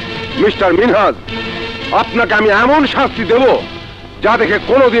 মিস্টার মিনহাজ, আপনাকে আমি এমন শাস্তি দেব যা দেখে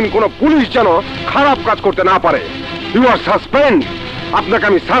কোনোদিন কোনো পুলিশ যেন খারাপ কাজ করতে না পারে। You R suspend. আপনাকে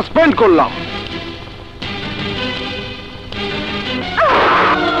আমি সাসপেন্ড করলাম।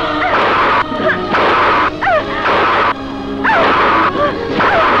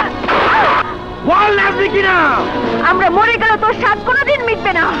 বল আসবি কিনা? আমরা মরে গেল তোর স্বাদ কোনোদিন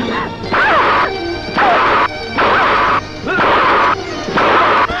মিটবে না।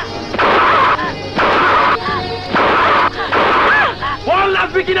 বল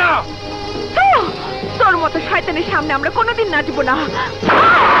আসবি কিনা? তোর মতো শয়তানের সামনে আমরা কোনোদিন নাচব না।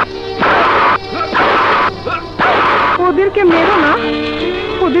 ওদেরকে মেরো না,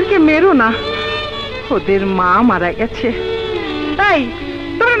 ওদেরকে মেরো না। ওদের মা মারা গেছে। এই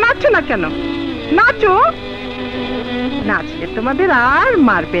তোমরা নাচছো না কেন? নাচো, নাচলে তোমাদের আর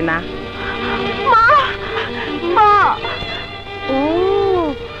মারবে না। মা, মা। ও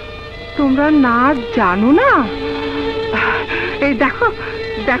তোমরা নাচ জানো না? এই দেখো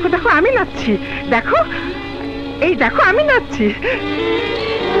দেখো দেখো আমি নাচছি। দেখো, এই দেখো আমি নাচছি।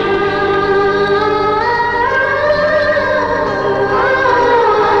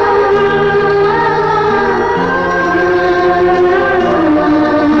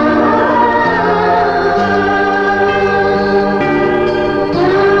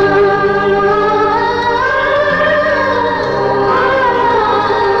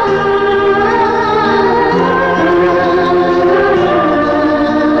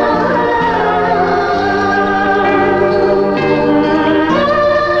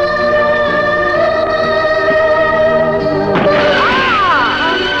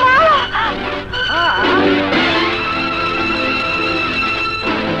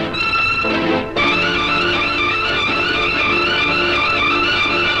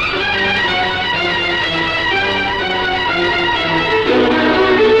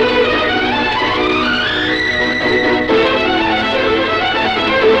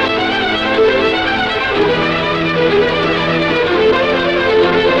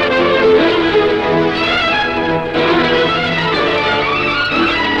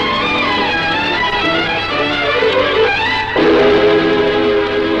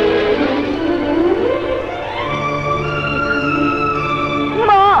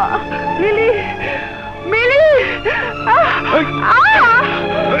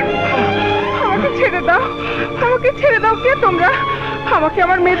 আমাকে ছেড়ে দাও, আমাকে ছেড়ে দাও। কে তোমরা? আমাকে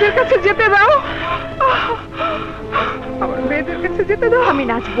আমার মেয়েদের কাছে যেতে দাও, আমার মেয়েদের কাছে যেতে দাও। আমি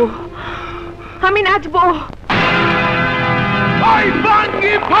নাচবো, আমি নাচবো। ভাই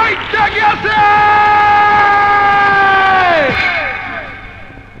বাঙ্গি ফাইটটা গেছে।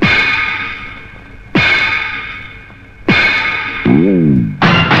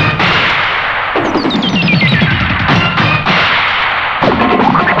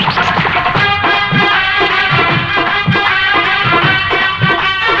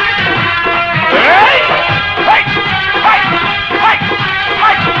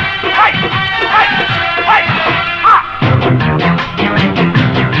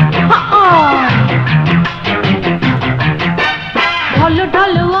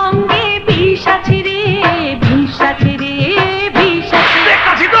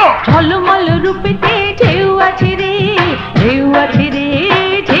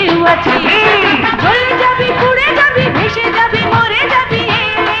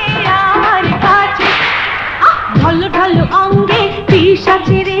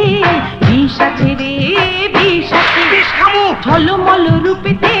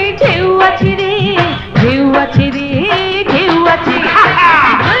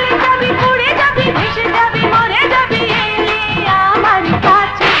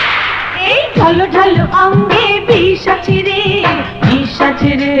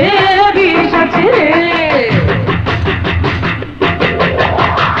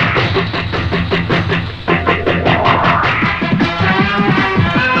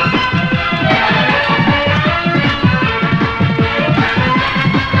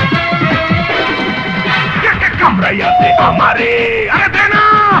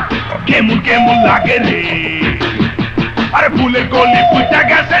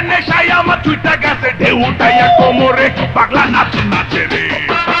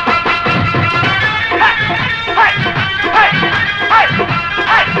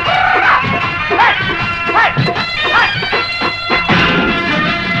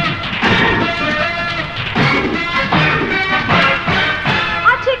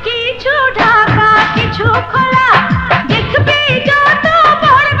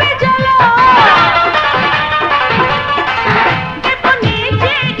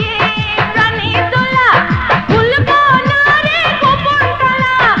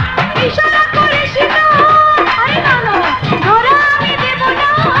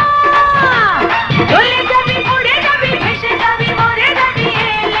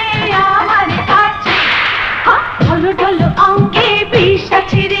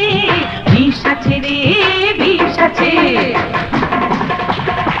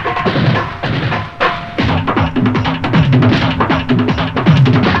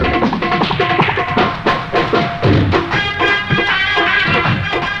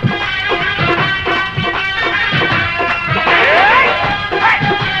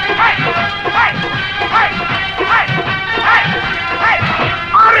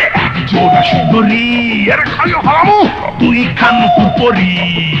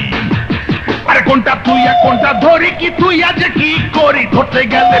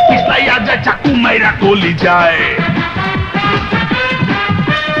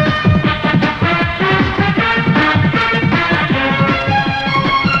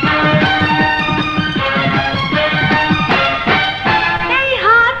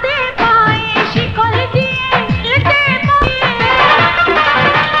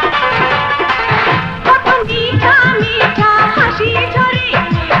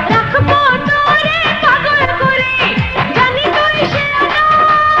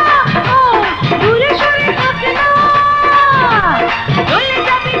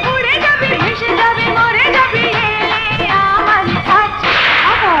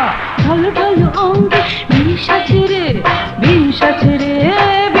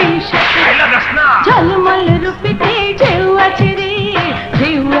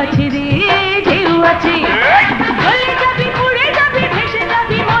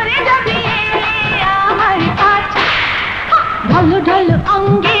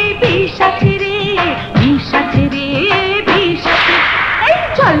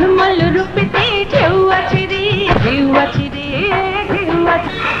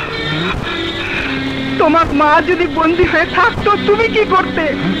 তোমার মা যদি বন্দী হয়ে থাকতো তুমি কি করতে?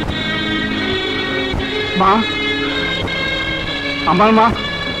 মা, আমার মা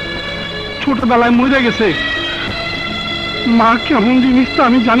ছোটবেলায় মরে গেছে। মা কেমন জিনিস তো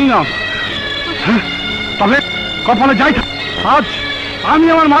আমি জানি না, তবে কপালে যাই আজ আমি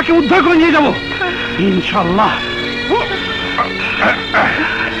আমার মাকে উদ্ধার করে নিয়ে যাব ইনশাল্লাহ।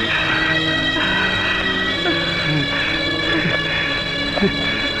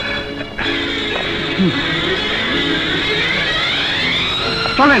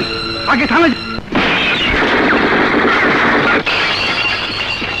 চলেন আগে থানায়।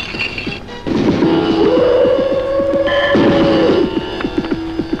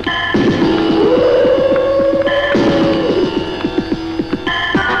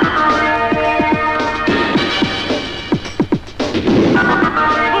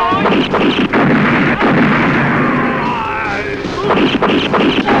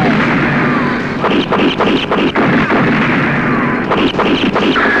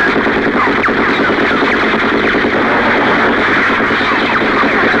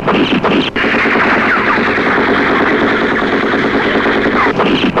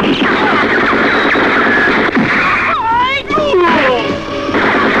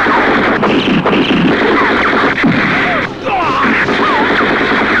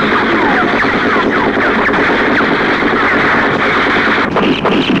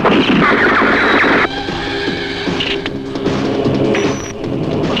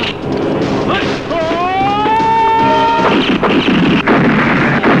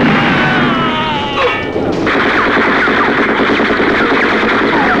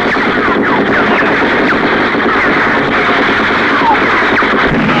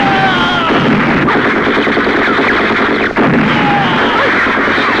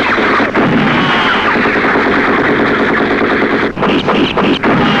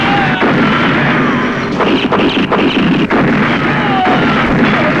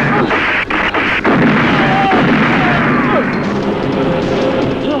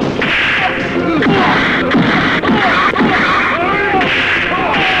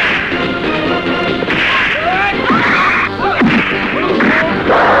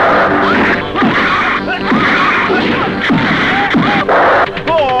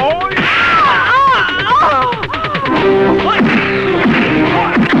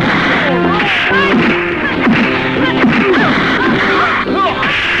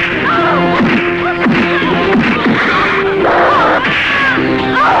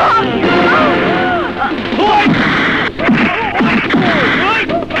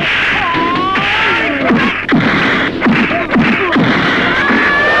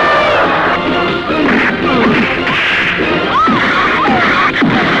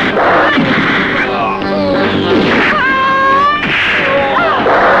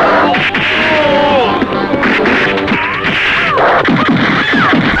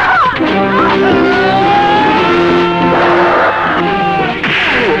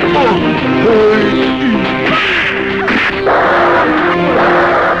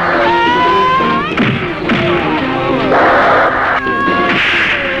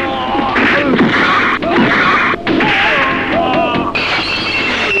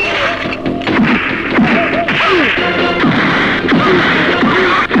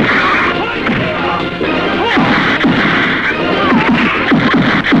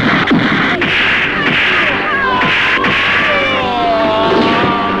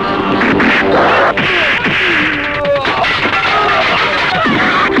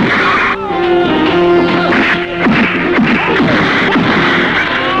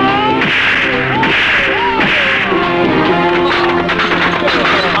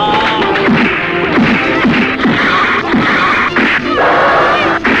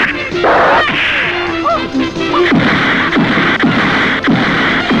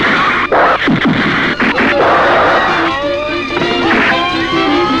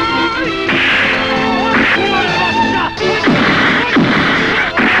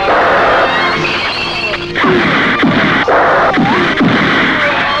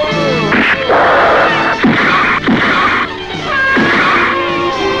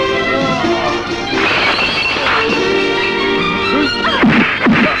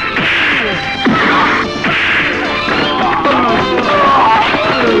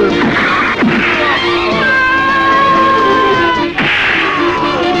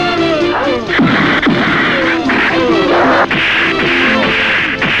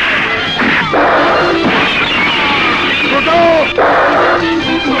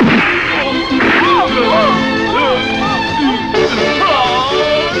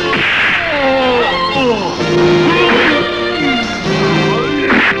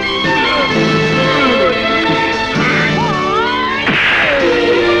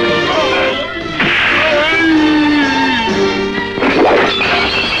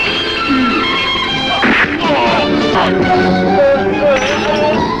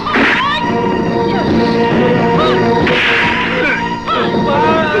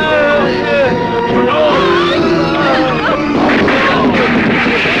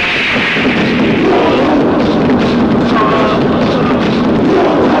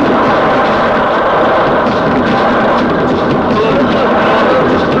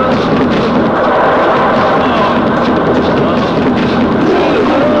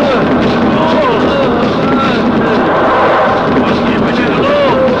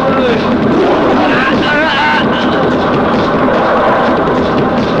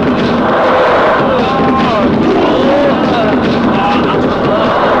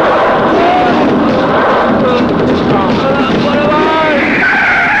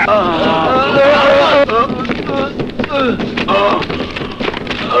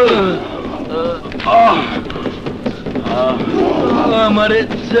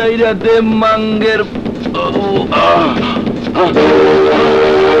 চাইরা দে মাঙ্গের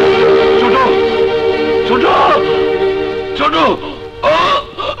ছোট ছোট ছোট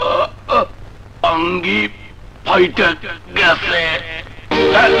আঙ্গি ফাইটা গেছে।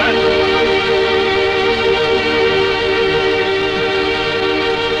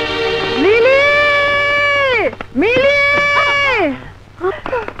 মিলি মিলি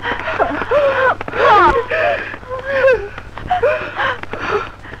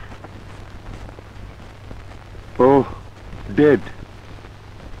ও ডেড।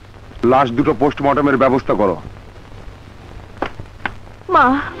 লাশ দুটো পোস্টমর্টমের ব্যবস্থা করো। মা,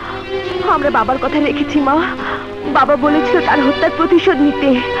 আমরা বাবার কথা রেখেছি মা। বাবা বলেছিল তার হত্যার প্রতিশোধ নিতে।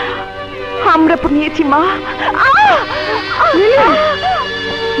 আমরা নিয়েছি মা।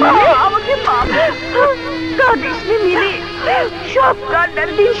 আমাকে কাঁদিসনি মিলি, সব কান্নার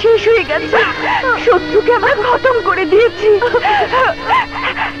দিন শেষ হয়ে গেছে। শত্রুকে আমরা খতম করে দিয়েছি।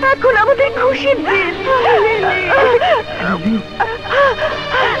 এখন আমাদের খুশির দিন।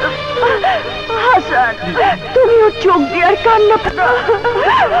 হাসান, তুমি ওর চোখ দিয়ে আর কান্না পাতা,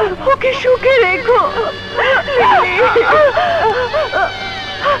 ওকে সুখে রেখো।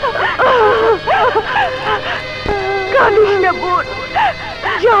 কাঁদিস না বোন,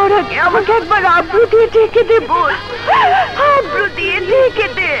 যাওয়ার আগে আমাকে একবার আব্রু দিয়ে ঢেকে দে বোন, আব্রু দিয়ে ঢেকে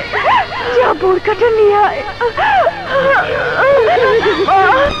দে। যা বোরকাটা নিয়ে আয়।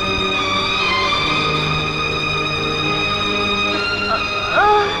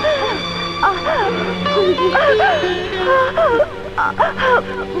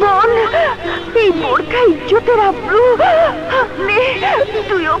 বোন, এই বোরকা ইজ্জতের আব্রু, নে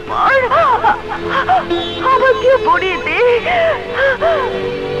তুইও পর, আমাকেও পরিয়ে দে।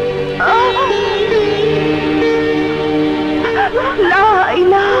 লা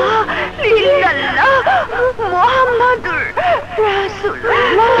ইলাহা ইল্লাল্লাহ মুহাম্মাদুর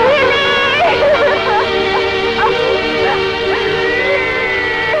রাসূলুল্লাহ।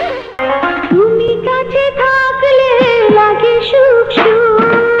 তুমি কাছে থাকলে লাগে সুখ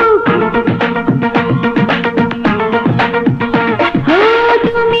সুখ,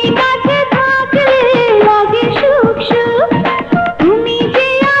 তুমি কাছে থাকলে লাগে সুখ সুখ, তুমি যে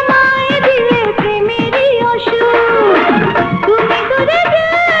আমায় দিলে প্রেমেরই অসুখ, তুমি দূরে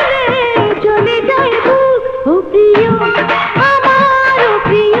গেলে চলে যায় বুক। ও প্রিয় আমার, ও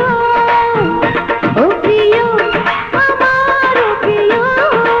প্রিয়, ও প্রিয় আমার, ও প্রিয়,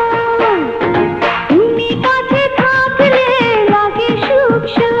 তুমি কাছে থাকলে লাগে সুখ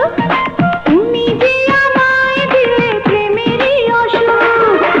সুখ, তুমি যে আমায় দিলে প্রেমেরই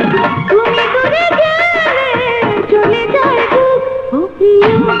অসুখ, তুমি দূরে গেলে চলে যায় বুক। ও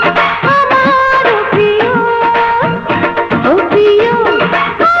প্রিয় আমার, ও প্রিয়, ও প্রিয়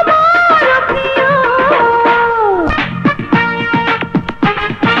আমার, ও প্রিয়।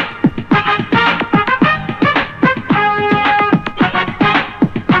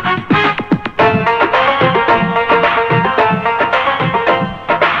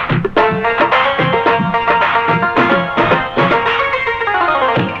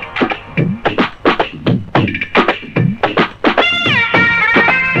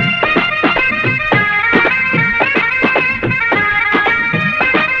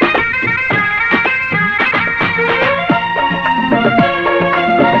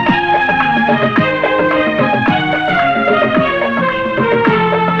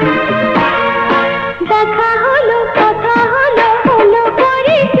 দেখা হলো, কথা হলো, হলো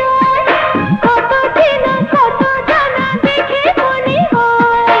পরিচয়, কত চেনা কত জানা দেখে মনে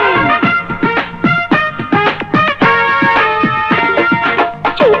হয়।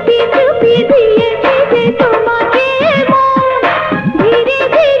 চুপি চুপি দিয়েছি যে তোমাকে মন, ধীরে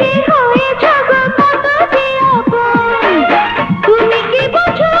ধীরে হয়েছ গো কত যে আপন। তুমি কি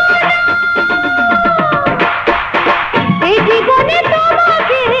বোঝো না এই জীবনে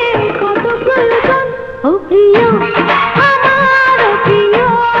তোমাকে কত প্রয়োজন। ও প্রিয় আমার, ও প্রিয়,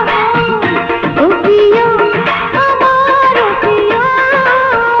 ও প্রিয় আমার, ও প্রিয়,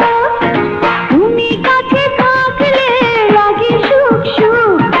 তুমি কাছে থাকলে লাগে সুখ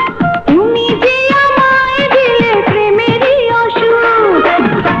সুখ, তুমি যে আমায় দিলে প্রেমেরই অসুখ,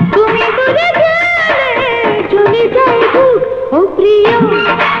 তুমি দূরে গেলে চলে যায় বুক। ও প্রিয়